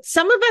 right?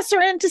 Some of us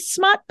are into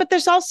smut, but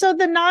there's also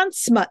the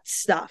non-smut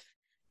stuff.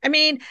 I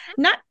mean,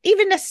 not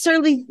even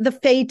necessarily the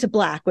fade to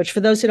black, which for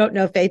those who don't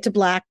know, fade to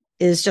black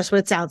is just what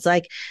it sounds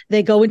like.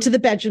 They go into the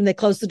bedroom, they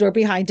close the door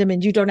behind them,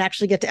 and you don't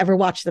actually get to ever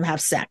watch them have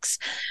sex.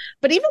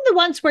 But even the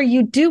ones where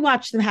you do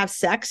watch them have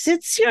sex,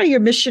 it's, your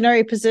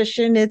missionary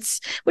position,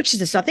 which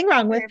there's nothing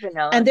wrong with,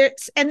 and they're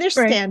right.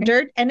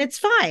 Standard, and it's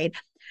fine.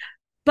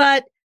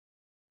 But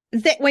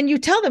when you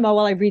tell them, oh,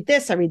 well, I read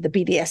this, I read the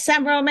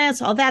BDSM romance,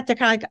 all that, they're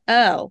kind of like,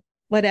 oh,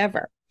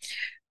 whatever.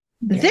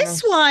 Yes.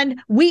 This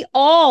one, we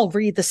all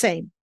read the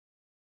same.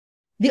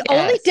 The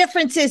only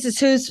difference is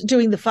who's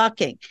doing the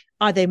fucking.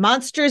 Are they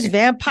monsters,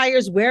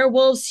 vampires,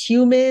 werewolves,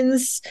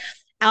 humans,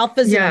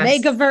 alphas, and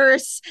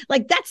omegaverse?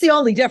 Like, that's the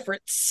only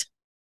difference.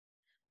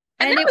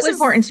 And that was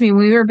important to me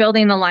when we were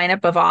building the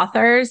lineup of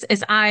authors,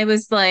 is I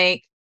was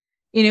like,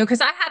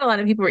 because I had a lot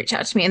of people reach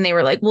out to me and they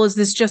were like, well, is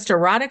this just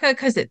erotica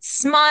because it's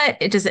smut?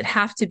 Does it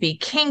have to be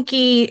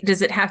kinky?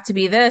 Does it have to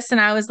be this? And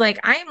I was like,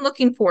 I am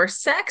looking for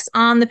sex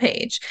on the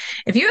page.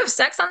 If you have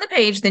sex on the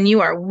page, then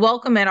you are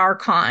welcome at our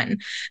con,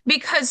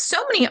 because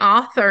so many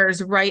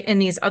authors write in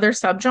these other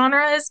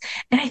subgenres.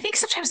 And I think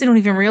sometimes they don't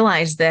even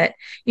realize that,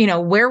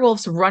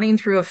 werewolves running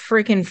through a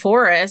freaking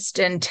forest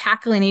and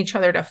tackling each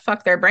other to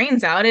fuck their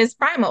brains out is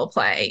primal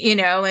play,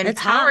 and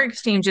it's power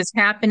exchanges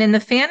happen in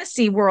the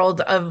fantasy world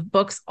of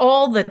books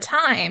all the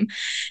time.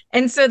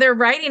 And so they're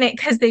writing it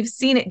because they've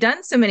seen it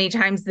done so many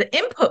times. The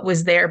input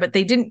was there, but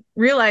they didn't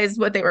realize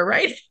what they were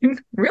writing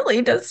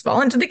really does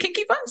fall into the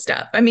kinky fun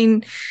stuff. I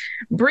mean,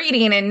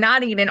 breeding and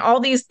knotting and all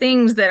these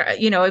things that,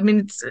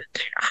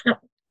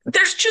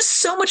 there's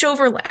just so much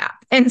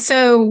overlap. And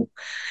so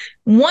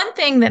one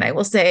thing that I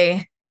will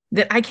say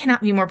that I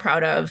cannot be more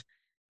proud of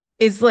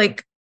is,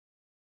 like,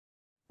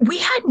 we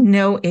had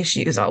no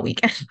issues all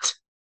weekend.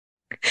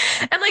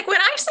 And like,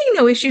 when I say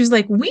no issues,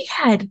 like, we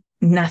had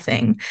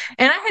nothing.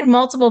 And I had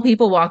multiple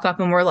people walk up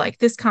and were like,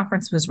 this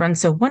conference was run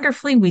so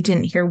wonderfully. We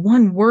didn't hear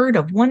one word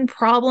of one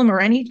problem or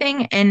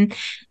anything. And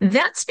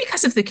that's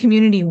because of the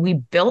community we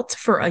built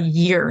for a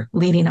year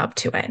leading up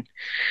to it.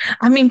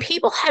 I mean,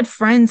 people had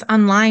friends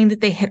online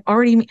that they had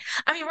already,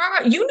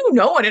 Rara, you knew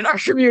no one in our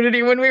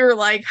community when we were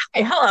like,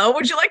 hi, hello,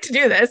 would you like to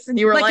do this? And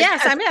you were like,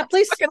 yes, I'm in,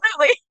 please.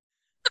 Absolutely.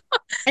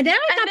 And now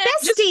I got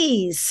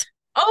besties.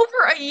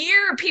 over a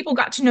year, people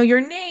got to know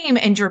your name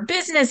and your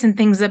business and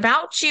things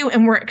about you,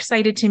 and were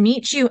excited to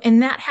meet you.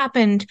 And that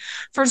happened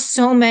for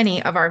so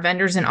many of our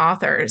vendors and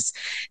authors,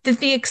 that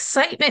the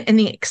excitement and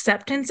the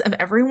acceptance of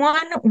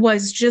everyone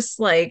was just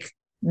like,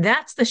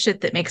 that's the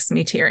shit that makes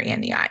me teary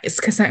in the eyes,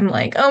 because I'm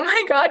like, oh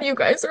my God, you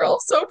guys are all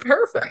so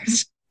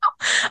perfect.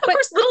 Of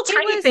course, little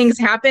tiny things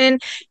happen,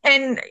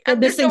 and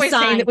there's no way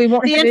saying that we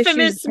won't the have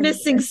infamous issues.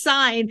 missing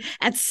sign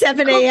at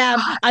 7 a.m.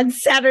 on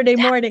Saturday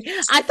morning.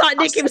 I thought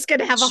Nikki was going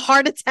to have a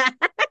heart attack.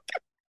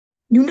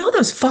 You know,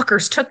 those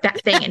fuckers took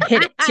that thing and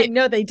hit it too. I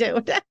know they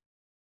do.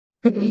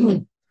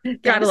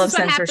 Gotta love this is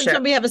what happens censorship.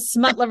 when we have a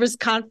smut lovers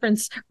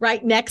conference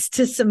right next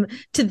to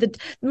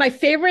my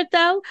favorite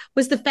though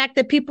was the fact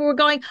that people were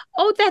going,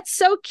 oh, that's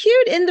so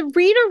cute. In the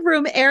reader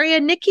room area,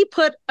 Nikki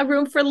put a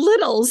room for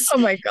littles. Oh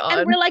my God.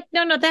 And we're like,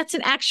 no, that's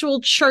an actual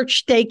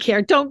church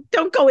daycare.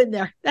 Don't go in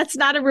there. That's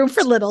not a room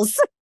for littles.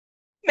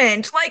 Like,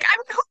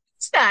 I'm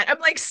noticed that. I'm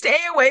like, stay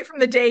away from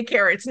the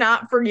daycare. It's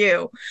not for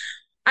you.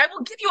 I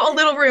will give you a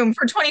little room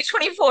for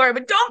 2024,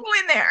 but don't go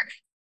in there.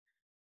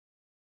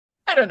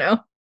 I don't know.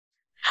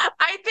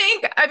 I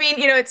mean,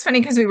 it's funny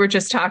because we were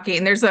just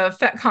talking. There's a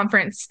FET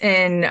conference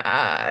in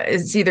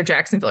it's either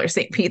Jacksonville or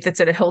St. Pete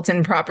that's at a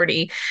Hilton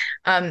property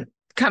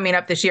coming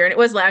up this year. And it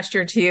was last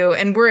year too.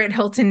 And we're at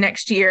Hilton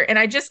next year. And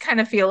I just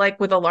kind of feel like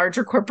with a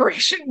larger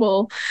corporation,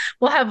 we'll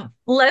have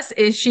less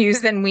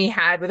issues than we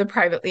had with a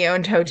privately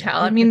owned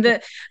hotel. I mean,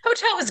 the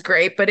hotel was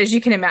great, but as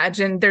you can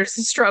imagine, there's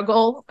a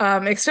struggle,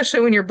 especially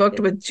when you're booked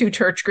with 2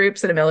 church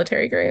groups and a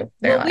military group.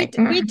 They're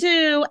we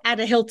do at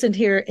a Hilton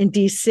here in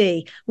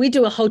DC, we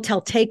do a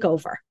hotel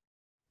takeover.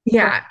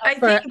 Yeah. I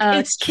think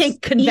it's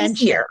kink convention.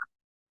 Easier.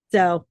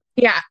 So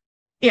yeah.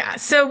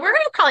 So we're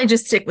going to probably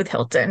just stick with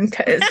Hilton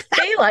because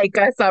they like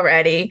us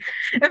already.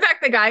 In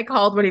fact, the guy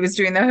called when he was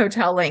doing the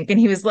hotel link and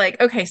he was like,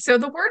 okay, so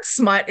the word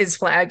smut is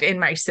flagged in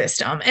my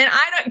system and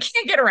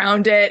can't get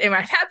around it. And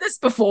I've had this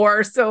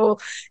before. So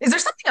is there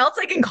something else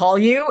I can call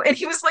you? And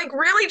he was like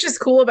really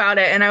just cool about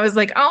it. And I was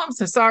like, oh, I'm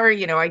so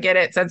sorry. I get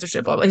it.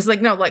 Censorship. Blah, blah. He's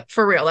like, no, like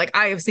for real. Like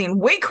I have seen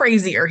way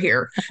crazier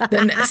here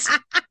than this.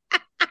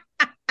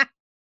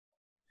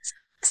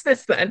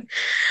 This then.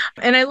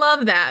 And I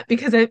love that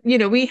because,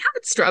 we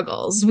had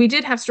struggles. We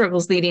did have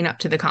struggles leading up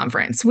to the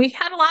conference. We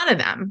had a lot of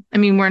them. I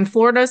mean, we're in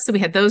Florida, so we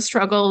had those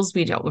struggles.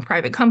 We dealt with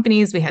private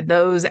companies. We had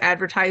those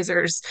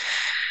advertisers,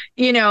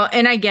 and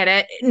I get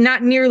it.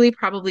 Not nearly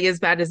probably as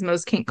bad as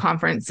most kink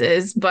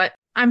conferences, but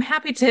I'm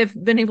happy to have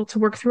been able to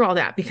work through all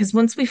that because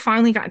once we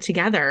finally got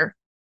together,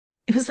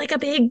 it was like a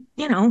big,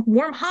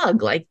 warm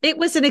hug. Like it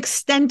was an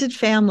extended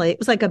family. It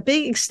was like a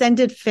big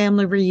extended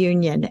family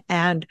reunion.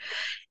 And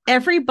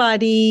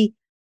everybody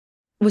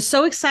was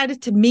so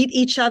excited to meet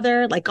each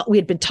other. Like we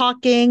had been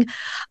talking.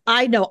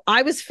 I know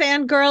I was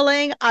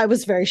fangirling. I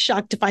was very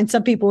shocked to find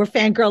some people were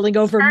fangirling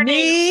over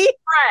me.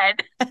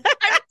 Fred.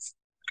 Best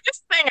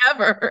thing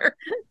ever.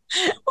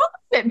 What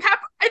was it?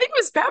 Pepper? I think it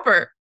was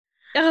Pepper.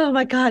 Oh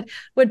my God.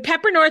 When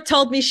Pepper Nora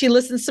told me she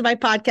listens to my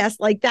podcast,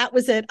 like that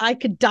was it. I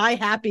could die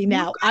happy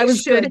now. I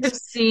was should good. have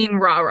seen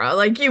Rara.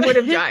 Like you would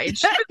have died.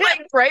 She was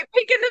like right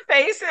pink in the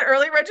face at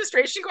early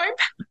registration going,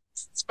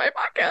 it's my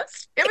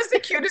podcast. It was the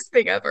cutest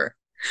thing ever.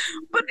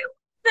 But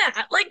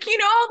that,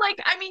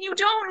 you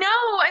don't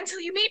know until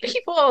you meet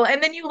people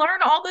and then you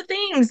learn all the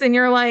things and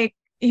you're like,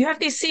 you have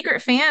these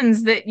secret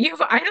fans that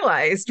you've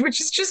idolized,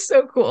 which is just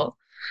so cool.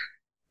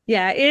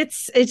 Yeah,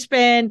 it's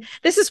been,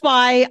 this is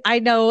why I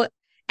know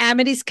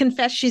Amity's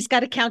confessed she's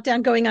got a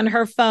countdown going on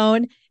her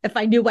phone. If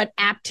I knew what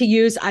app to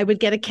use, I would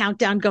get a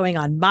countdown going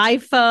on my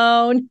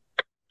phone.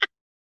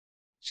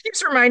 She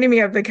keeps reminding me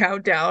of the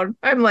countdown.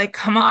 I'm like,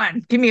 come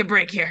on, give me a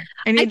break here.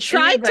 I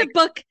tried to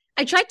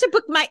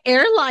book my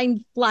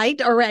airline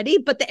flight already,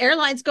 but the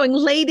airline's going,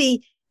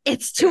 lady,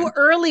 it's too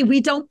early.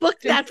 We don't book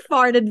that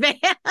far in advance.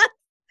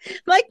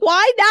 Like,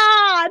 why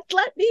not?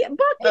 Let me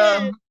book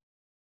it.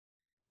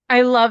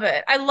 I love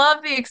it. I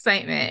love the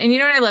excitement. And you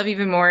know what I love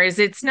even more is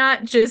it's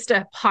not just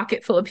a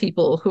pocket full of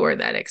people who are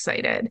that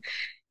excited.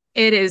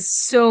 It is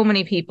so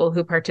many people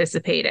who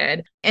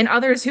participated and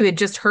others who had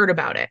just heard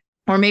about it.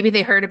 Or maybe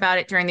they heard about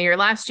it during the year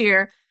last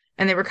year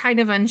and they were kind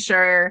of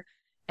unsure.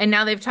 And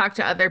now they've talked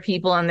to other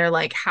people and they're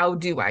like, how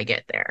do I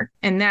get there?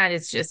 And that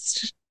is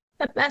just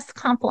the best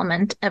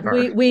compliment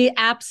ever. We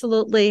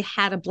absolutely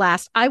had a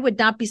blast. I would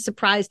not be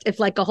surprised if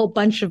like a whole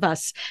bunch of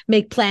us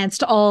make plans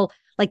to all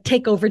like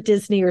take over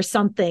Disney or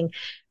something,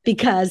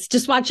 because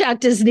just watch out,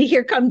 Disney.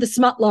 Here come the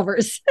smut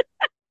lovers.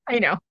 I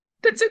know.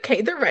 That's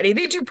okay. They're ready.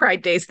 They do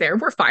Pride Days there.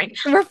 We're fine.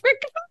 We're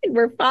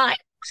fine.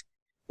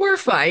 We're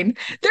fine.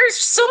 There's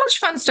so much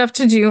fun stuff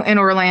to do in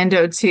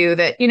Orlando too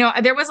that,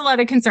 there was a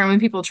lot of concern with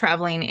people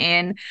traveling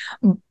in,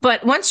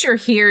 but once you're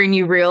here and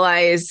you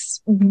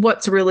realize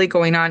what's really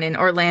going on in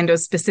Orlando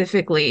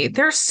specifically,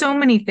 there's so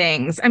many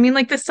things. I mean,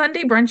 like the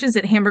Sunday brunches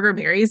at Hamburger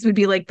Mary's would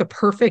be like the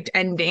perfect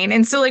ending.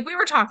 And so like we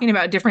were talking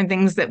about different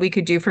things that we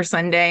could do for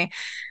Sunday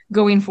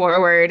going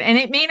forward. And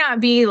it may not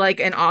be like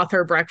an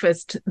author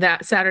breakfast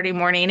that Saturday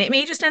morning. It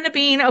may just end up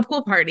being a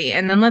pool party.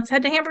 And then let's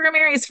head to Hamburger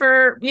Mary's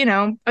for,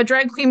 a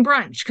drag queen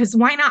brunch. Because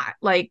why not?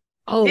 Like,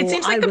 It Oh,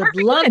 seems I like the would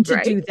perfect love blend, to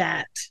right? do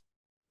that.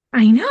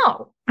 I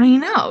know. I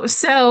know.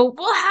 So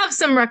we'll have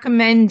some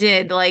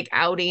recommended like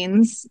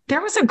outings.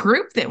 There was a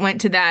group that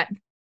went to that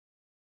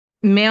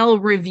male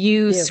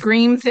review You.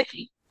 scream thing.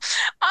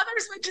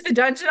 Others went to the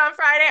dungeon on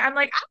Friday. I'm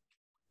like,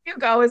 you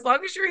go as long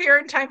as you're here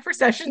in time for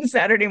session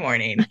Saturday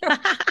morning.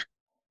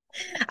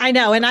 I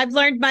know. And I've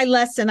learned my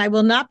lesson. I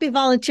will not be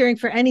volunteering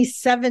for any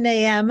 7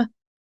 a.m.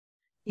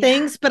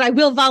 things, but I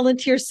will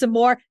volunteer some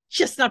more,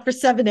 just not for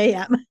 7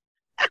 a.m.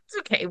 It's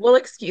okay. We'll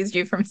excuse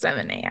you from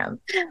 7 a.m.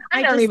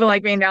 I don't just- even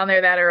like being down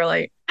there that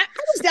early. I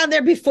was down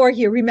there before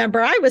you,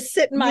 remember? I was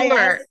sitting my You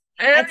ass were.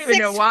 I don't at even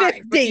know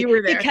why, but 6:50 you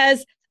were there.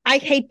 because I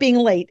hate being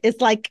late.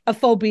 It's like a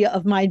phobia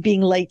of mine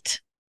being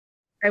late.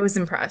 I was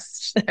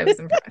impressed.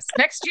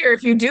 Next year,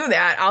 if you do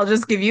that, I'll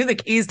just give you the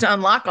keys to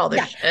unlock all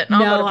this shit. And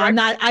I'll go No, to I'm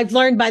not. I've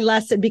learned my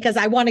lesson because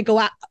I want to go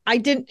out. I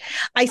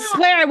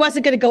swear I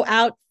wasn't going to go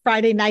out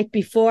Friday night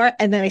before,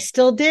 and then I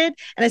still did.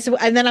 And I said,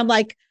 and then I'm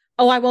like,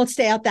 oh, I won't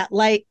stay out that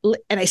late.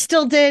 And I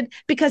still did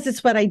because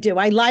it's what I do.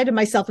 I lie to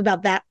myself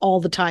about that all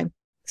the time.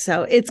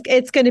 So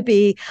it's going to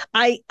be,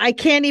 I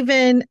can't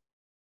even,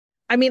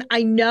 I mean,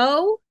 I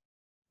know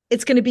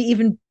it's going to be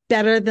even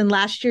better than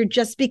last year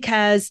just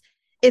because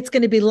it's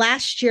going to be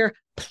last year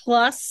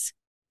plus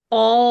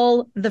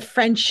all the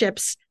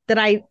friendships that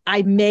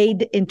I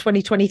made in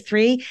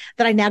 2023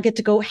 that I now get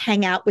to go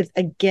hang out with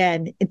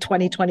again in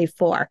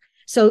 2024.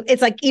 So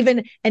it's like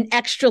even an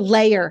extra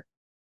layer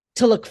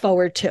to look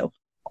forward to.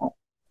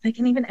 Like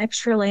an even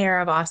extra layer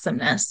of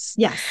awesomeness.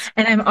 Yes.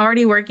 And I'm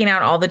already working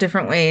out all the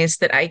different ways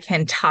that I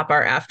can top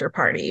our after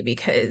party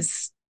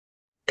because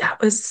that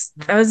was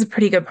a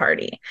pretty good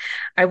party.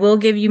 I will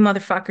give you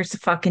motherfuckers a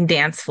fucking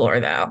dance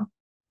floor though.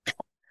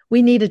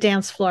 We need a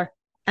dance floor.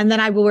 And then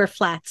I will wear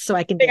flats so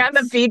I can dance.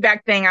 On the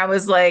feedback thing, I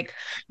was like,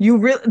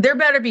 there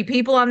better be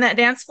people on that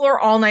dance floor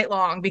all night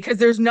long because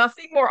there's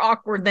nothing more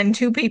awkward than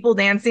two people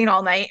dancing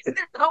all night. There's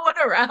no one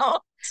around.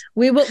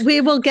 We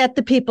will get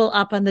the people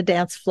up on the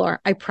dance floor.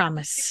 I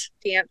promise.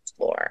 Dance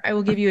floor. I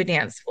will give you a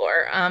dance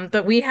floor.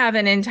 But we have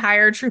an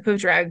entire troupe of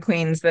drag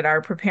queens that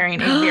are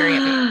preparing a very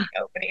amazing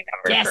opening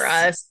number for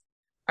us.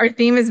 Our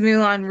theme is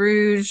Moulin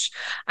Rouge.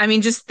 I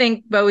mean, just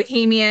think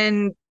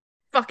bohemian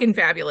fucking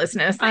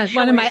fabulousness.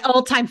 One of my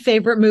all-time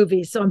favorite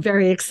movies. So I'm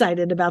very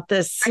excited about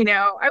this. I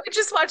know. I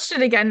just watched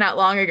it again not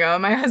long ago.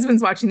 My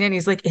husband's watching it and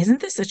he's like,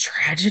 isn't this a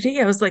tragedy?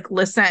 I was like,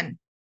 listen,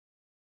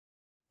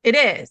 it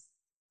is.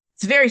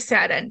 It's a very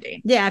sad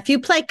ending. Yeah. If you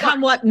play Come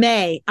What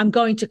May, I'm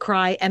going to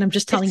cry. And I'm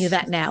just telling you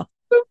that now.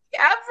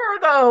 Ever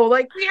though.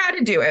 Like we had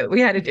to do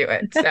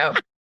it. So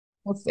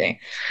we'll see.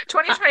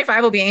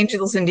 2025 will be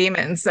Angels and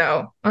Demons.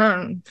 So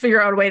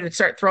figure out a way to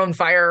start throwing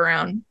fire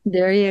around.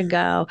 There you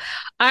go.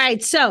 All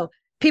right. So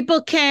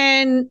people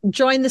can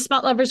join the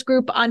Smut Lovers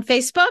group on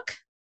Facebook.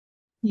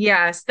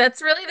 Yes,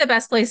 that's really the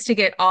best place to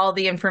get all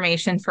the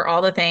information for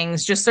all the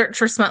things. Just search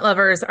for Smut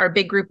Lovers. Our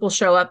big group will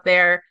show up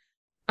there.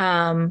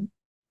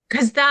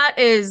 Because that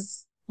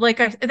is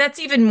that's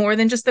even more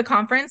than just the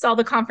conference. All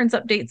the conference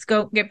updates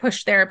get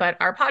pushed there, but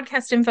our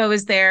podcast info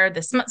is there.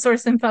 The Smut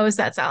Source info is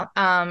that's out,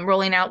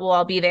 rolling out will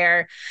all be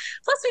there.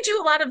 Plus, we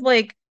do a lot of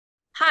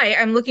hi,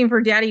 I'm looking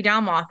for Daddy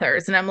Dom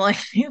authors. And I'm like,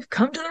 you've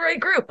come to the right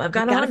group. I've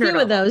got a few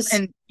of those.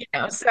 And,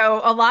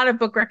 so a lot of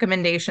book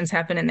recommendations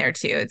happen in there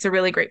too. It's a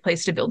really great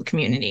place to build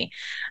community.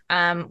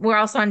 We're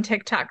also on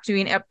TikTok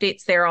doing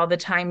updates there all the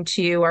time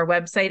too. Our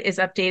website is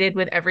updated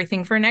with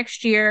everything for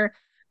next year.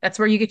 That's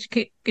where you get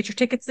to get your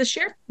tickets this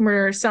year.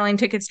 We're selling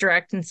tickets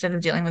direct instead of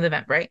dealing with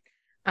Eventbrite.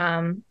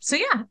 So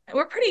yeah,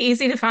 we're pretty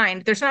easy to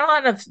find. There's not a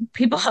lot of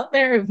people out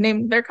there who've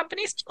named their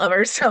companies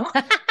Lovers. So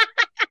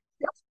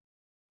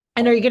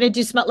And are you going to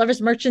do Smut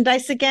Lovers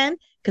merchandise again?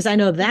 Because I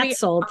know that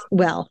sold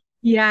well.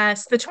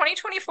 Yes, the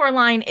 2024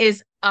 line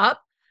is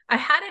up. I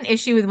had an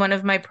issue with one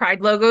of my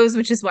Pride logos,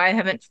 which is why I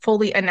haven't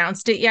fully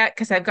announced it yet,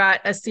 because I've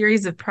got a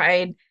series of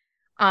Pride,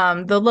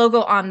 the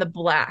logo on the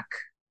black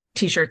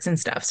t-shirts and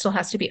stuff still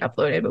has to be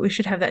uploaded, but we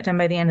should have that done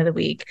by the end of the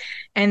week.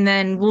 And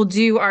then we'll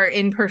do our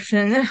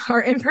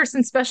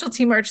in-person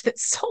specialty merch that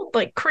sold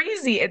like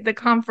crazy at the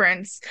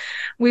conference.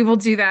 We will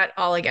do that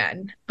all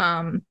again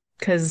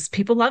because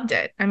people loved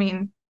it. I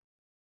mean,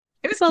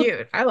 it was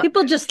cute.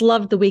 People just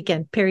loved the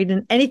weekend, period,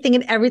 and anything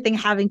and everything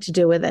having to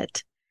do with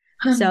it.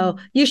 So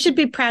you should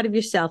be proud of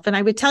yourself. And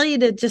I would tell you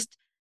to just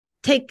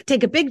take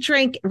a big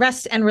drink,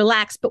 rest and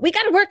relax, but we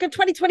got to work in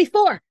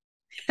 2024.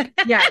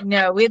 Yeah,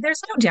 no,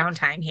 there's no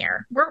downtime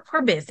here.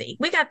 We're busy.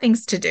 We got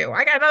things to do.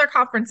 I got another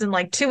conference in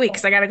 2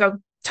 weeks. I got to go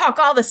talk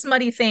all the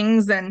smutty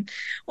things, and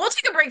we'll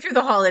take a break through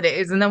the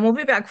holidays, and then we'll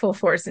be back full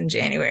force in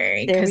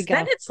January. Because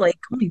then it's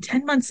only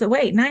 10 months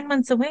away, 9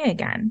 months away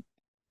again.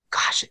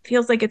 Gosh, it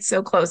feels like it's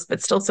so close,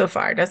 but still so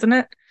far, doesn't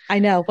it? I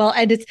know. Well,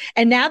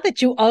 and now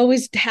that you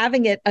always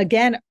having it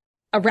again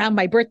around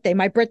my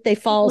birthday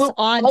falls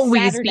on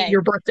always Saturday. Be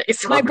your birthday.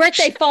 My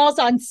birthday falls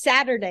on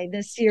Saturday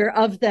this year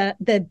of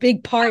the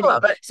big party. I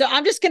love it. So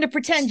I'm just going to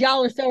pretend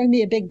y'all are throwing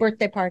me a big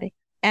birthday party,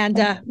 and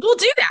we'll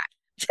do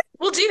that.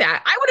 We'll do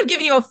that. I would have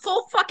given you a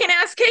full fucking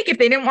ass cake if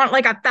they didn't want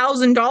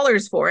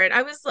 $1,000 for it.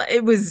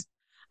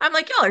 I'm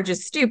like, y'all are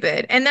just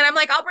stupid. And then I'm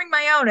like, I'll bring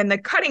my own. And the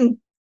cutting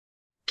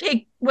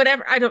cake,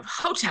 whatever. I don't,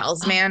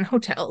 hotels, man,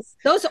 hotels.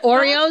 Those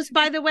Oreos,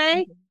 by the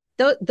way,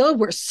 those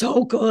were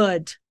so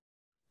good.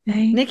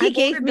 Nikki I've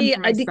gave ordered them me for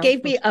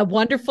myself a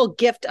wonderful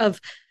gift of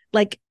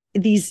like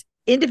these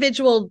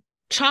individual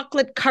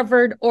chocolate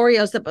covered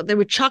Oreos that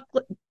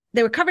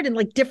they were covered in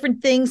like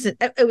different things. And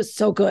it was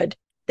so good.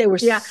 They were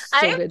Yeah, so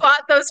I good.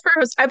 bought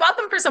I bought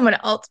them for someone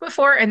else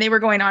before, and they were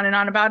going on and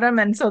on about them.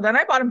 And so then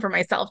I bought them for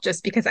myself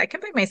just because I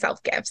can buy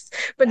myself gifts.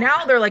 But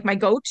now they're like my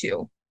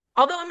go-to.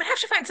 Although I'm gonna have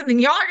to find something.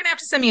 Y'all are gonna have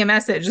to send me a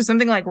message or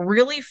something like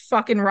really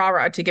fucking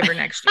rah-rah to give her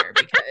next year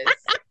because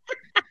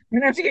I'm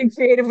gonna have to get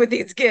creative with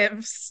these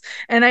gifts.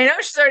 And I know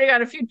she's already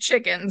got a few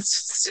chickens,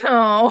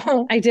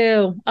 so I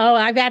do. Oh,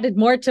 I've added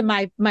more to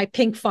my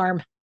pink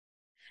farm.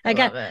 I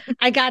love it.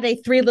 I got a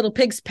 3 Little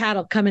Pigs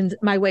paddle coming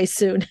my way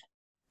soon.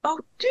 Oh,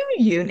 do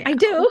you now? I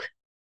do.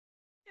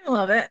 I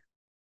love it.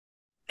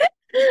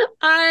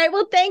 All right.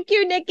 Well, thank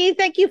you, Nikki.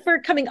 Thank you for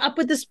coming up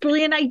with this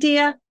brilliant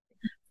idea,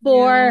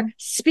 for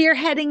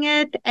spearheading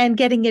it and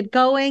getting it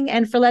going,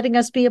 and for letting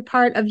us be a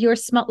part of your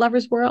Smut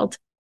Lovers world.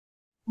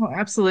 Well,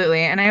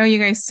 absolutely. And I owe you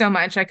guys so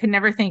much. I could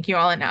never thank you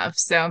all enough.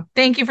 So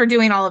thank you for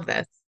doing all of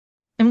this.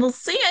 And we'll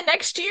see you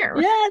next year.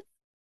 Yes.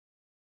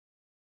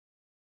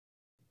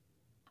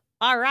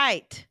 All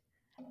right.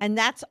 And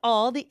that's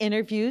all the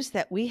interviews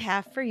that we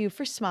have for you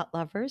for Smut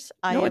Lovers.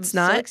 I am it's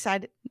not. so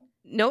excited.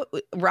 No,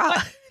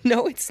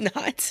 no, it's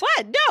not.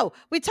 What? No,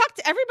 we talked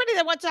to everybody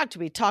that wants to talk to.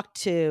 We talked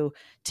to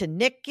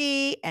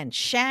Nikki and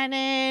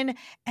Shannon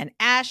and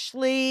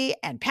Ashley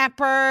and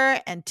Pepper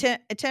and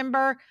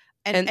Timber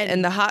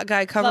and the hot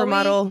guy cover Chloe.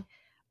 model.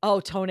 Oh,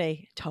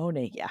 Tony.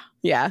 Yeah.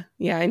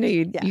 Yeah. I know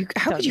you. Yeah, you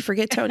how Tony. could you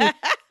forget Tony?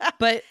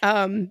 But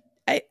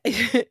I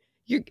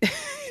you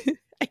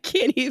I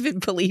can't even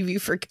believe you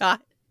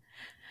forgot.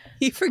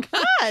 You forgot.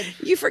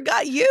 You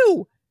forgot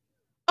you.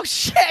 Oh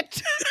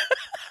shit.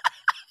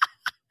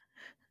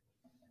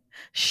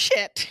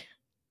 Shit.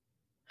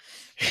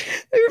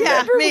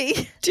 Remember,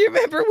 me. Do you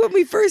remember when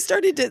we first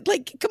started to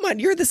come on,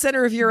 you're the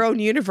center of your own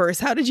universe.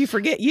 How did you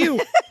forget you?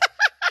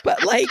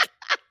 But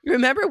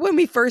remember when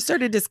we first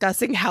started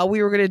discussing how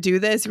we were going to do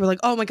this? You were like,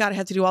 oh my God, I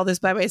have to do all this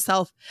by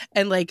myself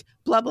and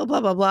blah, blah,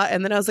 blah, blah, blah.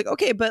 And then I was like,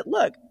 okay, but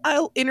look,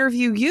 I'll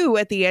interview you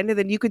at the end and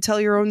then you could tell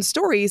your own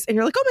stories. And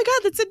you're like, oh my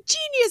God, that's a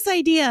genius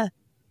idea.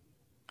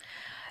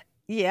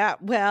 Yeah,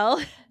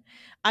 well,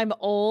 I'm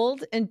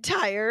old and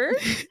tired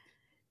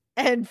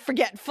and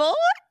forgetful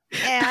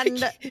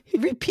and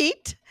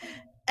repeat.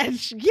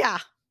 And yeah.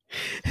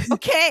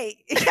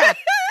 Okay. Yeah.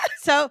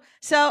 So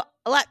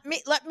let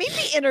me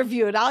be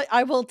interviewed.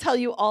 I will tell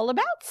you all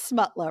about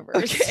Smut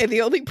Lovers. Okay.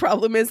 The only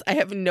problem is I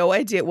have no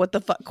idea what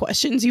the fuck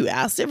questions you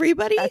asked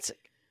everybody.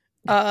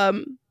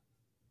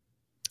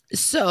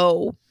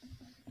 So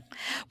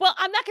well,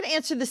 I'm not going to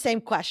answer the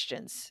same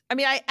questions. I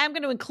mean, I'm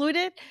going to include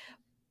it,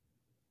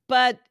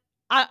 but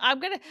I'm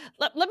going to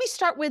let me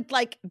start with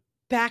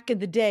back in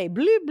the day.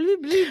 Blue, blue,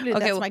 blue, blue.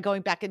 Okay, that's my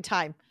going back in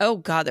time. Oh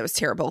God, that was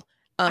terrible.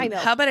 I know.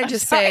 How about I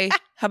just how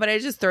about I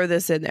just throw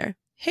this in there?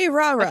 Hey,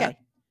 Rara. Okay.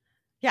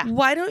 Yeah.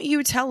 Why don't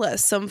you tell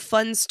us some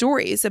fun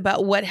stories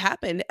about what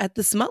happened at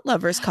the Smut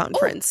Lovers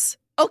conference?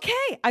 Oh,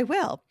 okay, I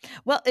will.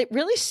 Well, it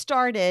really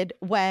started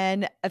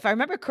when, if I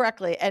remember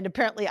correctly, and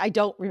apparently I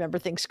don't remember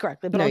things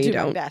correctly, but I'll do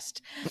my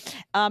best.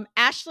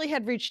 Ashley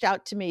had reached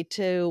out to me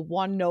to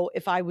want to know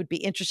if I would be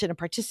interested in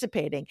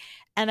participating.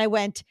 And I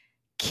went,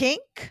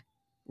 kink,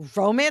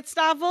 romance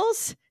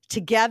novels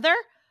together?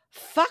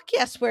 Fuck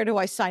yes, where do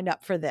I sign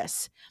up for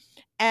this?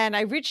 And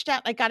I reached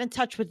out, I got in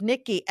touch with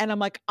Nikki, and I'm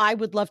like, I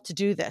would love to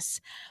do this.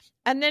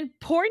 And then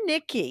poor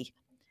Nikki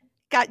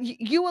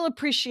you will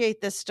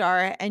appreciate this,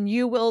 Star, and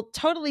you will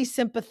totally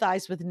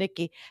sympathize with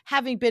Nikki,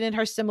 having been in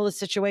her similar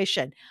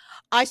situation.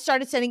 I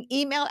started sending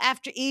email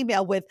after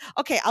email with,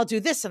 okay, I'll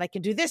do this, and I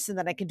can do this, and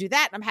then I can do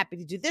that, and I'm happy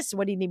to do this, and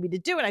what do you need me to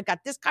do? And I've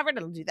got this covered, and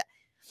I'll do that.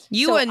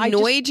 You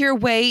annoyed your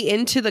way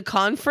into the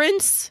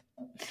conference?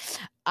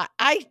 I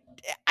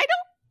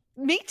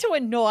don't mean to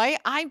annoy.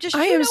 I'm just,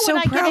 I am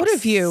so proud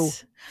of you.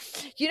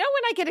 You know,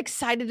 when I get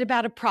excited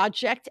about a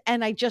project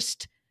and I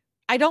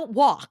don't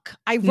walk,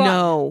 I run.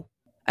 No,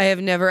 I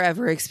have never,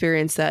 ever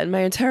experienced that in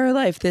my entire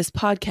life, this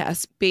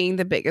podcast being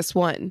the biggest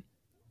one.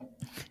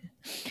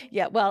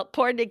 Yeah, well,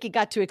 poor Nikki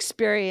got to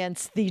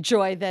experience the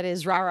joy that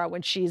is Rara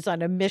when she's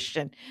on a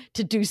mission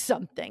to do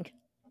something.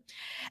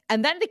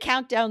 And then the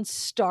countdown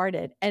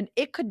started, and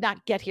it could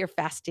not get here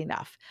fast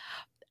enough.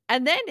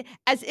 And then,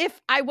 as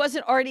if I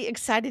wasn't already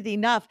excited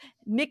enough,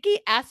 Nikki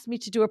asked me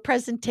to do a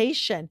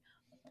presentation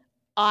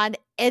on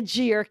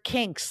edgier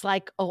kinks,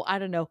 like, oh, I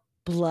don't know,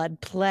 blood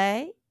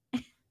play.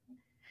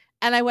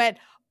 And I went,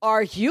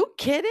 are you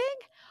kidding?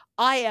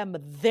 I am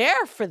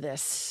there for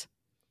this.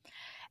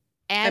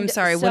 And I'm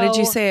sorry, what did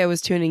you say? I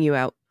was tuning you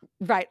out.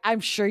 Right, I'm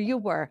sure you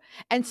were.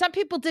 And some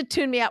people did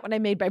tune me out when I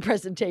made my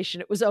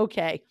presentation. It was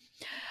okay.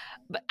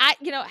 But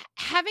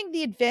having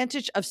the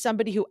advantage of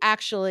somebody who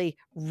actually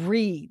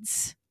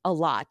reads a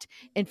lot.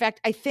 In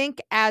fact, I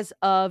think as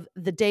of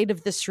the date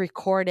of this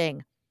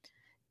recording,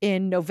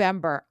 in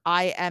November,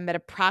 I am at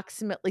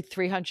approximately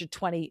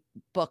 320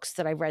 books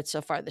that I've read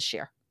so far this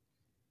year.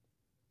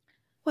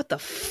 What the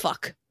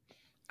fuck?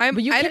 Were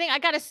you kidding?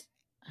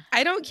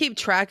 I don't keep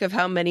track of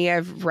how many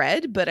I've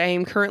read, but I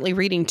am currently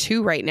reading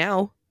 2 right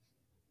now.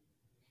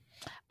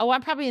 Oh,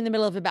 I'm probably in the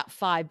middle of about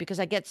 5 because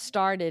I get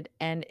started,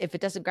 and if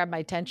it doesn't grab my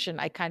attention,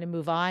 I kind of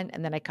move on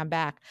and then I come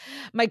back.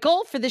 My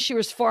goal for this year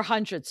is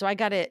 400, so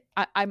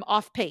I'm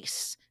off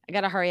pace. I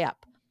got to hurry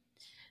up.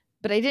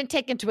 But I didn't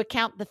take into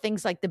account the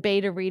things like the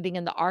beta reading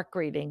and the ARC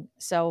reading.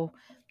 So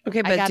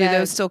okay, but do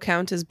those still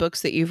count as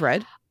books that you've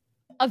read?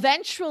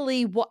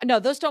 Eventually, no,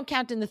 those don't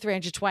count in the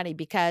 320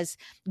 because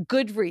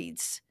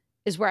Goodreads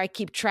is where I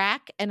keep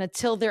track, and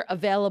until they're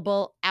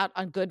available out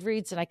on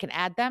Goodreads and I can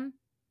add them,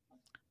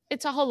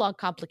 it's a whole long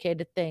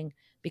complicated thing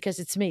because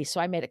it's me, so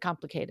I made it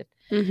complicated.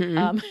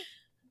 Mm-hmm.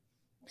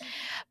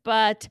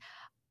 But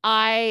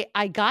I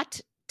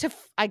got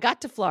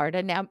to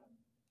Florida. Now,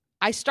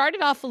 I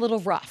started off a little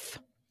rough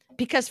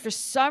because for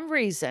some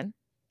reason,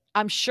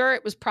 I'm sure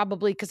it was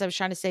probably because I was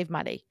trying to save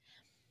money.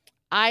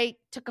 I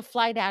took a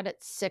flight out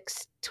at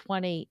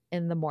 6:20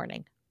 in the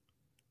morning.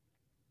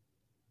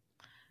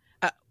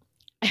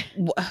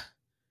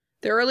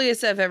 The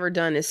earliest I've ever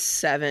done is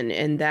 7,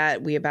 and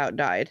that we about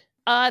died.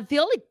 The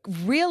only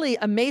really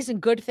amazing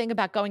good thing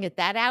about going at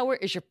that hour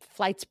is your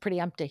flight's pretty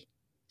empty.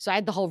 So I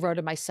had the whole row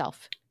to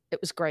myself. It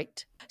was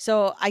great.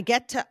 So I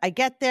get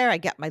there, I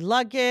get my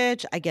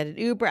luggage, I get an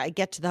Uber, I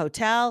get to the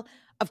hotel.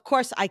 Of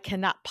course, I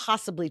cannot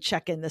possibly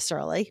check in this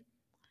early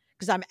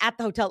because I'm at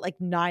the hotel at like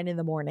 9 in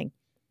the morning.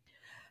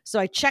 So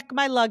I check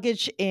my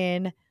luggage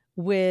in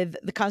with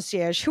the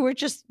concierge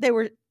they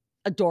were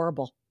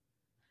adorable.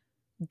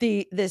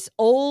 This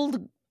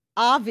old,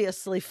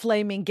 obviously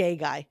flaming gay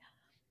guy.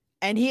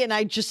 And he and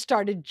I just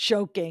started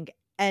joking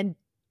and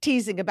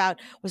teasing about,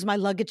 was my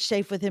luggage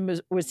safe with him?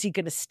 Was he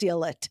going to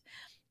steal it?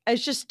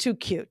 It's just too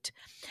cute.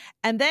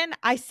 And then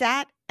I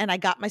sat and I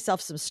got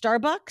myself some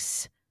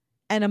Starbucks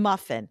and a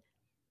muffin.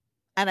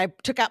 And I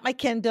took out my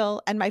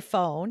Kindle and my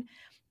phone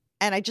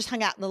and I just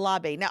hung out in the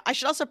lobby. Now, I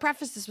should also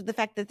preface this with the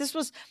fact that this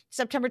was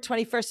September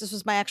 21st. This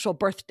was my actual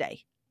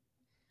birthday.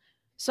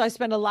 So I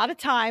spent a lot of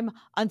time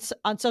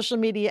on social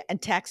media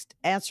and text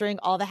answering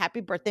all the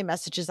happy birthday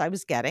messages I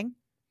was getting.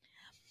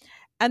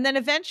 And then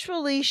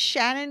eventually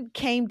Shannon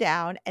came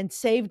down and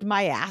saved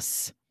my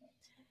ass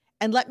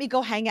and let me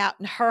go hang out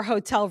in her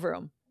hotel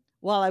room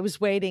while I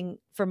was waiting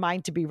for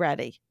mine to be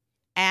ready.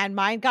 And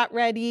mine got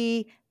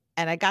ready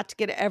and I got to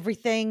get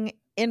everything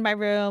in my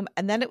room.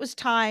 And then it was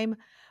time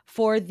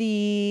for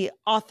the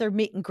author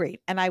meet and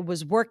greet. And I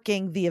was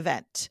working the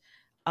event.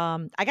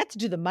 I got to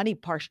do the money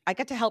part. I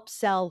got to help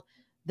sell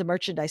the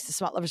merchandise, the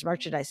Smut Lovers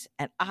merchandise.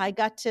 And I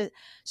got to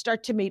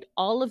start to meet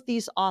all of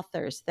these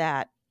authors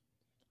that,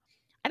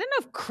 I don't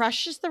know if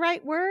crush is the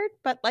right word,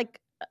 but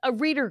like a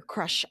reader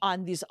crush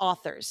on these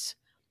authors.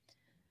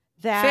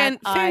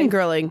 That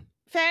fangirling.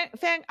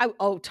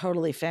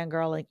 Totally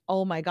fangirling.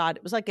 Oh my God.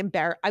 It was like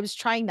embarrassing. I was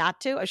trying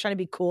not to. I was trying to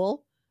be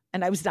cool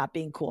and I was not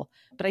being cool,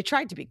 but I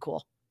tried to be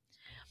cool.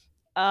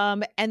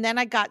 And then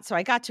I got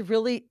to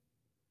really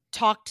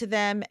talk to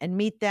them and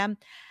meet them.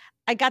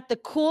 I got the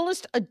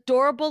coolest,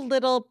 adorable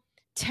little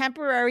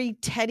temporary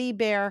teddy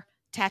bear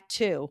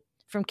tattoo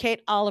from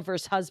Kate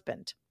Oliver's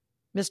husband,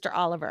 Mr.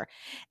 Oliver.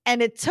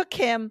 And it took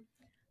him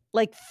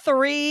like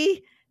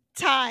 3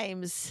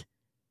 times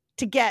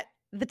to get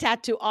the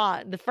tattoo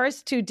on. The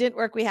first 2 didn't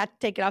work. We had to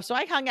take it off. So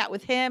I hung out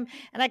with him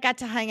and I got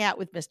to hang out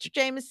with Mr.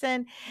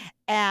 Jameson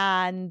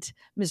and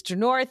Mr.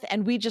 North.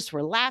 And we just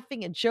were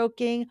laughing and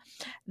joking.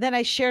 Then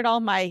I shared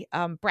all my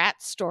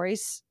brat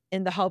stories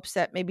in the hopes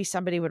that maybe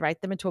somebody would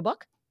write them into a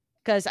book.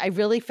 Because I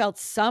really felt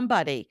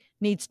somebody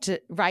needs to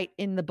write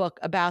in the book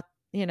about,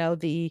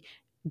 the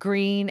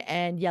green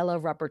and yellow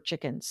rubber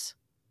chickens.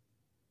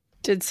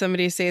 Did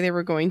somebody say they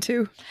were going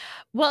to?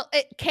 Well,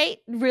 Kate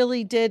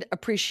really did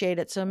appreciate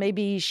it, so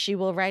maybe she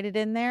will write it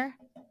in there.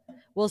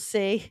 We'll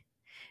see.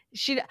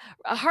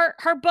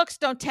 Her books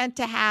don't tend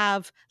to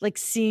have like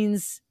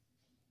scenes,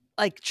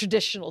 like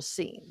traditional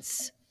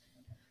scenes.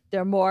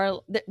 They're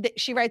more.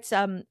 She writes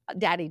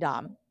Daddy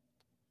Dom.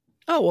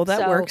 Oh well,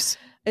 that works.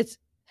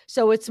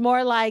 It's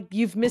more like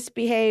you've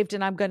misbehaved,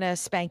 and I'm going to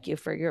spank you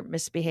for your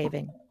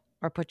misbehaving,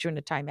 or put you in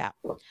a timeout.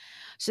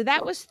 So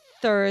that was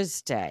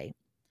Thursday.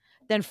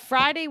 Then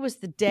Friday was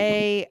the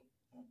day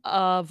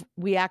of,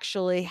 we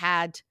actually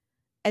had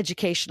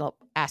educational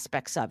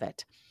aspects of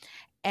it.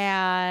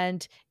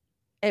 And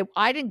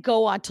I didn't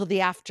go on till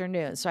the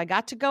afternoon. So I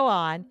got to go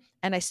on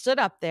and I stood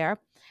up there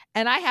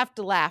and I have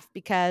to laugh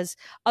because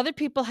other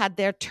people had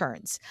their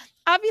turns.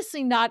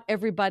 Obviously, not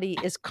everybody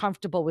is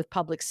comfortable with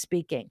public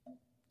speaking.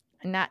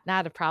 Not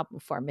a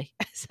problem for me.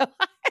 So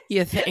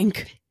you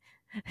think?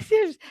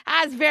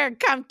 I was very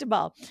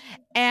comfortable.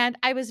 And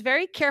I was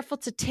very careful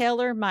to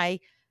tailor my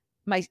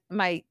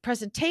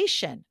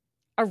presentation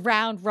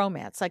around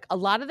romance. Like a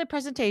lot of the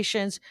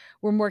presentations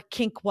were more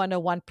Kink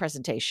 101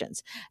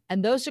 presentations,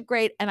 and those are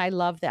great and I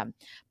love them.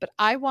 But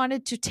I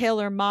wanted to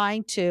tailor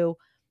mine to,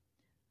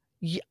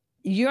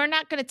 you're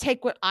not going to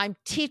take what I'm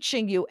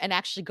teaching you and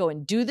actually go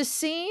and do the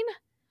scene.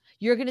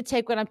 you're going to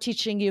take what I'm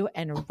teaching you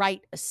and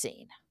write a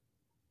scene.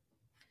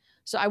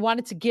 So I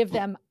wanted to give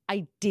them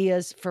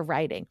ideas for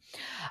writing.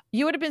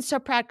 You would have been so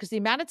proud because the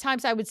amount of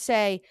times I would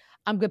say,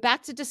 I'm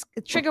about to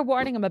trigger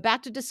warning. I'm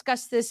about to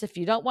discuss this. If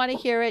you don't want to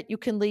hear it, you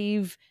can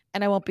leave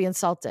and I won't be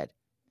insulted.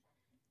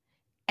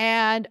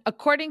 And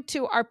according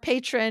to our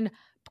patron,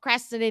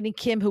 Procrastinating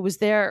Kim, who was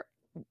there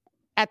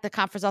at the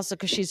conference also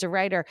because she's a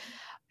writer,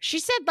 she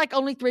said like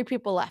only 3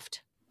 people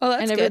left. Oh,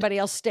 that's and good. Everybody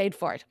else stayed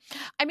for it.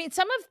 I mean,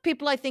 some of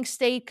people I think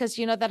stayed because,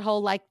 you know, that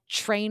whole like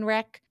train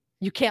wreck,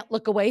 you can't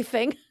look away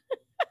thing.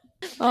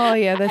 Oh,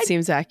 yeah, that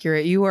seems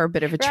accurate. You are a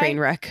bit of a train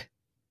wreck.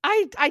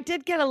 I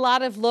did get a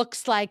lot of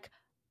looks like,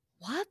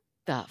 what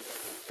the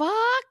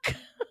fuck?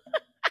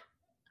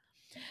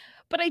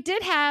 But I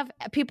did have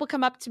people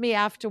come up to me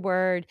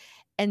afterward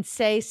and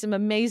say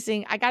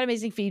I got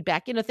amazing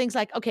feedback. You know, things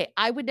like, okay,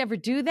 I would never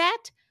do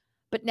that,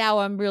 but now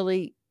I'm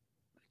really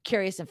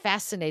curious and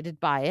fascinated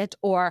by it.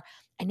 Or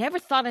I never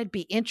thought I'd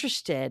be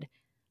interested,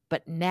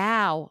 but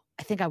now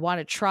I think I want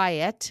to try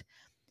it.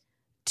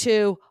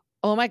 To,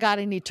 oh my God,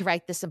 I need to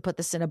write this and put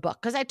this in a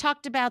book. Because I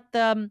talked about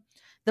the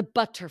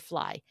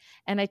butterfly,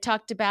 and I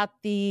talked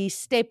about the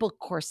staple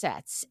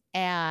corsets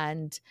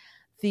and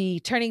the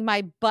turning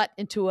my butt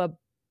into a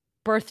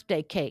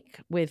birthday cake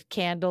with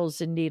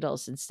candles and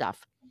needles and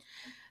stuff.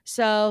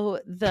 So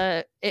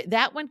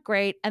that went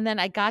great. And then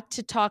I got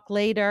to talk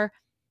later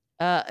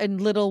in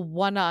little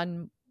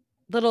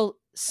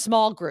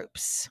small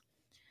groups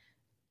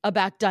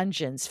about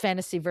dungeons,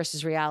 fantasy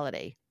versus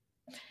reality.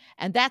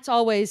 And that's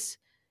always,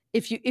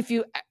 if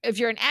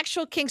you're an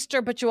actual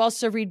kinkster, but you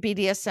also read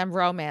BDSM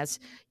romance,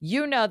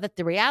 you know that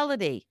the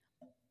reality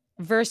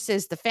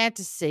versus the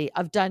fantasy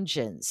of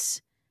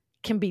dungeons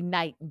can be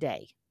night and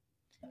day.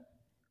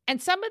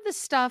 And some of the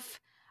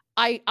stuff,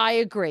 I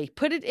agree.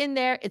 Put it in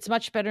there. It's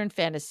much better in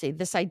fantasy.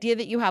 This idea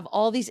that you have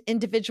all these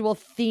individual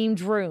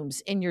themed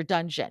rooms in your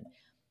dungeon.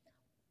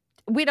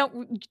 We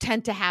don't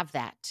tend to have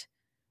that.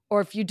 Or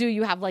if you do,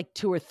 you have like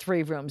 2 or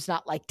 3 rooms,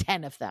 not like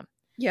 10 of them.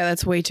 Yeah,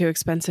 that's way too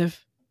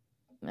expensive.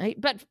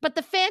 Right? But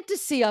the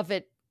fantasy of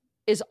it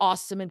is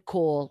awesome and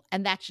cool,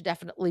 and that should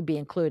definitely be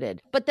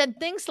included. But then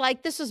things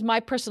like, this was my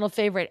personal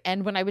favorite,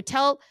 and when I would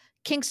tell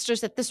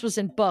kinksters that this was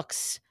in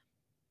books,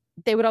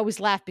 they would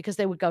always laugh because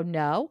they would go,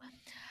 no.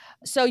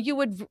 So you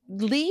would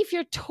leave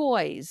your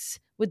toys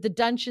with the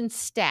dungeon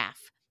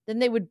staff. Then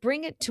they would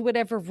bring it to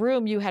whatever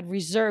room you had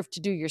reserved to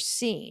do your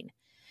scene.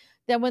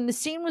 Then when the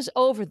scene was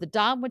over, the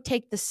Dom would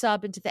take the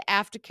sub into the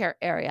aftercare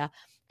area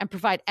and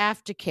provide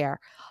aftercare,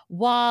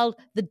 while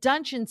the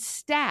dungeon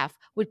staff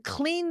would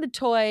clean the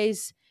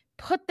toys,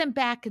 put them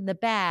back in the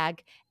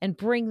bag, and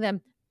bring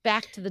them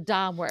back to the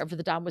Dom wherever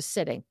the Dom was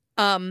sitting.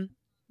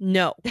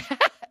 No.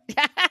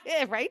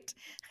 Right?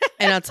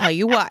 And I'll tell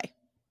you why.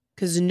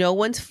 Because no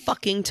one's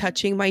fucking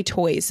touching my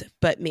toys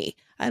but me.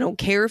 I don't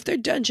care if they're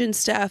dungeon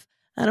staff.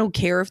 I don't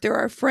care if they're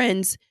our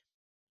friends.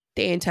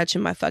 They ain't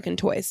touching my fucking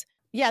toys.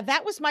 Yeah,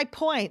 that was my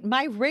point.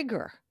 My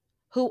rigger,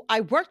 who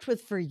I worked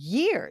with for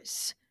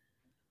years,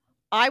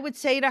 I would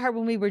say to her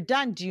when we were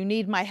done, do you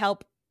need my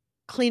help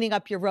cleaning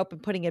up your rope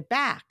and putting it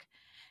back?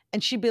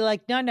 And she'd be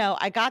like, no,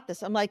 I got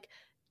this. I'm like,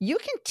 you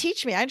can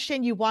teach me. I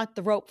understand you want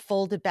the rope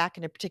folded back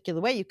in a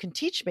particular way. You can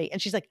teach me. And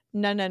she's like,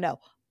 no,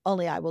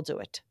 only I will do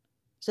it.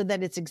 So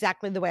then it's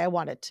exactly the way I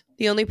want it.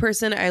 The only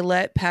person I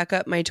let pack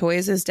up my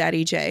toys is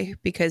Daddy J,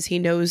 because he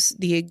knows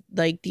the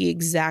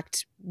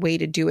exact way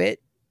to do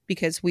it,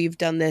 because we've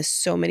done this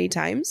so many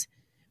times.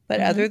 But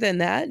other than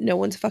that, no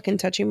one's fucking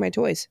touching my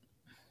toys.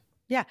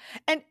 Yeah.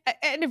 And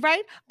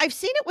right, I've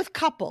seen it with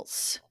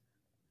couples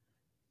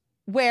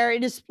where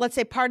it is, let's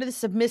say, part of the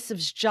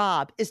submissive's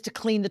job is to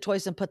clean the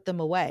toys and put them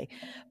away.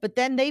 But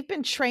then they've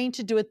been trained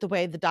to do it the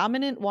way the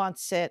dominant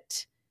wants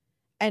it,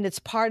 and it's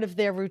part of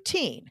their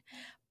routine.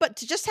 But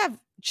to just have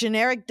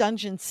generic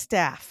dungeon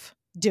staff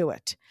do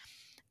it,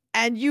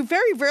 and you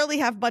very rarely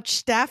have much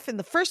staff in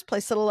the first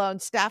place, let alone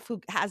staff who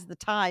has the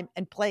time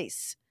and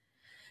place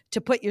to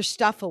put your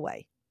stuff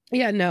away.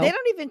 Yeah, no. They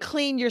don't even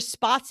clean your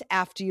spots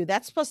after you.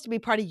 That's supposed to be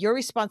part of your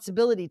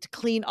responsibility to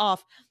clean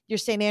off your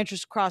St.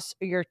 Andrew's cross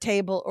or your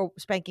table or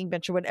spanking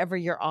bench or whatever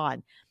you're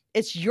on.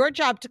 It's your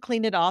job to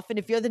clean it off. And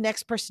if you're the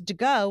next person to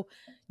go,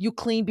 you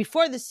clean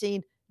before the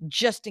scene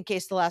just in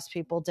case the last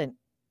people didn't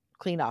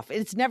clean off.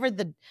 It's never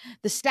the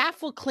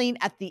staff will clean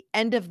at the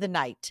end of the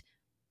night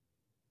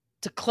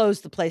to close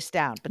the place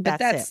down. But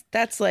that's it.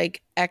 That's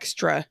like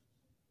extra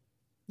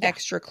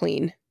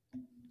clean.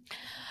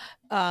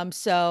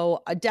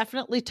 So I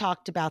definitely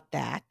talked about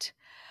that.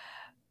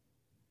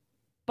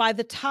 By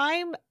the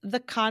time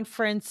the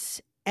conference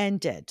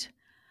ended,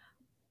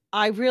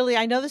 I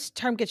know this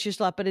term gets used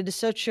a lot, but it is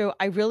so true.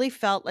 I really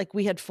felt like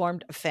we had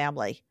formed a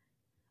family,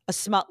 a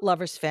smut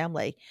lovers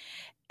family.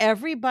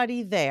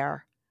 Everybody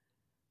there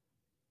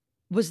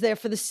was there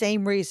for the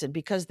same reason,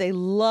 because they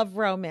love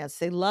romance,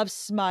 they love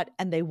smut,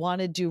 and they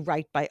want to do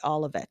right by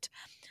all of it.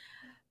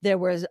 There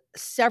were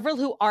several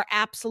who are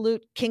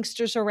absolute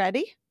kinksters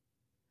already.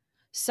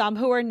 Some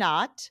who are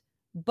not,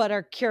 but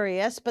are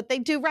curious, but they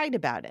do write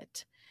about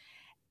it.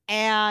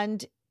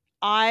 And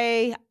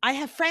I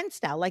have friends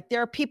now. Like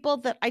there are people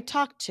that I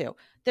talk to.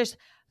 There's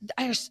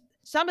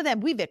some of them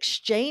we've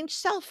exchanged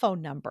cell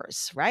phone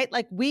numbers, right?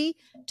 Like we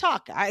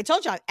talk. I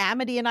told you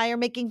Amity and I are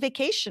making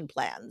vacation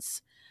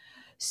plans.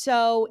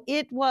 So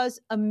it was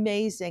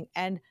amazing.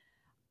 And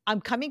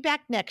I'm coming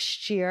back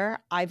next year.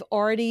 I've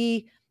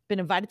already been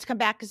invited to come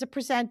back as a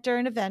presenter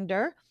and a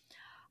vendor.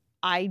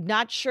 I'm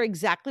not sure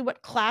exactly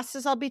what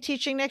classes I'll be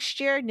teaching next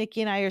year.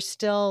 Nikki and I are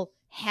still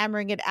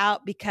hammering it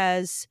out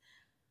because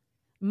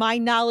my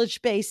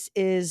knowledge base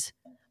is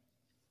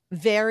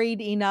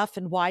varied enough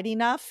and wide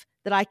enough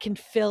that I can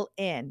fill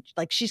in.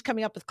 Like she's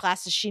coming up with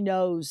classes she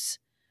knows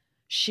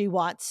she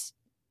wants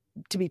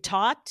to be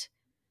taught,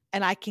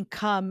 and I can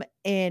come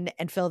in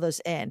and fill those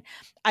in.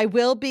 I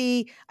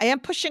am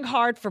pushing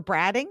hard for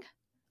bratting,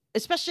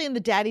 especially in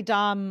the Daddy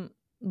Dom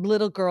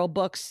little girl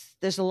books.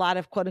 There's a lot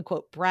of quote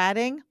unquote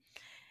bratting.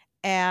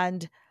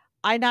 And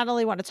I not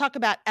only want to talk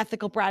about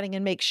ethical bratting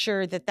and make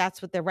sure that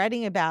that's what they're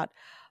writing about,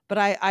 but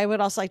I would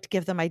also like to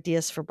give them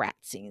ideas for brat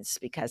scenes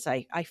because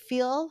I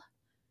feel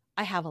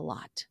I have a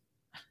lot.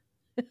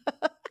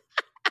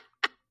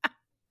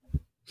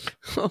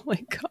 Oh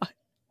my God.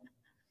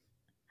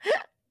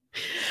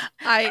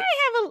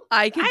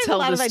 I can tell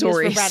the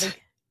stories.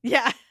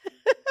 Yeah.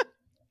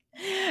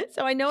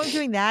 So I know I'm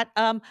doing that.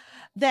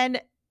 Then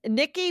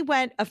Nikki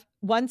went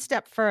one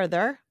step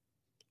further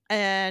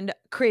and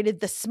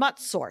created the Smut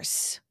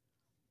source,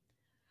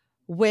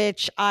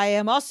 which I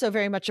am also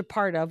very much a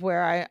part of,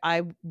 where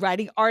I'm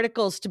writing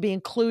articles to be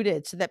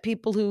included so that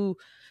people who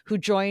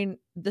join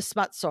the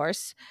Smut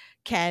source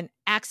can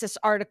access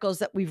articles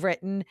that we've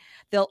written.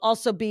 There'll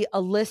also be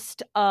a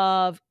list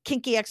of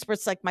kinky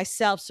experts like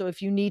myself. So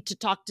if you need to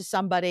talk to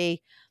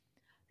somebody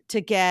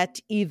to get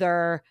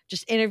either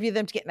just interview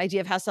them to get an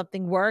idea of how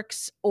something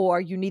works,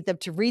 or you need them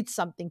to read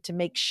something to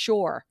make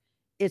sure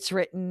it's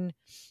written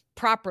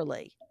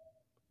properly,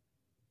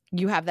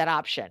 you have that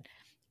option.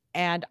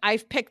 And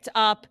I've picked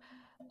up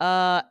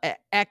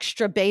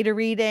extra beta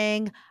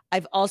reading.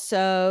 I've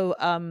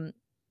also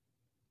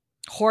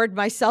hoard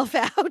myself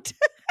out.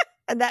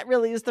 And that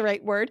really is the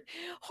right word.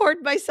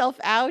 Hoard myself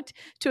out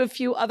to a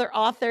few other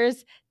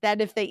authors that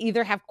if they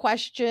either have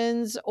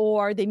questions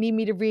or they need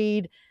me to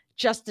read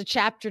just a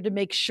chapter to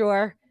make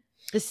sure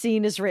the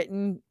scene is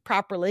written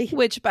properly.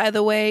 Which, by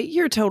the way,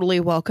 you're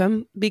totally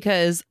welcome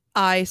because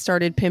I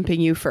started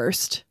pimping you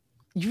first.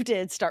 You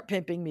did start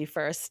pimping me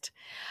first.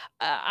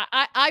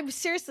 I'm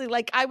seriously,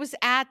 like, I was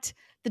at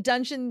the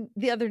dungeon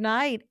the other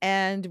night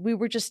and we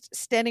were just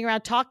standing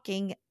around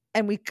talking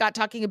and we got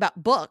talking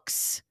about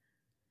books.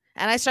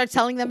 And I started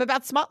telling them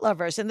about Smut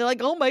Lovers and they're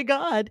like, oh my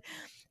God.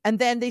 And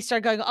then they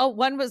started going, oh,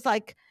 one was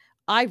like,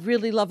 I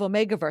really love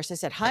Omegaverse. I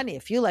said, honey,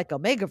 if you like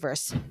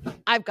Omegaverse,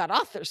 I've got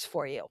authors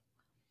for you.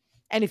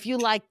 And if you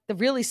like the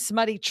really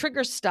smutty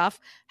trigger stuff,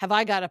 have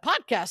I got a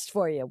podcast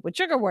for you with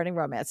trigger warning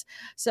romance.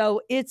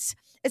 So it's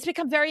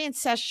become very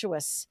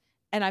incestuous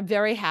and I'm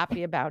very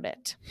happy about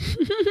it.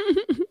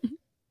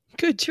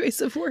 Good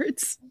choice of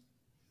words.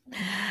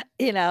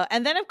 You know,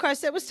 and then of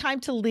course it was time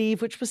to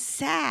leave, which was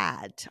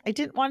sad. I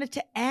didn't want it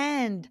to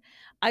end.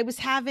 I was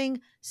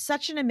having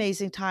such an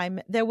amazing time.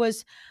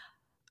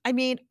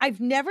 I've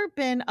never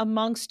been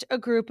amongst a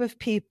group of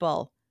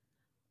people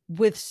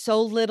with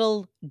so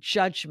little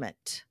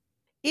judgment.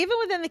 Even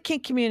within the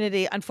kink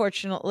community,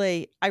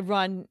 unfortunately, you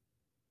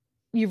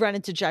run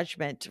into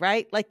judgment,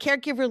 right? Like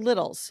caregiver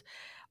littles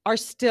are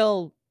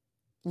still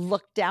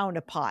looked down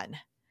upon.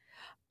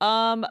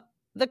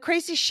 The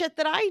crazy shit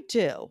that I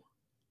do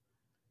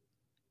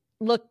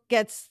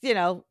gets,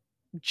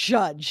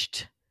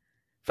 judged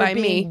for by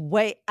being me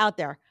way out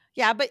there.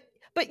 Yeah, but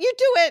you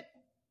do it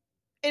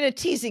in a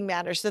teasing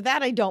manner, so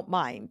that I don't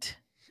mind.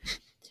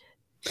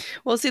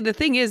 Well, see, the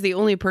thing is, the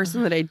only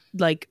person that I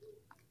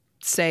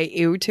say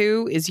ew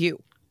to is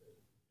you.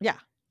 Yeah.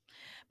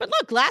 But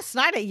look, last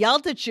night I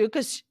yelled at you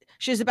because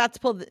she was about to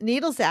pull the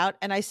needles out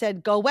and I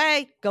said, go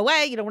away,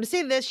 you don't want to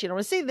see this, you don't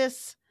want to see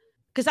this.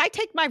 Because I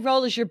take my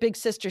role as your big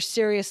sister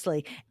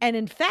seriously. And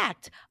in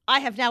fact, I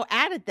have now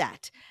added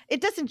that.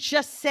 It doesn't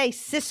just say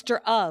sister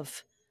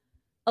of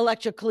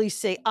Electra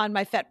Khaleesi on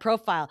my FET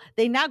profile.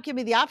 They now give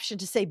me the option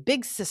to say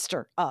big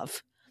sister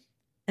of.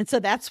 And so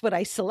that's what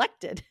I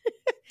selected.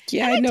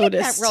 Yeah, I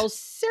noticed. take that role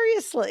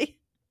seriously.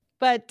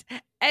 But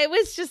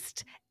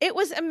it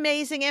was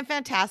amazing and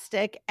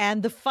fantastic.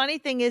 And the funny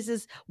thing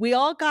is we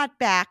all got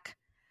back.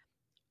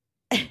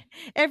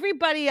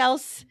 Everybody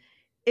else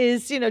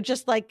is,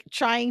 just like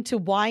trying to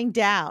wind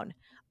down.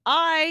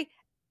 I,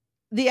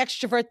 the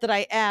extrovert that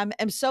I am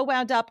so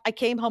wound up. I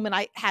came home and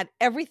I had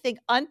everything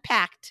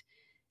unpacked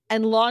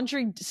and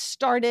laundry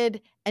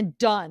started and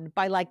done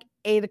by like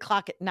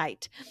 8:00 at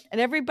night.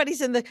 And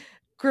everybody's in the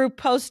group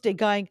posting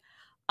going,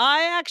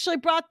 I actually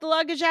brought the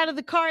luggage out of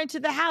the car into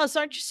the house.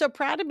 Aren't you so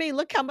proud of me?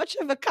 Look how much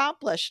I've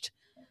accomplished.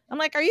 I'm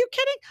like, are you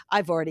kidding?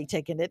 I've already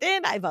taken it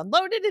in. I've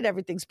unloaded it.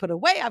 Everything's put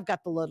away. I've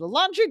got the load of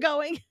laundry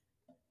going.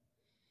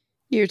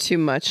 You're too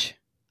much.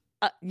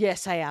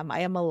 Yes, I am. I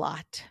am a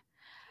lot.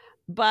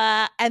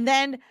 And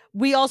then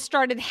we all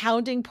started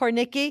hounding poor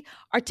Nikki.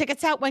 Our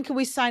tickets out. When can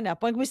we sign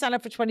up? When can we sign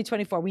up for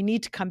 2024? We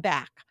need to come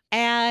back.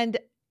 And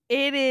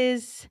it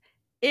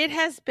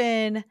has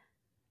been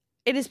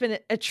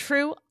a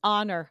true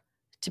honor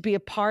to be a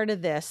part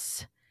of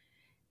this.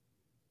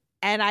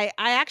 And I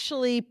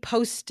actually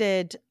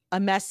posted a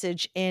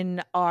message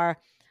in our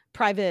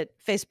private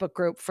Facebook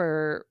group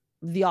for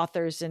the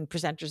authors and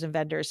presenters and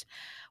vendors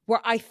where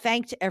I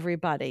thanked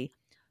everybody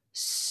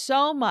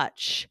so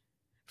much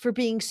for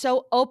being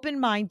so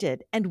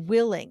open-minded and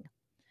willing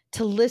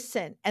to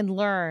listen and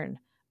learn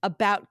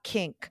about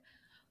kink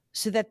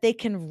so that they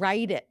can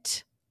write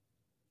it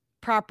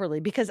properly.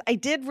 Because I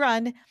did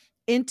run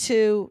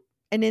into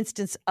an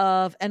instance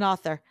of an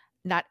author,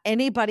 not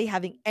anybody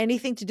having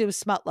anything to do with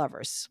smut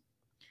lovers,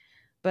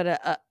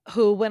 but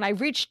who, when I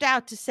reached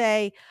out to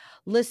say,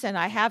 listen,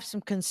 I have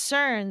some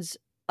concerns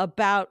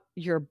about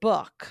your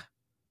book,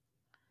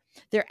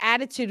 their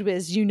attitude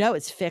was,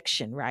 it's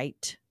fiction,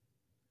 right?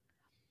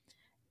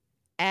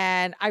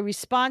 And I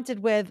responded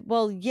with,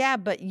 well, yeah,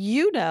 but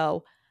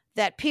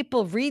that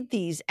people read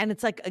these and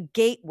it's like a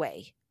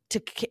gateway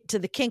to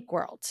the kink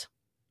world.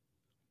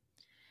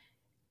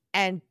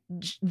 And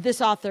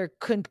this author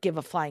couldn't give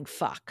a flying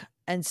fuck.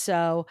 And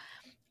so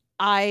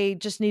I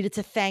just needed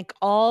to thank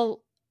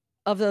all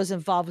of those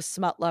involved with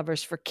smut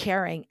lovers for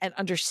caring and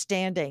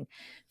understanding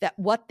that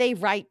what they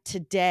write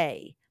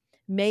today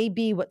may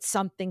be what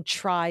something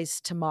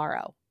tries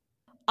tomorrow.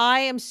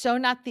 I am so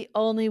not the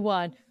only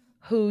one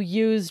who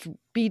used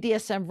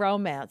BDSM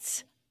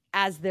romance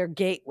as their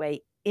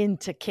gateway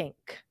into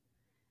kink.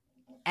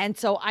 And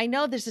so I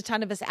know there's a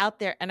ton of us out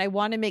there, and I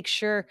want to make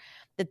sure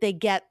that they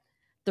get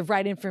the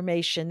right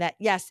information, that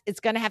yes, it's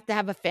going to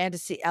have a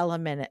fantasy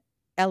element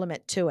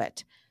to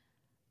it,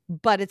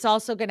 but it's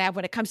also going to have,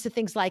 when it comes to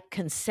things like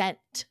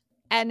consent.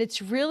 And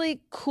it's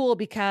really cool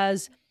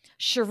because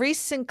Cherise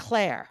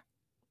Sinclair,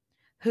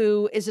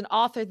 who is an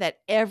author that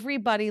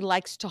everybody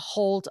likes to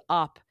hold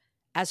up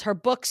as her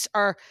books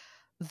are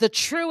the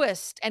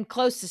truest and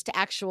closest to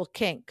actual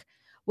kink,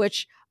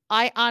 which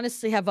I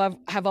honestly have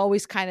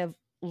always kind of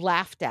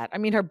laughed at. I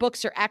mean, her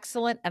books are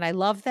excellent and I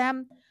love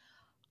them,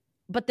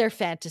 but they're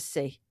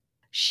fantasy.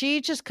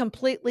 She just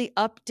completely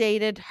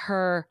updated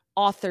her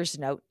author's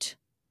note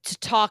to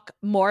talk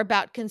more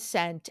about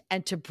consent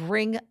and to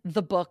bring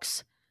the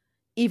books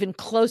even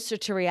closer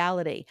to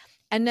reality.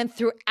 And then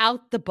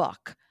throughout the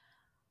book,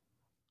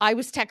 I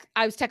was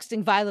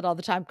texting Violet all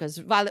the time because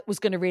Violet was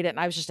going to read it, and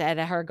I was just ahead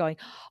of her going,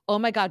 oh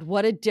my God,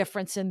 what a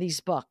difference in these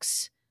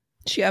books.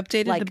 She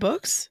updated the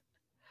books?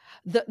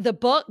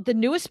 The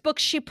newest book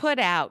she put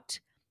out,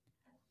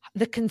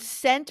 the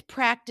consent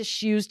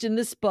practice used in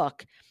this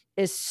book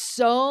is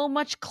so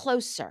much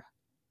closer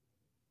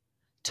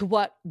to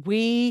what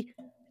we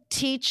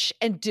teach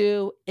and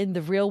do in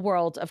the real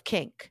world of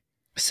kink.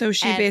 So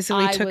she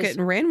basically took it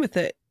and ran with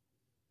it.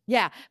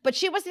 Yeah, but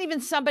she wasn't even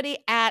somebody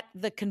at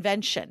the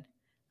convention.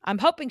 I'm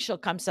hoping she'll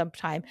come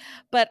sometime,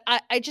 but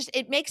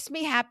it makes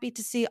me happy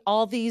to see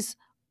all these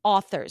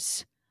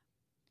authors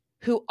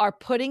who are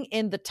putting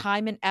in the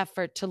time and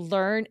effort to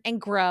learn and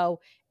grow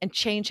and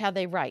change how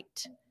they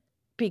write,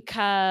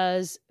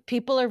 because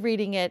people are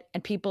reading it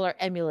and people are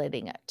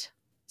emulating it.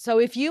 So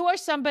if you are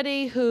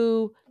somebody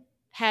who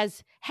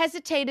has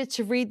hesitated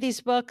to read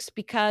these books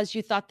because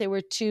you thought they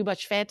were too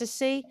much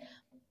fantasy,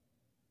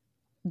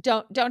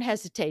 don't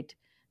hesitate.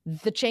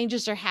 The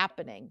changes are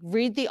happening.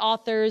 Read the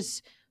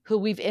authors who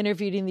we've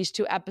interviewed in these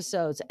 2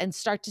 episodes and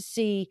start to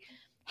see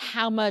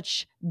how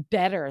much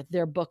better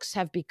their books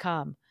have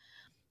become.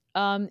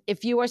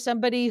 If you are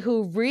somebody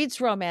who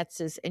reads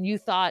romances and you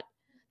thought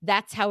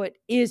that's how it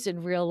is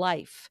in real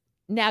life,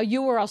 now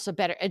you are also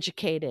better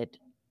educated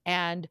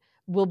and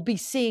will be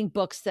seeing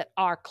books that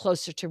are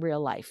closer to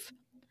real life.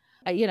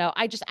 I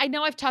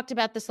know I've talked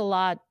about this a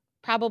lot,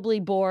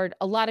 probably bored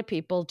a lot of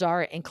people,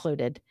 Dara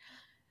included.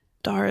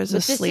 Dara's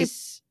asleep.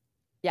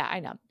 Yeah, I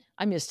know.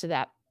 I'm used to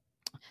that.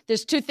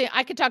 There's 2 things.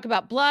 I could talk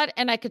about blood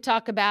and I could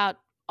talk about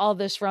all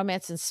this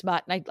romance and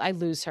smut, and I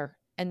lose her.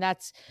 And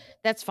that's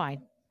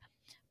fine.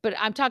 But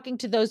I'm talking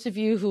to those of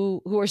you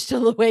who are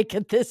still awake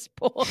at this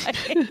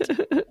point.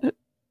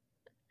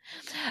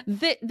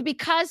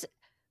 Because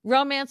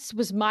romance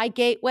was my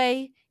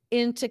gateway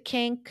into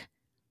kink,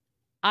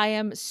 I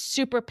am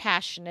super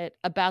passionate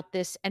about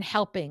this and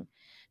helping,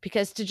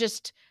 because to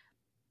just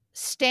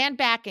stand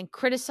back and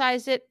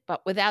criticize it,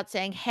 but without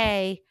saying,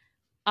 hey,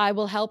 I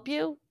will help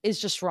you, is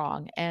just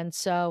wrong. And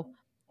so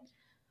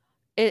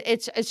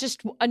it's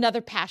just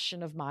another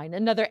passion of mine,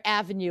 another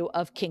avenue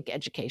of kink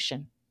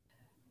education.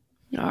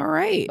 All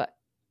right. But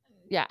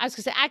yeah, I was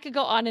gonna say I could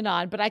go on and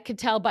on, but I could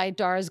tell by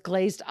Dara's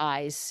glazed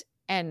eyes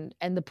and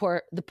the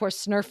poor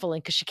snurfling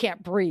because she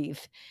can't breathe.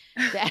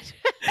 That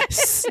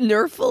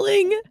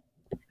Snurfling?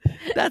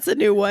 That's a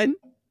new one.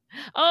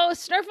 Oh,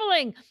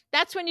 snurfling.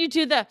 That's when you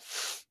do the,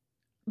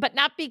 but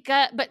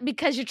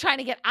because you're trying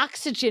to get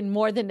oxygen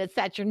more than it's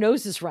that your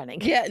nose is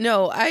running. Yeah,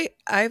 no,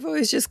 I've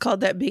always just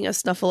called that being a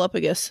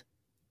snuffleupagus.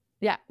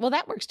 Yeah, well,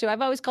 that works too.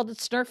 I've always called it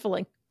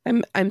snurfling.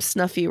 I'm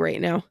snuffy right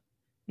now.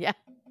 Yeah.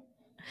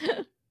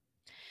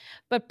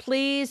 But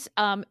please,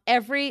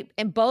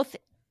 in both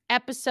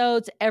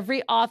episodes,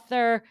 every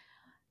author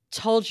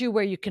told you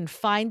where you can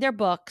find their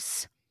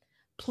books.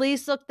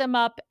 Please look them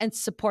up and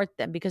support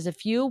them, because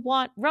if you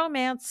want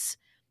romance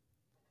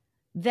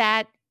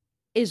that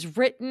is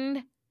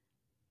written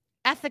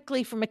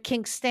ethically from a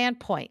kink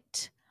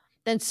standpoint,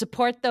 then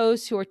support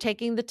those who are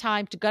taking the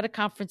time to go to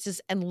conferences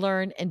and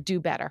learn and do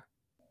better.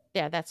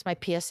 Yeah, that's my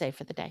PSA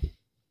for the day.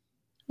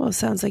 Well, it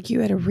sounds like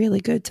you had a really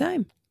good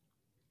time.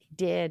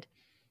 Did.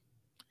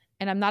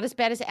 And I'm not as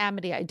bad as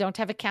Amity. I don't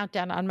have a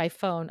countdown on my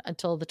phone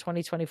until the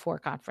 2024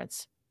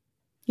 conference.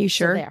 You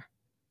sure? So there.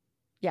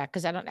 Yeah,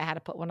 because I don't know how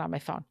to put one on my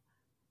phone.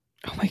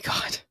 Oh my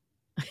God.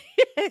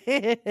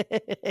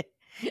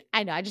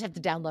 I know. I just have to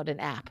download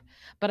an app.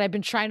 But I've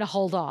been trying to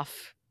hold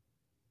off.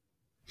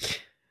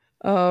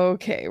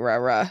 Okay,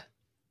 Rara.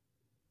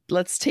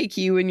 Let's take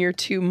you and your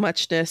too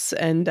muchness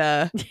and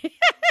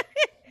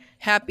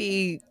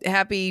happy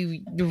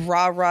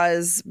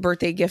Rara's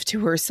birthday gift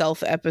to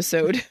herself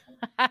episode.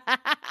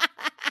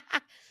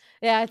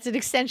 Yeah, it's an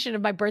extension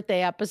of my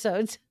birthday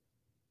episodes.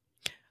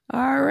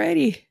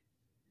 Alrighty.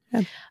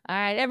 All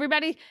right,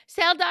 everybody,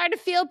 tell Dar to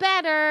feel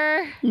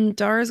better.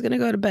 Dara's going to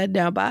go to bed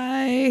now.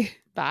 Bye.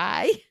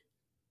 Bye.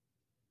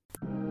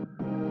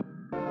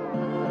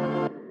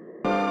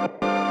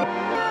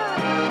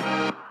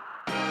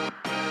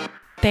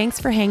 Thanks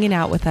for hanging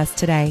out with us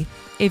today.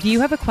 If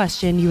you have a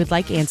question you would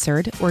like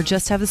answered, or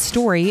just have a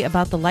story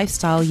about the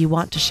lifestyle you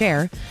want to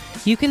share,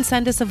 you can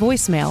send us a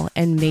voicemail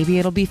and maybe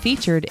it'll be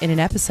featured in an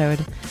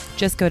episode.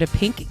 Just go to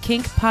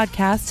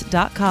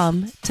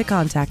pinkkinkpodcast.com to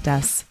contact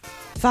us.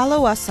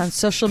 Follow us on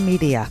social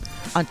media.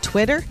 On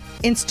Twitter,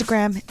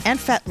 Instagram, and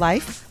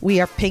FetLife,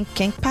 we are Pink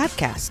Kink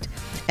Podcast.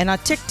 And on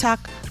TikTok,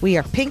 we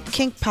are Pink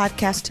Kink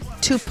Podcast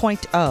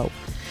 2.0.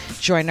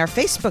 Join our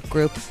Facebook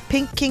group,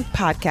 Pink Kink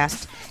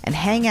Podcast, and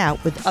hang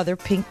out with other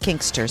Pink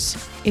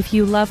Kinksters. If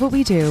you love what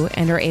we do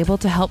and are able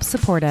to help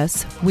support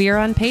us, we are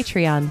on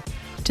Patreon.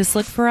 Just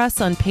look for us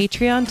on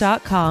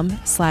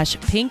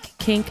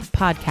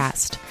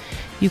patreon.com/pinkkinkpodcast.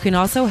 You can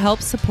also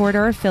help support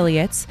our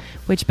affiliates,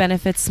 which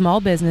benefits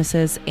small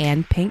businesses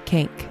and Pink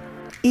Kink.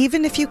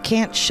 Even if you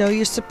can't show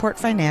your support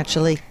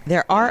financially,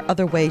 there are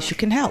other ways you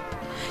can help.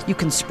 You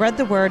can spread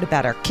the word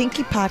about our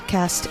kinky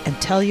podcast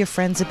and tell your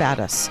friends about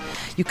us.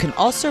 You can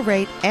also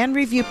rate and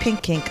review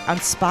Pink Kink on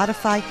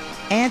Spotify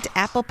and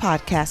Apple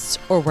Podcasts,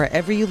 or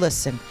wherever you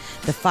listen.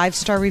 The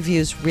 5-star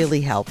reviews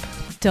really help.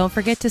 Don't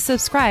forget to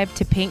subscribe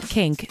to Pink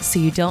Kink so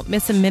you don't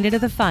miss a minute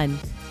of the fun.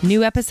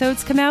 New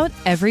episodes come out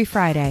every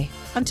Friday.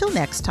 Until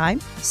next time,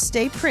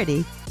 stay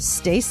pretty,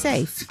 stay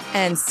safe,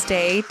 and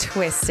stay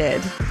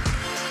twisted.